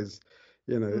what it is,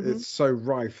 it's so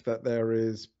rife that there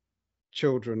is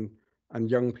children and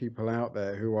young people out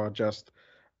there who are just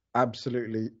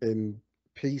absolutely in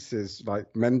pieces,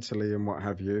 like mentally and what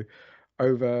have you,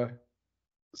 over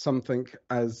something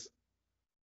as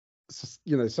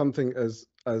something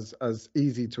as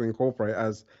easy to incorporate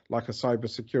as like a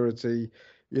cybersecurity,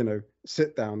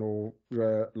 sit down, or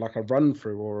like a run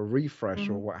through or a refresh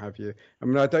or what have you. I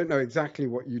mean, I don't know exactly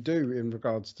what you do in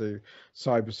regards to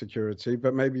cybersecurity,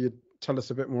 but maybe you'd tell us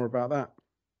a bit more about that.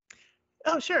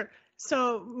 Oh, sure.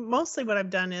 So mostly what I've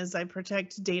done is I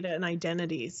protect data and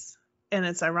identities. And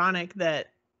it's ironic that,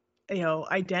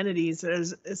 identities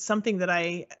is something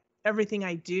that everything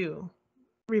I do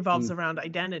revolves around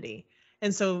identity.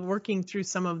 And so working through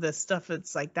some of this stuff,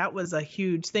 it's like that was a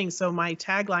huge thing. So my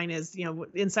tagline is,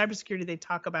 in cybersecurity, they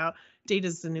talk about data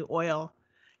is the new oil.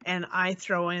 And I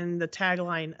throw in the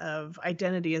tagline of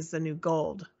identity is the new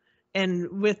gold.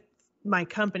 And with my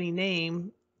company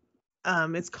name,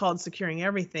 it's called Securing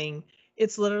Everything.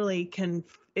 It's literally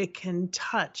it can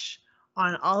touch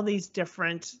on all these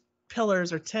different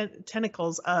pillars or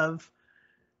tentacles of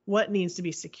what needs to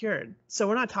be secured. So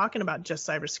we're not talking about just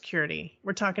cybersecurity.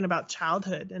 We're talking about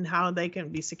childhood and how they can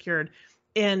be secured.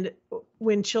 And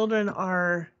when children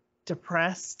are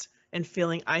depressed and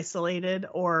feeling isolated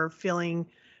or feeling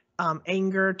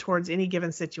anger towards any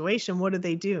given situation, what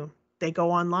do? They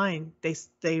go online.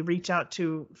 They reach out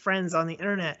to friends on the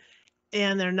internet,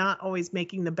 and they're not always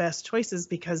making the best choices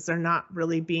because they're not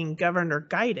really being governed or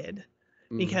guided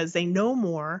because they know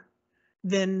more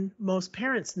than most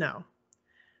parents know.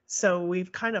 So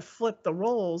we've kind of flipped the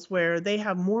roles where they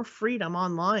have more freedom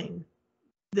online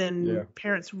than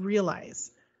parents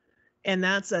realize. And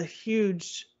that's a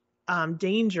huge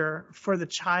danger for the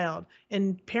child.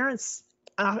 And parents,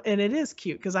 and it is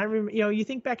cute because I remember, you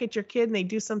think back at your kid and they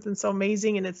do something so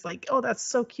amazing and it's like, oh, that's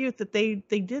so cute that they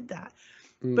did that.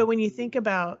 But when you think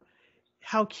about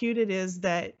how cute it is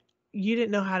that you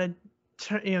didn't know how to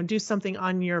do something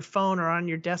on your phone or on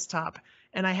your desktop,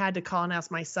 and I had to call and ask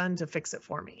my son to fix it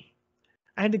for me.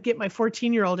 I had to get my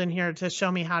 14-year-old in here to show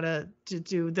me how to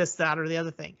do this, that, or the other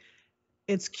thing.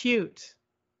 It's cute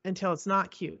until it's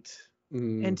not cute,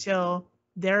 until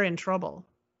they're in trouble,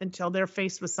 until they're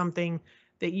faced with something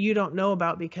that you don't know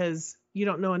about because you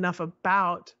don't know enough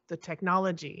about the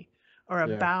technology or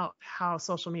about how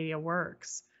social media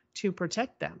works to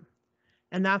protect them.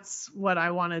 And that's what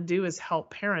I want to do, is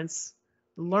help parents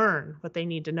learn what they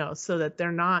need to know so that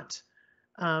they're not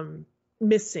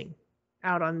missing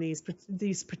out on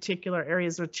these particular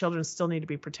areas where children still need to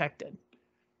be protected.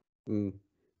 No,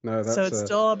 that's so it's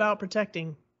still about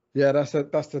protecting. Yeah, that's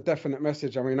the definite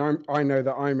message. I mean, I know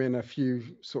that I'm in a few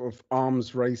sort of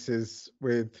arms races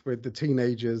with the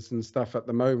teenagers and stuff at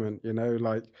the moment,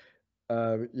 like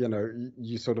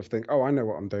you sort of think, oh, I know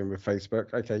what I'm doing with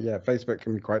Facebook. Okay, yeah, Facebook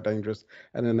can be quite dangerous.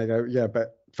 And then they go, yeah,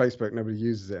 but Facebook, nobody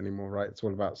uses it anymore, right? It's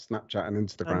all about Snapchat and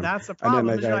Instagram. And that's the problem.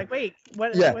 And you're like, wait,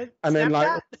 what? Yeah, what, and then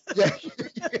Snapchat?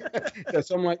 yeah.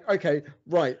 So I'm like, okay,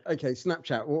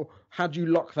 Snapchat. Well, how do you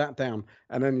lock that down?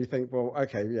 And then you think, well,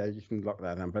 okay, yeah, you can lock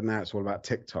that down. But now it's all about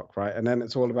TikTok, right? And then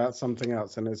it's all about something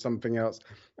else, and there's something else,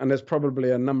 and there's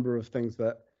probably a number of things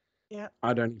that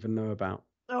I don't even know about.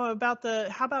 Oh,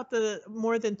 how about the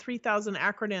more than 3,000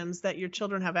 acronyms that your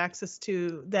children have access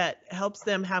to that helps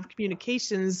them have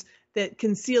communications that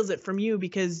conceals it from you,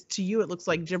 because to you it looks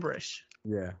like gibberish.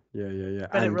 Yeah.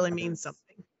 But it really means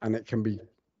something. And it can be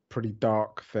pretty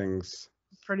dark things.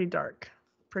 Pretty dark.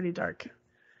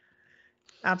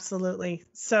 Absolutely.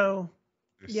 So,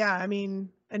 yeah, I mean,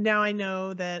 and now I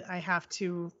know that I have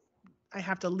to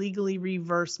legally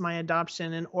reverse my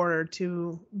adoption in order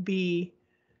to be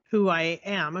who I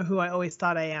am, or who I always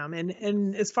thought I am.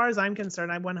 And as far as I'm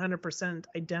concerned, I 100%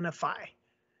 identify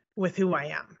with who I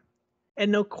am.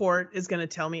 And no court is going to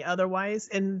tell me otherwise.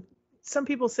 And some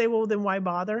people say, well, then why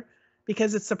bother?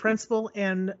 Because it's the principle,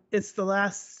 and it's the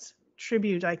last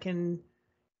tribute I can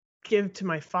give to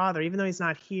my father, even though he's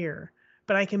not here.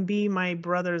 But I can be my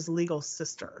brother's legal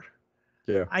sister.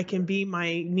 Yeah. I can be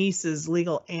my niece's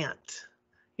legal aunt.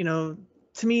 To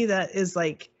me, that is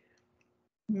like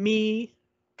me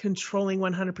controlling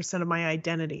 100% of my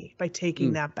identity by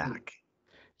taking that back.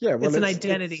 Yeah, well, it's an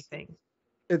identity thing.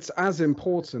 It's as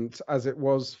important as it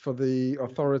was for the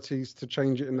authorities to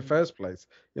change it in the first place.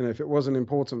 If it wasn't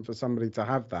important for somebody to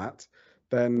have that,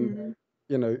 then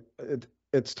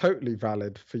it's totally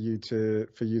valid for you to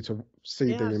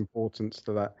see the importance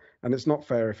to that. And it's not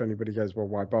fair if anybody goes, well,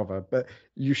 why bother? But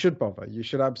you should bother. You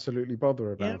should absolutely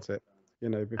bother about it.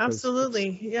 Because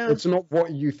absolutely, it's not what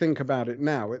you think about it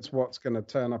now. It's what's going to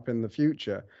turn up in the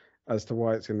future as to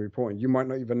why it's going to be important. You might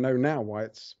not even know now why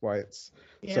it's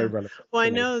so relevant. Well, I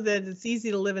know that it's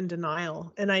easy to live in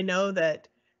denial, and I know that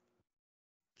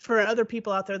for other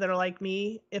people out there that are like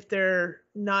me, if they're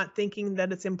not thinking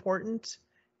that it's important,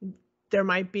 there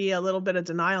might be a little bit of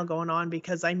denial going on,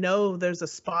 because I know there's a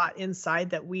spot inside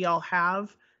that we all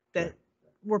have that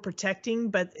we're protecting,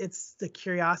 but it's the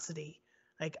curiosity.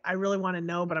 Like, I really want to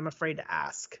know, but I'm afraid to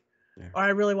ask. Or I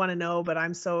really want to know, but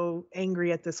I'm so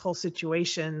angry at this whole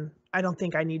situation, I don't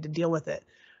think I need to deal with it.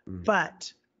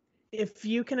 But if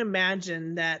you can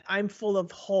imagine that I'm full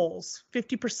of holes,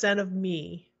 50% of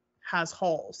me has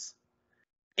holes.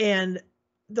 And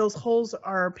those holes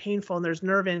are painful, and there's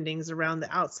nerve endings around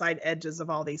the outside edges of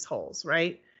all these holes,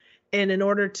 right? And in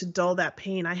order to dull that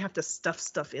pain, I have to stuff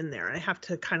stuff in there. I have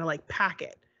to kind of like pack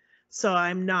it so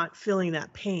I'm not feeling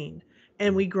that pain.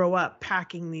 And we grow up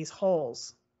packing these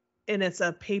holes, and it's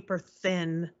a paper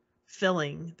thin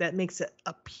filling that makes it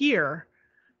appear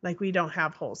like we don't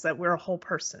have holes, that we're a whole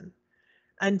person,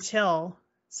 until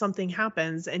something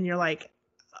happens and you're like,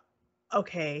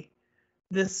 okay,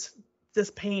 this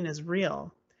pain is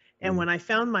real. And when I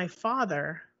found my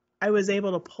father, I was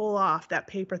able to pull off that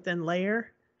paper thin layer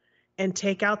and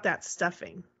take out that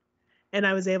stuffing. And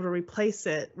I was able to replace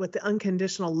it with the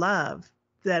unconditional love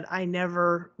that I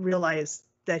never realized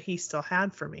that he still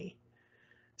had for me.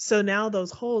 So now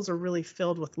those holes are really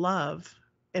filled with love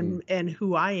and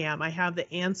who I am. I have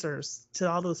the answers to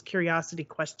all those curiosity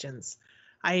questions.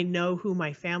 I know who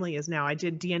my family is now. I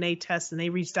did DNA tests, and they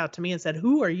reached out to me and said,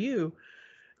 who are you?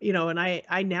 You know, and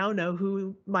I now know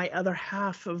who my other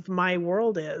half of my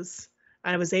world is.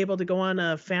 I was able to go on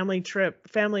a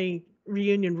family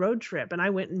reunion road trip, and I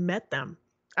went and met them.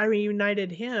 I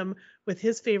reunited him with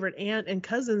his favorite aunt and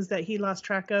cousins that he lost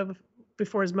track of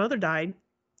before his mother died,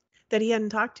 that he hadn't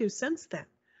talked to since then.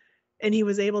 And he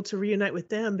was able to reunite with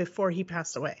them before he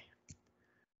passed away.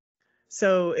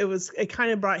 So it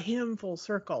kind of brought him full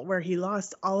circle, where he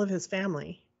lost all of his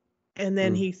family. And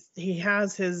then he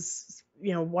has his,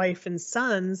 wife and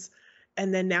sons,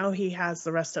 and then now he has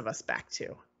the rest of us back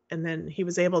too. And then he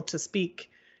was able to speak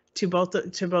to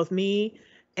both me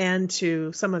and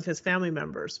to some of his family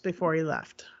members before he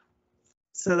left.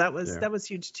 So that was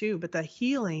huge too. But the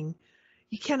healing,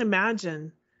 you can't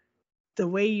imagine the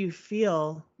way you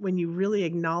feel when you really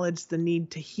acknowledge the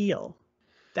need to heal.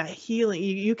 That healing,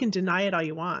 you can deny it all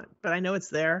you want, but I know it's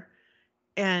there,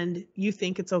 and you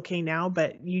think it's okay now,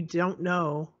 but you don't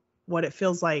know what it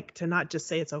feels like to not just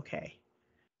say it's okay,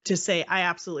 to say, I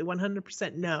absolutely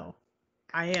 100% know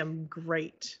I am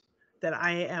great, that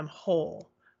I am whole.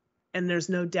 And there's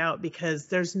no doubt, because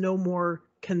there's no more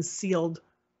concealed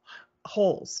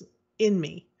holes in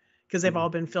me, because they've all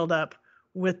been filled up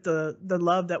with the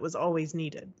love that was always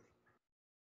needed.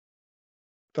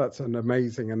 That's an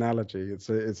amazing analogy. It's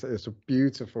a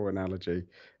beautiful analogy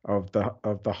of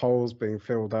the holes being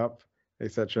filled up,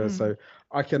 etc. So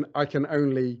I can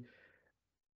only,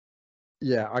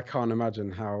 I can't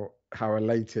imagine how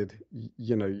elated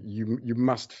you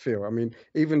must feel. I mean,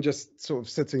 even just sort of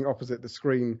sitting opposite the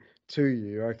screen to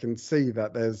you, I can see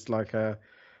that there's like a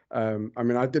I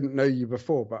mean, I didn't know you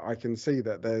before, but I can see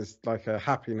that there's like a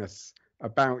happiness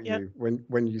about you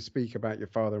when you speak about your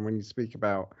father, and when you speak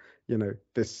about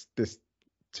this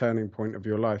turning point of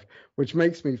your life, which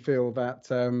makes me feel that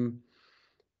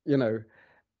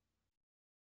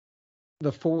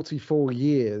the 44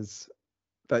 years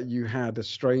that you had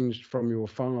estranged from your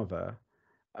father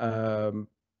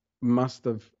must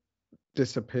have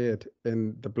disappeared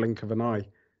in the blink of an eye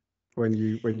when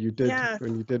you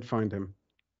did find him.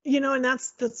 And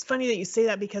that's funny that you say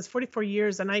that, because 44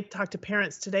 years, and I talk to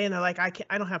parents today, and they're like,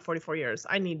 I don't have 44 years.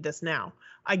 I need this now.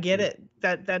 I get it.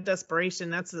 That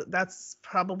desperation, that's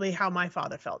probably how my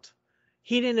father felt.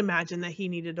 He didn't imagine that he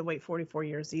needed to wait 44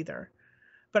 years either.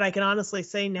 But I can honestly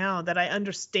say now that I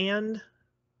understand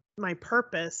my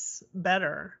purpose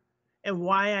better, and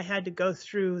why I had to go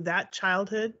through that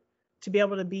childhood to be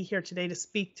able to be here today to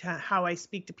speak to how I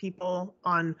speak to people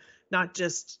on not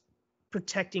just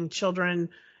protecting children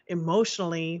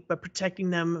emotionally, but protecting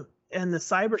them in the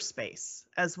cyberspace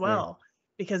as well,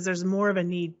 because there's more of a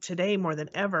need today more than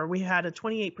ever. We had a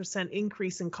 28%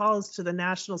 increase in calls to the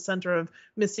National Center of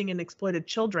Missing and Exploited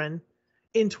Children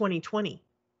in 2020.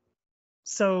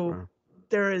 So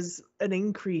there is an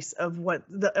increase of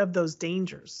those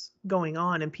dangers going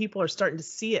on, and people are starting to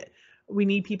see it. We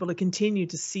need people to continue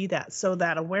to see that, so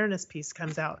that awareness piece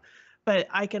comes out. But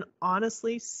I can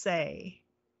honestly say,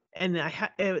 and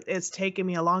it's taken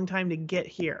me a long time to get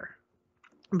here,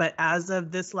 but as of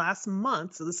this last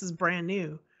month, so this is brand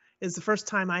new, is the first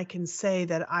time I can say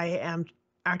that I am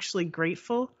actually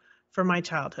grateful for my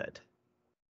childhood.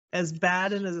 As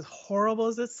bad and as horrible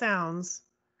as it sounds,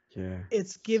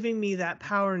 it's giving me that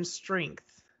power and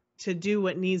strength to do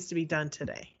what needs to be done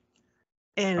today.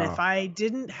 And if I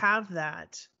didn't have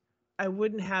that, I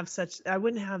wouldn't have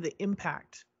the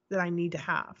impact that I need to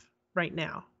have right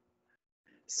now.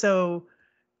 So,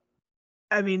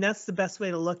 I mean, that's the best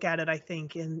way to look at it, I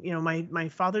think. And, you know, my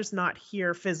father's not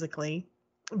here physically,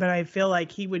 but I feel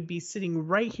like he would be sitting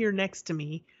right here next to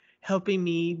me, helping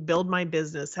me build my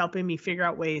business, helping me figure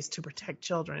out ways to protect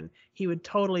children. He would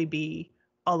totally be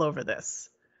all over this.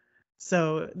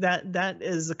 So that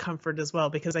is a comfort as well,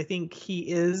 because I think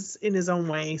he is in his own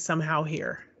way somehow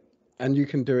here. And you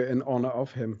can do it in honor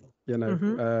of him, you know.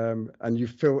 Mm-hmm. And you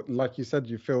feel, like you said,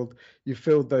 you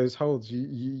filled those holes.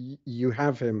 You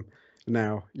have him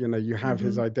now, you know, you have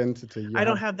his identity. I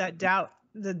don't have that doubt.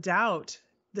 The doubt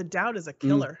is a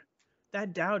killer.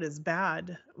 That doubt is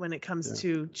bad when it comes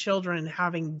to children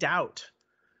having doubt.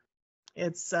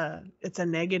 It's a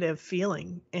negative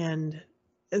feeling. And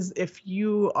as if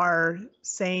you are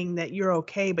saying that you're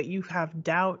okay, but you have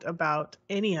doubt about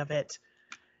any of it,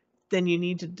 then you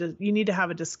need to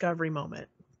have a discovery moment.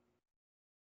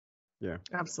 Yeah,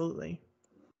 absolutely.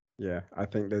 Yeah, I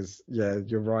think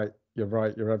you're right.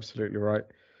 You're absolutely right.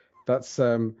 That's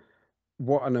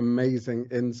what an amazing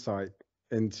insight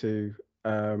into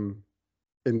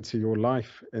your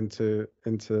life, into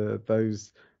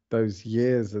those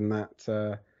years, and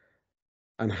that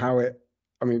and how it,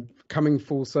 I mean, coming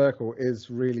full circle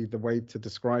is really the way to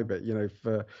describe it, you know,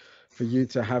 for you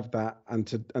to have that and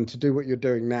to do what you're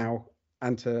doing now,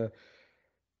 and to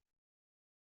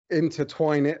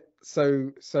intertwine it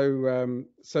so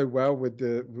well with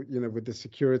the, you know, with the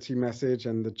security message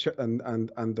and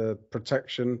the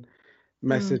protection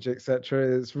message,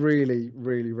 etc. It's really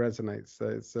resonates. So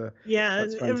it's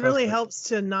it really helps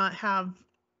to not have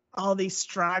all these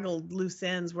straggled loose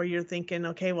ends where you're thinking,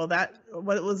 okay, well,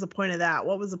 what was the point of that?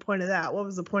 What was the point of that? What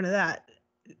was the point of that?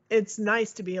 It's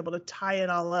nice to be able to tie it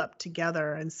all up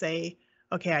together and say,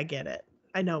 okay, I get it.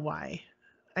 I know why.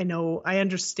 I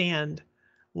understand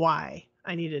why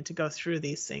I needed to go through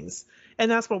these things.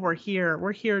 And that's what we're here.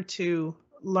 We're here to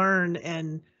learn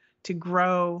and to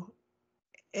grow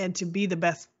and to be the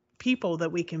best people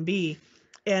that we can be.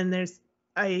 And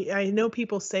I know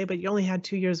people say, but you only had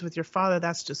 2 years with your father.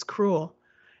 That's just cruel.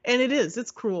 And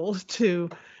it's cruel to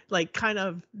like kind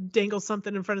of dangle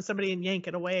something in front of somebody and yank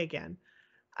it away again.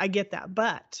 I get that.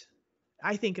 But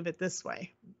I think of it this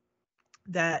way,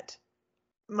 that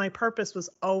my purpose was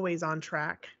always on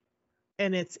track,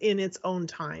 and it's in its own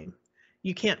time.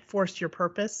 You can't force your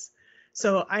purpose.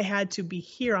 So I had to be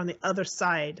here on the other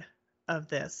side of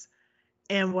this.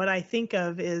 And what I think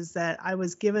of is that I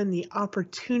was given the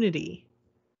opportunity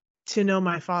to know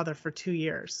my father for 2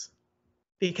 years,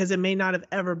 because it may not have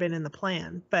ever been in the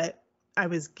plan, but I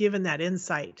was given that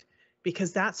insight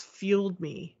because that's fueled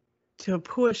me to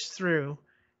push through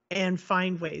and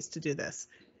find ways to do this.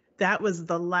 That was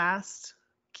the last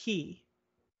key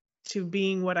to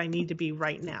being what I need to be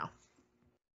right now.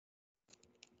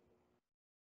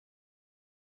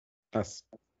 That's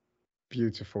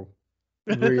beautiful.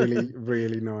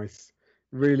 Really nice.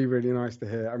 Really nice to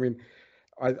hear. I mean,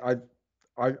 I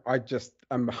just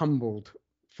am humbled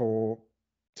to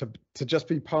just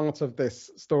be part of this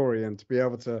story, and to be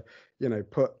able to, you know,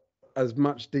 put as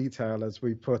much detail as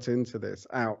we put into this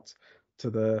out to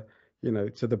the, you know,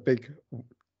 to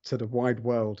the wide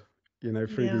world, you know,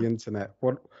 through the internet.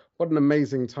 What an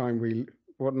amazing time we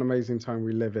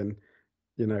live in,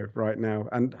 you know, right now,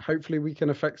 and hopefully we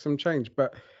can affect some change.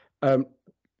 But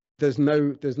there's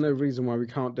no reason why we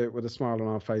can't do it with a smile on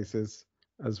our faces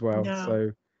as well. No.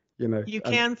 So, you know, you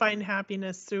can find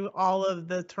happiness through all of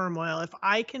the turmoil. If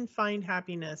I can find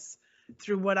happiness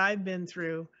through what I've been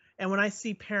through, and when I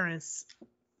see parents,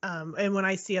 and when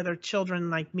I see other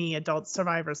children like me, adult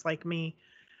survivors like me,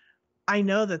 I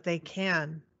know that they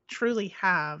can truly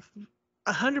have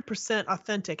 100%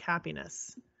 authentic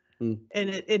happiness. And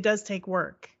it does take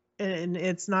work, and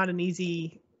it's not an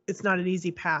easy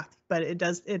path, but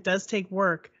it does take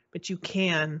work, but you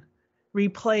can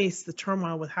replace the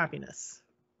turmoil with happiness.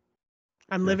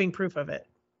 I'm living proof of it.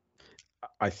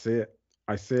 I see it.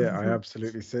 I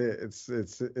absolutely see it.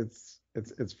 It's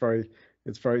very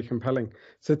compelling.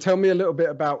 So tell me a little bit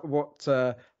about what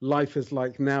life is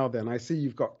like now then. I see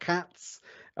you've got cats.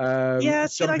 She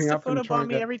likes to photobomb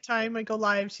me every time I go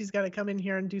live. She's got to come in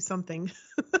here and do something.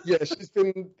 Yeah, she's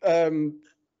been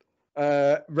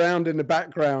round in the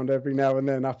background every now and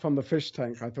then up on the fish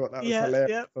tank. I thought that was hilarious.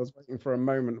 Yep. I was waiting for a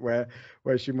moment where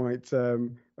she might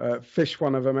fish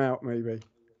one of them out, maybe,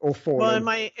 or fall. Well, in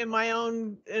my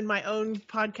own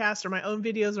podcast or my own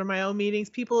videos or my own meetings,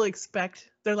 people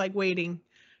they're like waiting.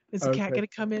 Is the cat going to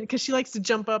come in? Because she likes to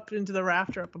jump up into the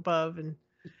rafter up above, and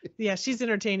she's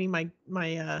entertaining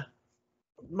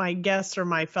my guests or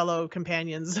my fellow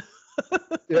companions.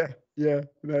 Yeah.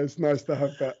 No, it's nice to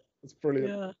have that. It's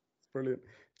brilliant. Brilliant.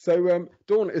 So,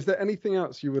 Dawn, is there anything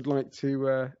else you would like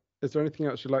to? Is there anything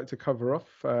else you'd like to cover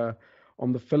off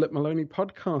on the Philip Maloney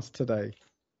podcast today?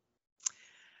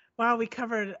 Wow, we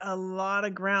covered a lot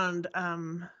of ground.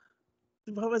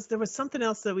 There was something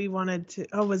else that we wanted to.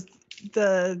 Oh, was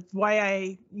the why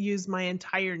I use my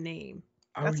entire name.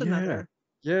 That's another.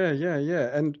 Yeah.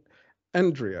 And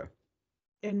Endria.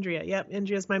 Yep,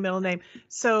 Endria is my middle name.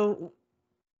 So,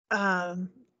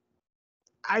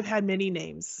 I've had many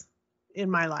names in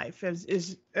my life,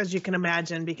 as you can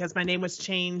imagine, because my name was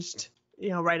changed,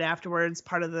 right afterwards,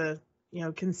 part of the,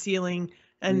 concealing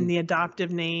and the adoptive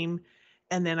name.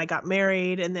 And then I got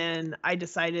married, and then I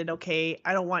decided, okay,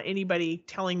 I don't want anybody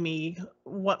telling me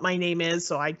what my name is.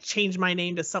 So I changed my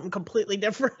name to something completely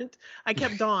different. I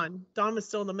kept Dawn. Dawn was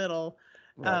still in the middle.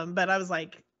 Right. But I was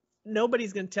like,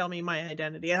 nobody's going to tell me my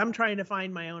identity. I'm trying to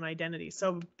find my own identity.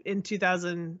 So in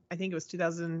 2000, I think it was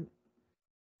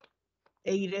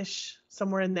 2008-ish,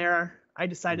 somewhere in there, I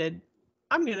decided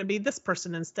I'm going to be this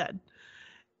person instead.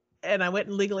 And I went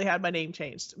and legally had my name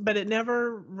changed, but it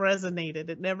never resonated.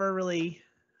 It never really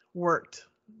worked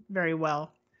very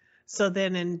well. So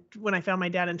then when I found my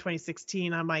dad in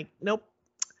 2016, I'm like, nope,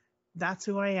 that's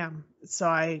who I am. So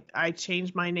I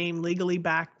changed my name legally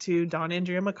back to Dawn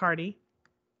Enderia McCarty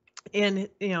in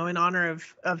honor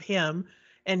of him,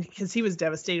 and because he was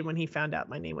devastated when he found out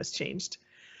my name was changed.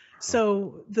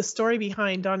 So the story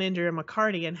behind Dawn Enderia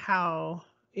McCarty and how,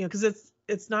 because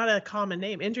it's not a common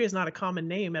name. Endria is not a common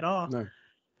name at all. No.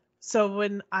 So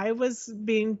when I was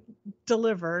being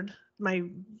delivered, my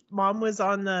mom was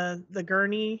on the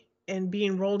gurney and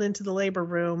being rolled into the labor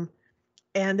room,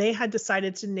 and they had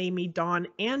decided to name me Dawn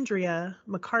Enderia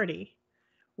McCarty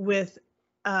with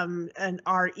an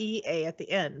R-E-A at the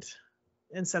end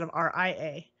instead of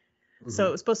R-I-A. Mm-hmm. So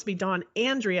it was supposed to be Dawn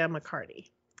Enderia McCarty.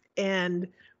 And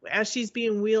as she's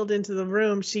being wheeled into the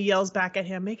room, she yells back at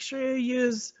him, make sure you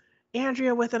use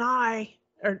Andrea with an I,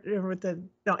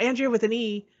 Andrea with an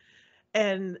E.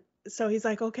 And so he's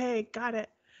like, okay, got it.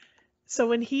 So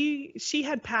when she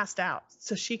had passed out,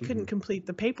 so she couldn't complete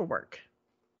the paperwork.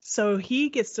 So he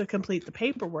gets to complete the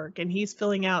paperwork, and he's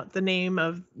filling out the name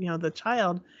of, the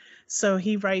child. So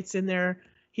he writes in there,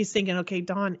 he's thinking, okay,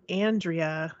 Dawn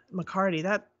Enderia McCarty,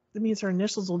 that means her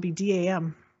initials will be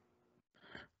D-A-M.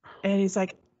 And he's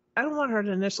like, I don't want her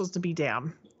initials to be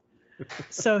damn.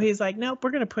 So he's like, nope,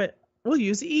 we'll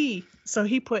use E. So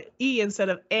he put E instead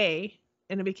of A,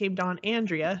 and it became Dawn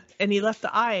Enderia, and he left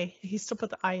the I. He still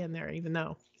put the I in there, even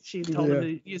though she told him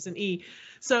to use an E.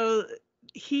 So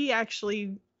he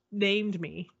actually named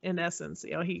me, in essence.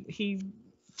 He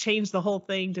changed the whole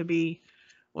thing to be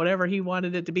whatever he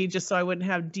wanted it to be, just so I wouldn't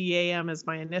have DAM as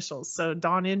my initials. So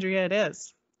Dawn Enderia it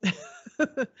is.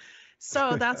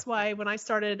 So that's why when I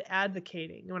started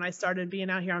advocating, when I started being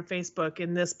out here on Facebook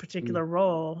in this particular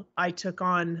role, I took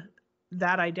on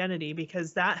that identity,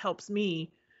 because that helps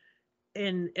me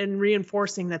in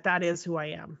reinforcing that is who I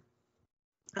am.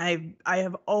 I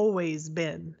have always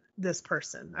been this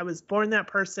person. I was born that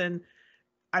person.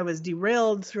 I was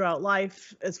derailed throughout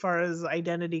life as far as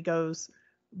identity goes,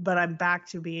 but I'm back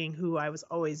to being who I was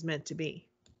always meant to be.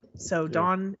 So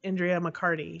Dawn Enderia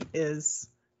McCarty is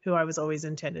who I was always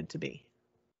intended to be.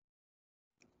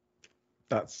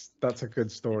 That's a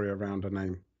good story around a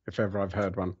name, if ever I've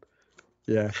heard one.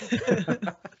 Yeah.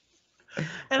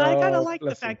 And I kind of like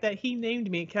the fact that he named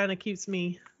me. It kind of keeps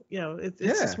me, it's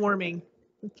just warming.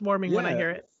 It's warming when I hear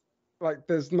it. Like,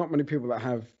 there's not many people that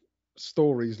have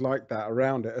stories like that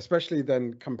around it, especially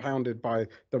then compounded by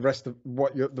the rest of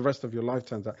the rest of your life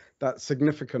turns out. That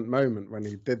significant moment when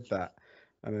he did that.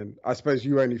 And then I suppose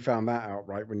you only found that out,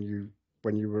 right, when you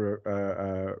were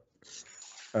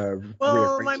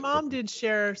well, my mom did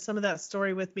share some of that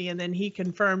story with me, and then he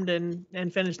confirmed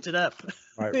and finished it up.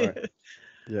 Right.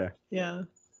 Yeah.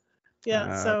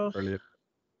 So brilliant.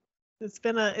 It's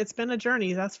been a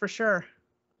journey, that's for sure.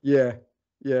 Yeah.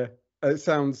 It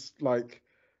sounds like,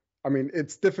 I mean,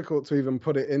 it's difficult to even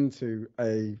put it into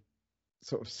a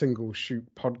sort of single shoot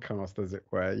podcast, as it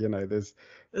were. There's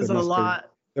a lot.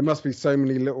 There must be so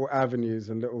many little avenues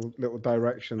and little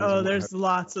directions. Oh, there's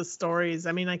lots of stories.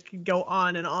 I mean, I could go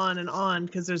on and on and on,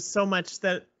 because there's so much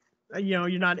that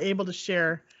you're not able to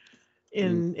share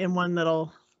in one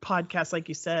little podcast, like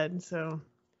you said. So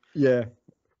yeah,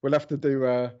 we'll have to do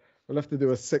a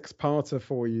 6-parter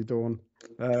for you, Dawn.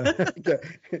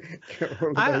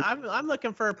 I'm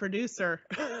looking for a producer.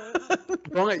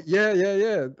 Right?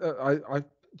 Yeah.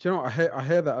 I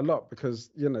hear that a lot, because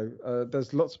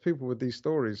there's lots of people with these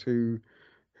stories who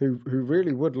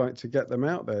really would like to get them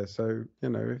out there. So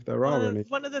if there are any.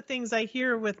 One of the things I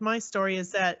hear with my story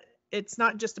is that it's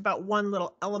not just about one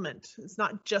little element. It's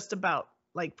not just about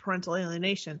like parental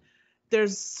alienation.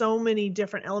 There's so many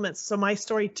different elements. So my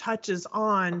story touches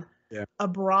on a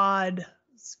broad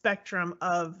spectrum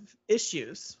of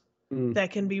issues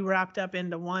that can be wrapped up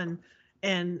into one.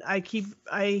 And I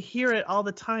hear it all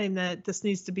the time that this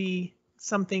needs to be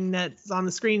something that's on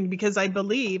the screen, because I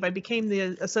believe I became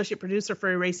the associate producer for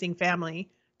Erasing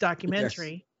Family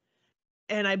documentary. Yes.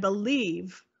 And I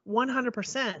believe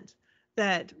 100%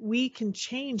 that we can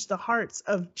change the hearts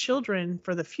of children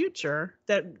for the future,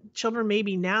 that children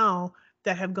maybe now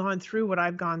that have gone through what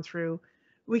I've gone through,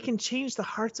 we can change the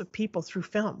hearts of people through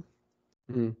film.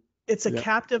 It's a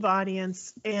captive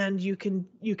audience, and you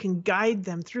can guide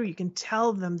them through. You can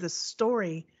tell them the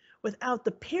story without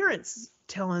the parents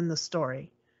telling the story.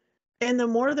 And the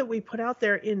more that we put out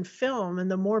there in film,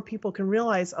 and the more people can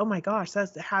realize, oh my gosh,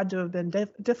 that had to have been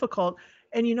difficult.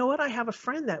 And you know what? I have a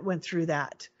friend that went through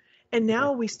that. And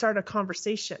now we start a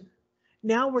conversation.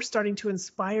 Now we're starting to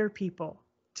inspire people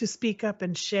to speak up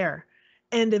and share.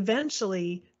 And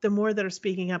eventually, the more that are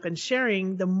speaking up and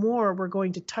sharing, the more we're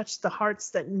going to touch the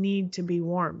hearts that need to be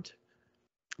warmed,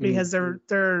 because they're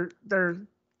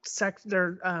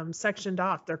sectioned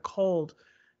off. They're cold.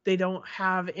 They don't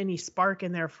have any spark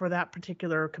in there for that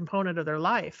particular component of their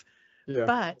life. Yeah.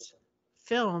 But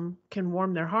film can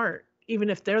warm their heart, even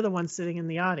if they're the ones sitting in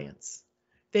the audience.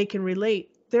 They can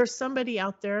relate. There's somebody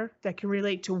out there that can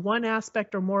relate to one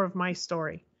aspect or more of my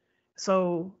story.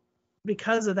 So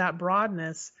because of that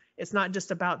broadness, it's not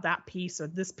just about that piece or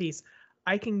this piece.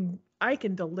 I can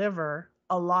deliver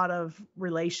a lot of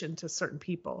relation to certain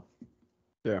people.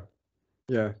 Yeah,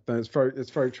 it's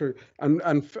very true.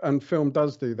 And film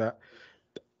does do that.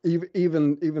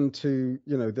 Even to,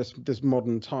 you know, this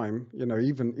modern time, you know,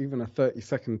 even a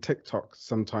 30-second TikTok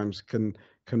sometimes can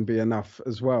be enough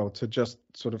as well to just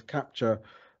sort of capture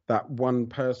that one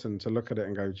person to look at it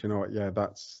and go, do you know what? Yeah,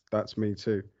 that's me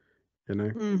too. You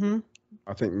know,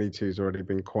 I think Me Too's already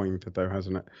been coined though,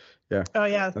 hasn't it? Yeah. Oh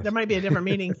yeah, there might be a different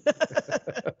meaning.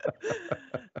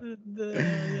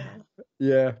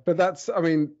 Yeah, but that's, I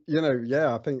mean, you know,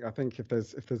 yeah, I think if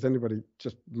there's anybody,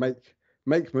 just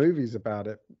make movies about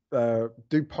it,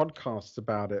 do podcasts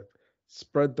about it,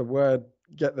 spread the word,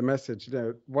 get the message. You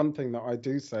know, one thing that I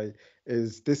do say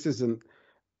is this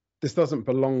doesn't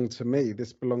belong to me.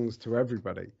 This belongs to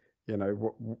everybody. You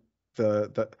know,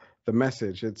 the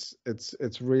message.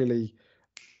 It's really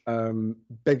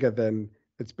bigger than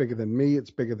me.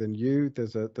 It's bigger than you.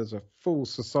 There's a full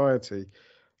society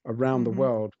around the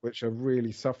world which are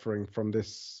really suffering from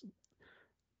this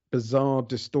bizarre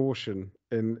distortion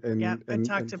I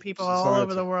talk to people all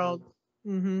over the world.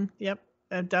 Yep,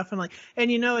 definitely.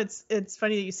 And you know, it's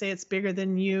funny that you say it's bigger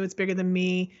than you, it's bigger than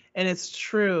me, and it's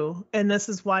true. And this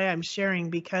is why I'm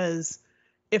sharing, because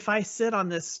if I sit on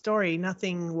this story,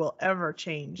 nothing will ever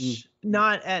change.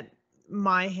 Not at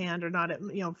my hand, or not at,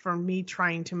 you know, for me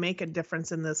trying to make a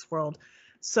difference in this world.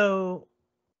 So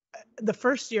the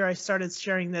first year I started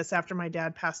sharing this after my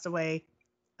dad passed away,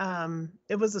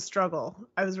 it was a struggle.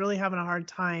 I was really having a hard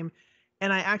time.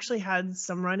 And I actually had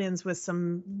some run-ins with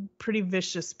some pretty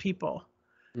vicious people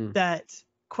that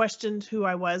questioned who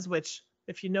I was, which,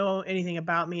 if you know anything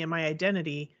about me and my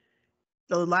identity,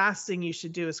 the last thing you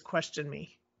should do is question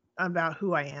me about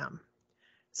who I am.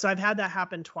 So I've had that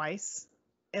happen twice.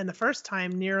 And the first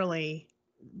time nearly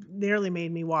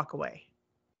made me walk away.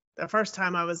 The first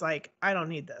time I was like, I don't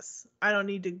need this. I don't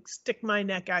need to stick my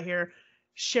neck out here,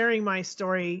 sharing my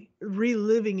story,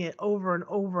 reliving it over and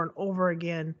over and over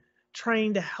again,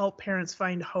 trying to help parents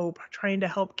find hope, trying to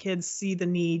help kids see the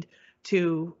need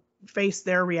to face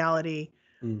their reality.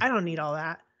 I don't need all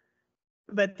that.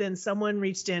 But then someone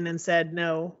reached in and said,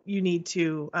 no, you need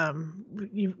to,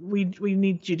 we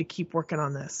need you to keep working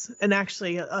on this. And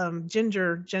actually,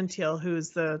 Ginger Gentile,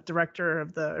 who's the director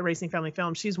of the Erasing Family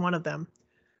film, she's one of them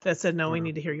that said, no, we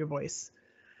need to hear your voice.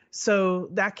 So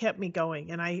that kept me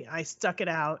going, and I stuck it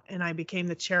out, and I became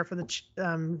the chair for the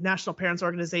National Parents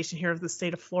Organization here of the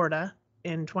state of Florida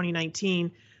in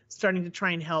 2019, starting to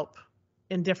try and help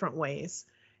in different ways.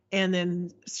 And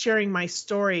then sharing my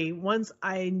story once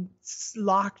I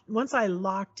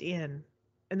locked in,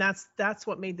 and that's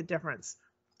what made the difference.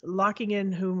 Locking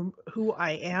in who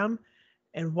I am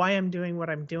and why I'm doing what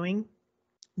I'm doing.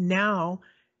 Now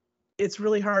it's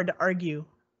really hard to argue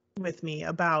with me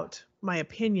about my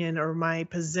opinion or my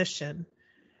position,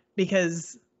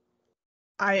 because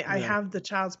I have the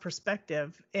child's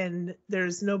perspective, and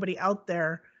there's nobody out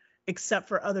there except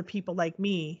for other people like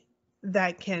me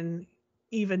that can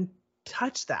even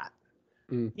touch that.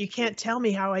 You can't tell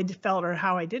me how I felt or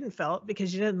how I didn't felt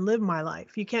because you didn't live my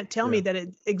life. You can't tell me that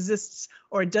it exists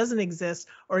or it doesn't exist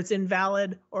or it's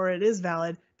invalid or it is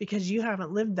valid because you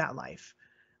haven't lived that life.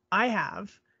 I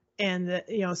have. And,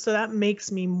 so that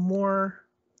makes me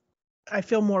I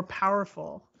feel more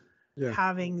powerful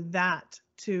having that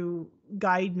to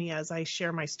guide me as I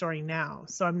share my story now.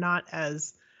 So I'm not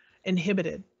as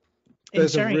inhibited in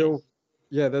sharing it.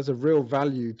 There's a real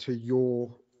value to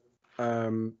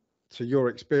your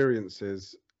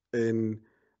experiences in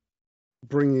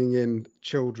bringing in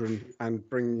children and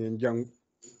bringing in young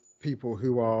people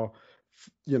who are,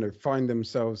 find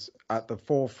themselves at the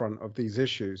forefront of these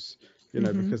issues,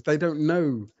 because they don't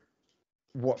know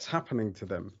what's happening to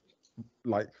them,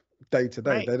 like day to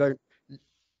day. Right.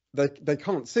 They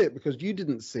can't see it because you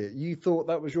didn't see it. You thought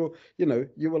that was your,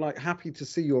 you were like happy to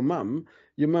see your mum.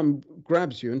 Your mum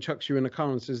grabs you and chucks you in a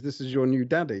car and says, "This is your new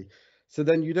daddy." So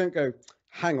then you don't go,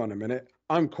 "Hang on a minute,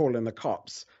 I'm calling the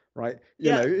cops." Right?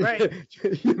 Right.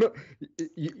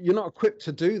 You're not equipped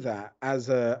to do that as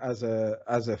a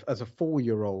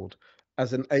 4-year-old,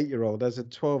 as an 8-year-old, as a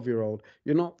 12-year-old.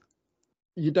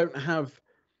 You don't have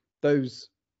those.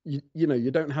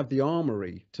 You don't have the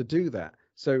armory to do that.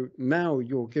 So now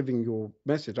you're giving your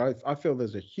message. I feel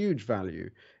there's a huge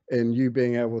value in you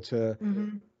being able to,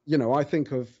 I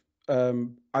think of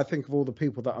all the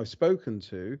people that I've spoken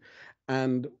to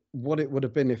and what it would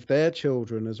have been if their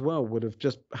children as well would have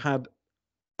just had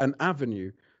an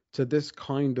avenue to this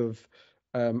kind of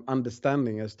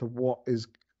understanding as to what is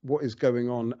going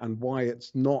on and why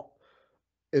it's not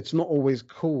always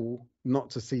cool not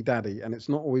to see daddy, and it's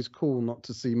not always cool not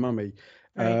to see mummy.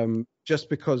 Right. Just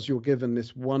because you're given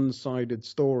this one-sided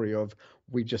story of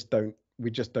we just don't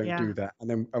do that, and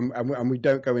then and we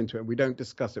don't go into it, we don't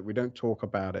discuss it, we don't talk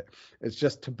about it. It's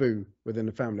just taboo within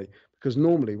the family, because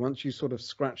normally once you sort of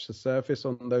scratch the surface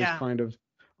on those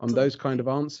kind of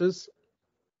answers,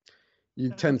 you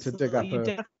tend to dig up a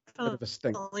bit of a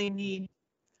stink.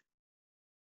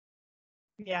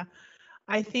 Yeah,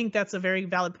 I think that's a very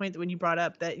valid point that when you brought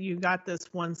up that you got this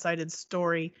one-sided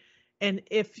story. And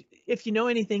if you know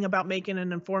anything about making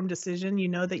an informed decision, you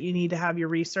know that you need to have your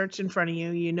research in front of you.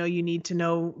 You need to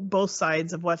know both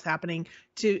sides of what's happening.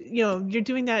 You're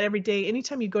doing that every day.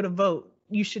 Anytime you go to vote,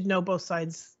 you should know both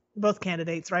sides, both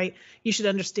candidates, right? You should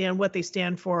understand what they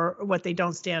stand for, or what they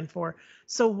don't stand for.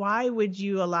 So why would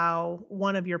you allow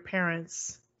one of your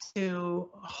parents to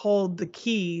hold the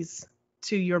keys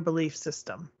to your belief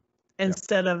system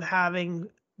instead of having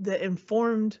the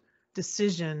informed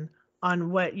decision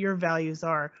on what your values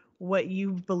are, what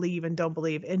you believe and don't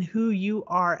believe, and who you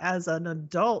are as an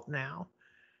adult now?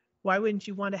 Why wouldn't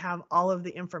you want to have all of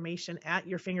the information at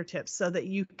your fingertips so that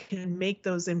you can make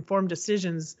those informed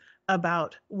decisions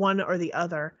about one or the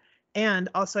other? And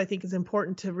also, I think it's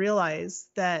important to realize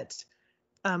that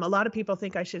a lot of people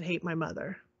think I should hate my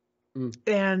mother.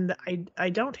 And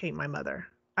I don't hate my mother.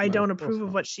 I don't approve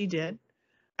of what she did.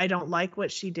 I don't like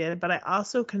what she did, but I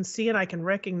also can see and I can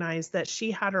recognize that she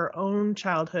had her own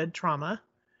childhood trauma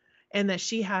and that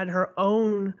she had her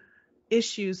own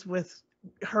issues with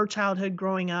her childhood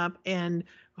growing up and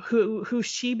who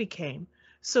she became.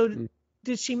 So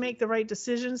did she make the right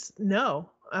decisions?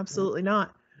 No, absolutely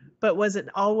not. But was it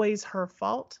always her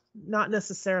fault? Not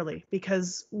necessarily,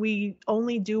 because we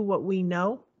only do what we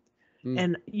know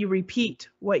and you repeat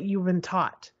what you've been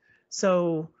taught.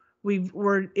 So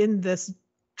we're in this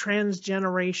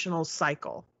transgenerational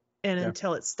cycle, and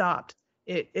until it stopped,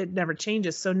 it never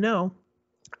changes. So no,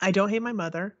 I don't hate my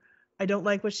mother. I don't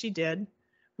like what she did.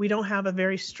 We don't have a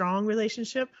very strong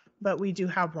relationship, but we do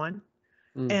have one.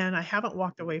 And I haven't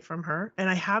walked away from her, and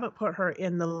I haven't put her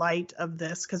in the light of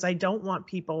this because I don't want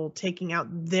people taking out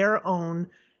their own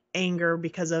anger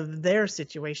because of their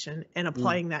situation and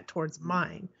applying that towards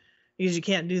mine, because you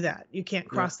can't do that. You can't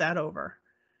cross that over.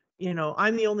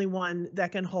 I'm the only one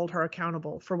that can hold her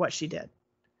accountable for what she did.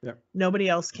 Nobody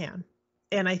else can.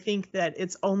 And I think that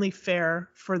it's only fair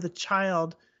for the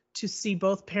child to see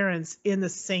both parents in the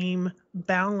same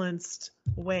balanced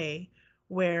way,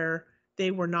 where they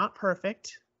were not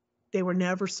perfect. They were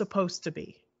never supposed to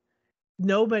be.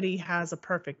 Nobody has a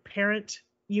perfect parent.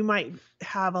 You might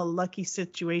have a lucky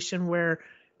situation where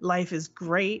life is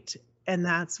great and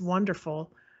that's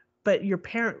wonderful, but your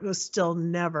parent was still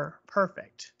never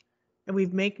perfect. And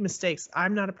we've made mistakes.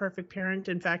 I'm not a perfect parent.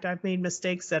 In fact, I've made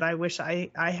mistakes that I wish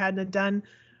I hadn't done.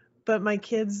 But my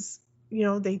kids,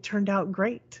 they turned out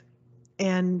great.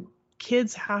 And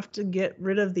kids have to get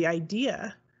rid of the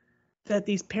idea that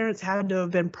these parents had to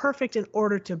have been perfect in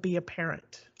order to be a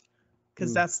parent.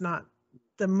 Because that's not.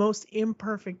 The most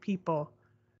imperfect people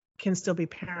can still be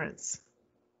parents.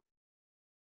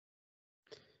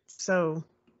 So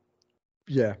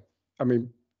yeah, I mean,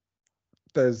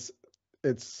 it's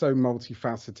so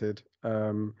multifaceted,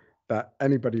 that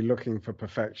anybody looking for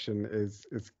perfection is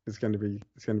going to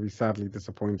be sadly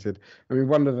disappointed. I mean,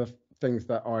 one of the things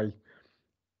that I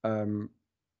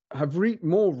have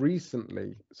more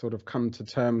recently sort of come to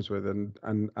terms with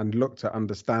and looked at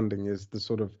understanding is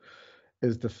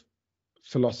the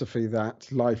philosophy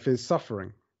that life is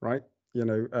suffering, right?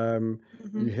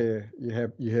 mm-hmm.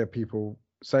 You hear people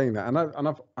saying that, and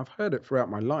I've heard it throughout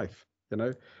my life.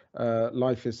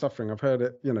 Life is suffering. I've heard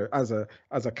it, as a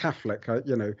Catholic.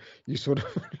 You sort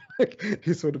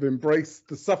of embrace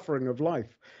the suffering of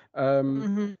life.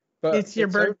 Mm-hmm. But it's your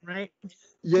burden, right?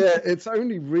 Yeah, it's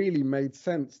only really made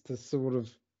sense to sort of,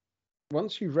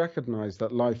 once you recognize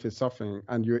that life is suffering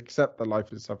and you accept that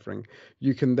life is suffering,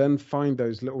 you can then find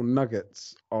those little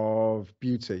nuggets of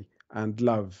beauty and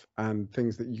love and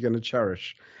things that you're going to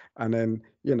cherish. And then,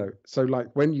 so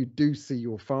like when you do see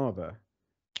your father,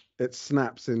 it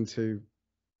snaps into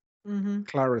mm-hmm.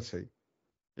 clarity,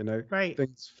 right.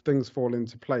 Things fall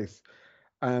into place.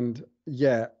 And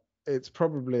yeah, it's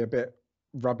probably a bit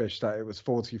rubbish that it was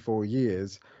 44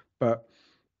 years, but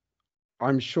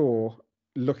I'm sure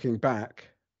looking back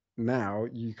now,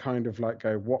 you kind of like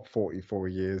go, what, 44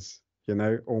 years,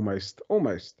 almost,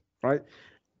 right?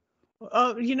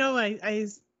 Oh,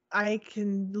 I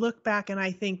can look back and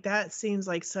I think that seems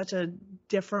like such a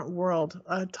different world,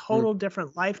 a total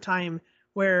different lifetime,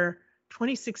 where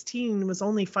 2016 was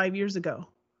only 5 years ago.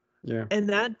 Yeah. And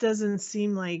that doesn't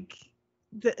seem like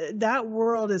that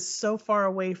world is so far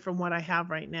away from what I have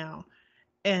right now.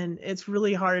 And it's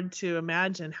really hard to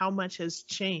imagine how much has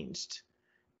changed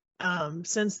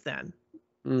since then.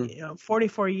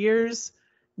 44 years.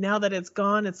 Now that it's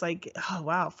gone, it's like, oh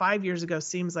wow, 5 years ago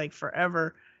seems like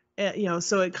forever.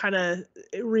 So it kind of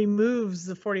removes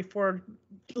the 44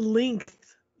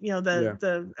 length,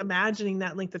 the imagining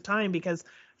that length of time, because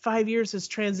 5 years has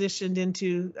transitioned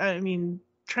into,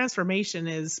 transformation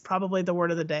is probably the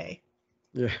word of the day.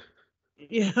 Yeah.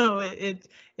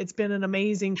 It's been an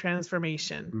amazing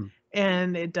transformation,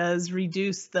 and it does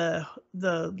reduce the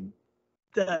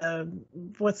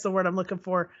what's the word I'm looking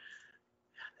for?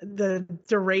 The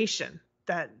duration,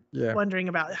 that wondering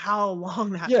about how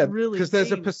long that really because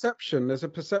there's a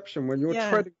perception when you're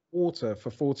treading water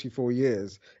for 44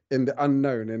 years in the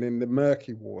unknown and in the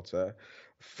murky water.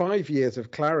 5 years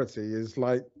of clarity is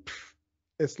like,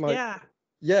 it's like,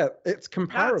 it's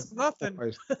comparable. That's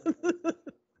nothing.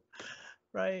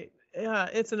 Right. Yeah,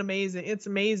 it's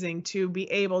amazing to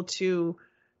be able to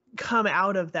come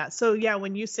out of that. So yeah,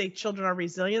 when you say children are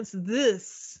resilient,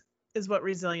 this is what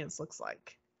resilience looks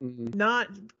like. Mm-hmm. Not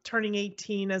turning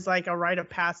 18 as like a rite of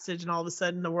passage and all of a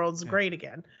sudden the world's great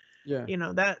again. Yeah.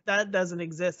 That doesn't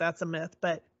exist. That's a myth.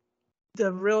 But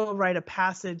the real rite of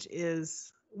passage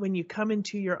is when you come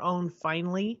into your own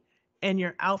finally, and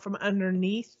you're out from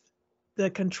underneath the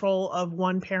control of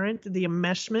one parent, the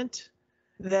enmeshment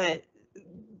that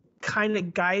kind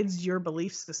of guides your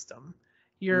belief system,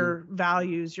 your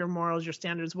values, your morals, your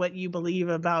standards, what you believe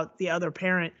about the other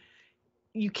parent.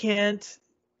 You can't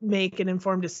make an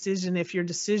informed decision if your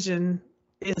decision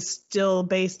is still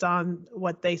based on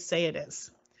what they say it is.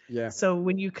 Yeah. So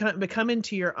when you become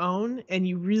into your own, and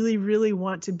you really, really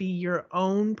want to be your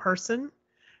own person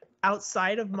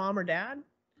outside of mom or dad,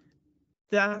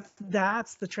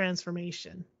 that's the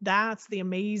transformation. That's the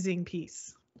amazing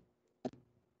piece.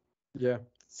 Yeah.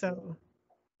 So.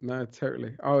 No,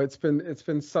 totally. Oh, it's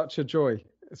been such a joy.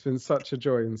 It's been such a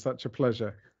joy and such a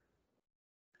pleasure.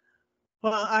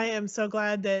 Well, I am so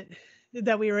glad that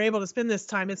we were able to spend this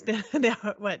time. It's been now,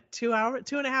 what,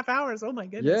 2.5 hours? Oh my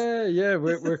goodness. Yeah.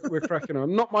 We're cracking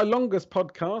on. Not my longest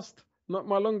podcast,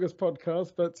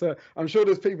 but I'm sure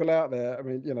there's people out there. I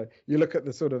mean, you look at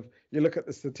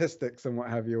the statistics and what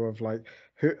have you of like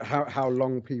how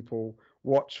long people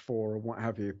watch for and what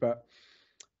have you. But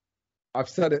I've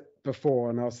said it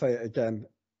before and I'll say it again.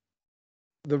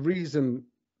 The reason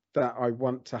that I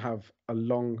want to have a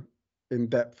long,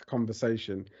 in-depth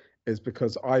conversation is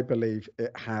because I believe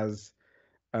it has,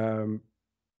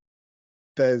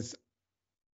 there's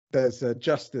a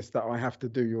justice that I have to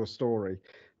do your story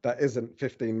that isn't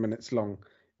 15 minutes long.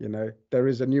 There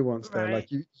is a nuance there. Right. Like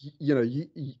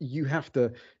you have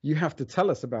to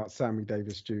tell us about Sammy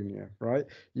Davies Jr. Right?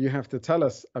 You have to tell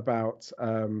us about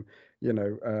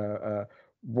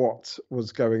what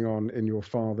was going on in your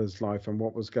father's life and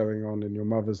what was going on in your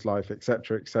mother's life,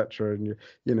 etc., and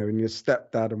and your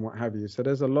stepdad and what have you. So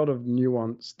there's a lot of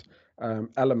nuanced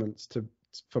elements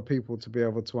for people to be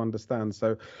able to understand.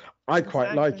 So I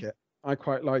quite like it. I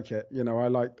like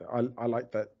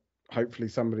that hopefully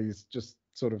somebody's just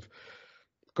sort of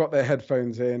got their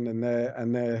headphones in and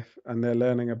they're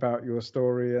learning about your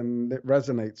story, and it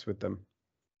resonates with them.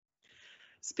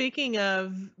 Speaking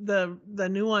of the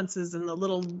nuances and the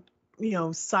little,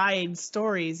 side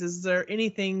stories, is there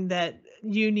anything that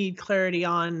you need clarity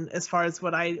on as far as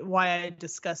why I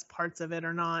discuss parts of it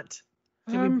or not?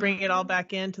 Did we bring it all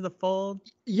back into the fold?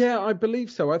 Yeah, I believe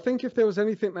so. I think if there was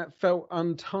anything that felt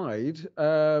untied,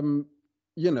 I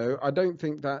don't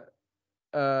think that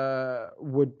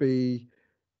would be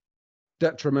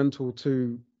detrimental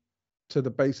to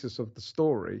the basis of the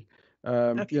story.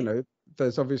 Okay.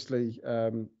 There's obviously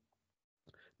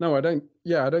no, I don't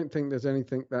think there's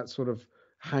anything that's sort of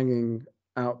hanging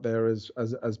out there as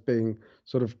being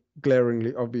sort of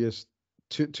glaringly obvious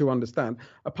to understand,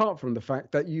 apart from the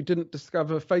fact that you didn't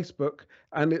discover Facebook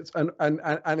and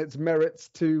its merits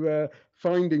to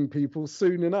finding people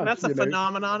soon enough. That's a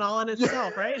phenomenon all in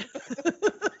itself, right?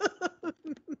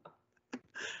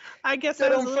 I guess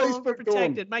Get I was on a little Facebook,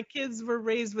 protected. Dawn. My kids were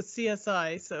raised with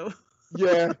CSI, so.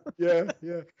 Yeah.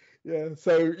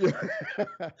 So,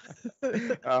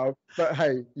 but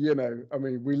hey, I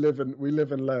mean, we live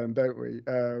and learn, don't we?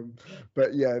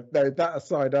 But yeah, no, that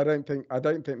aside, I don't think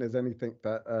there's anything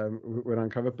that would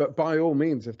uncover. But by all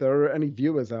means, if there are any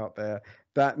viewers out there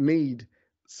that need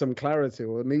some clarity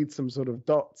or need some sort of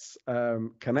dots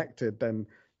connected, then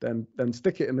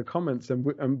stick it in the comments,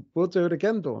 and we'll do it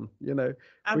again, Dawn.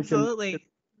 Absolutely,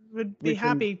 would be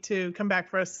happy to come back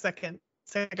for a second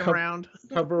round.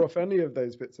 Cover off any of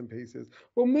those bits and pieces.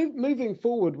 Well, moving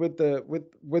forward with the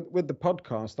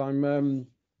podcast, I'm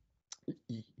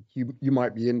you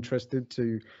might be interested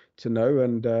to know,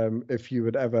 and if you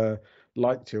would ever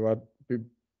like to, I'd be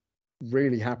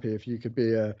really happy if you could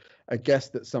be a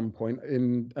guest at some point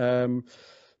in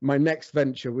my next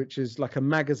venture, which is like a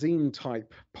magazine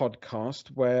type podcast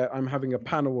where I'm having a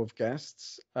panel of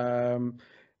guests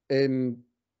in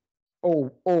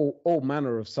all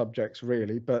manner of subjects,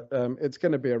 really, but it's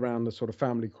going to be around the sort of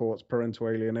family courts, parental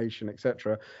alienation,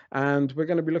 etc. And we're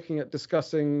going to be looking at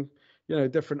discussing,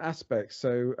 different aspects.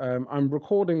 So I'm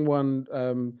recording one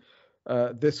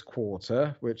this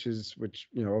quarter, which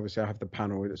obviously I have the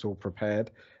panel, it's all prepared.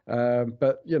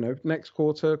 But next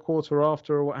quarter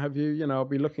after, or what have you, I'll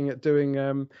be looking at doing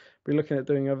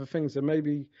other things, and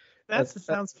maybe that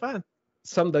sounds fun.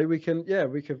 Someday we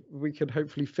could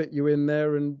hopefully fit you in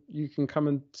there, and you can come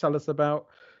and tell us about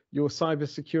your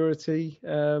cybersecurity,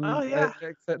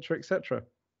 et cetera.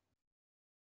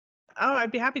 Oh,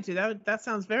 I'd be happy to. That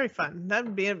sounds very fun. That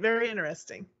would be very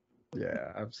interesting.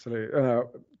 Yeah, absolutely.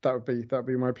 That would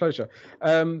be my pleasure.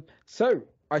 So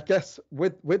I guess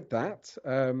with that,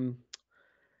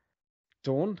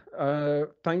 Dawn,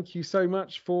 thank you so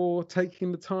much for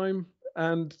taking the time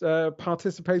and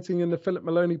participating in the Philip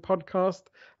Maloney podcast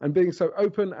and being so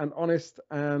open and honest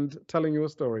and telling your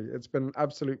story. It's been an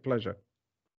absolute pleasure.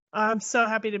 I'm so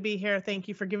happy to be here. Thank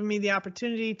you for giving me the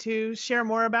opportunity to share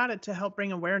more about it, to help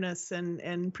bring awareness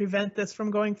and prevent this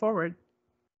from going forward.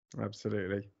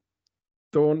 Absolutely.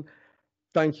 Dawn,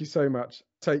 thank you so much.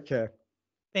 Take care.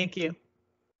 Thank you.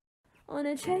 On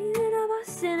a train, in a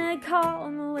bus, in a car,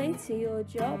 on the way to your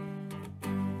job.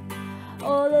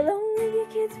 All alone with your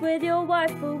kids, with your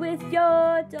wife, or with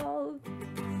your dog.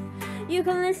 You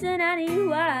can listen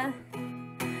anywhere,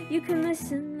 you can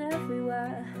listen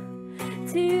everywhere,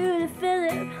 to the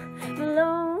Philip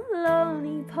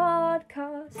Maloney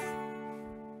podcast.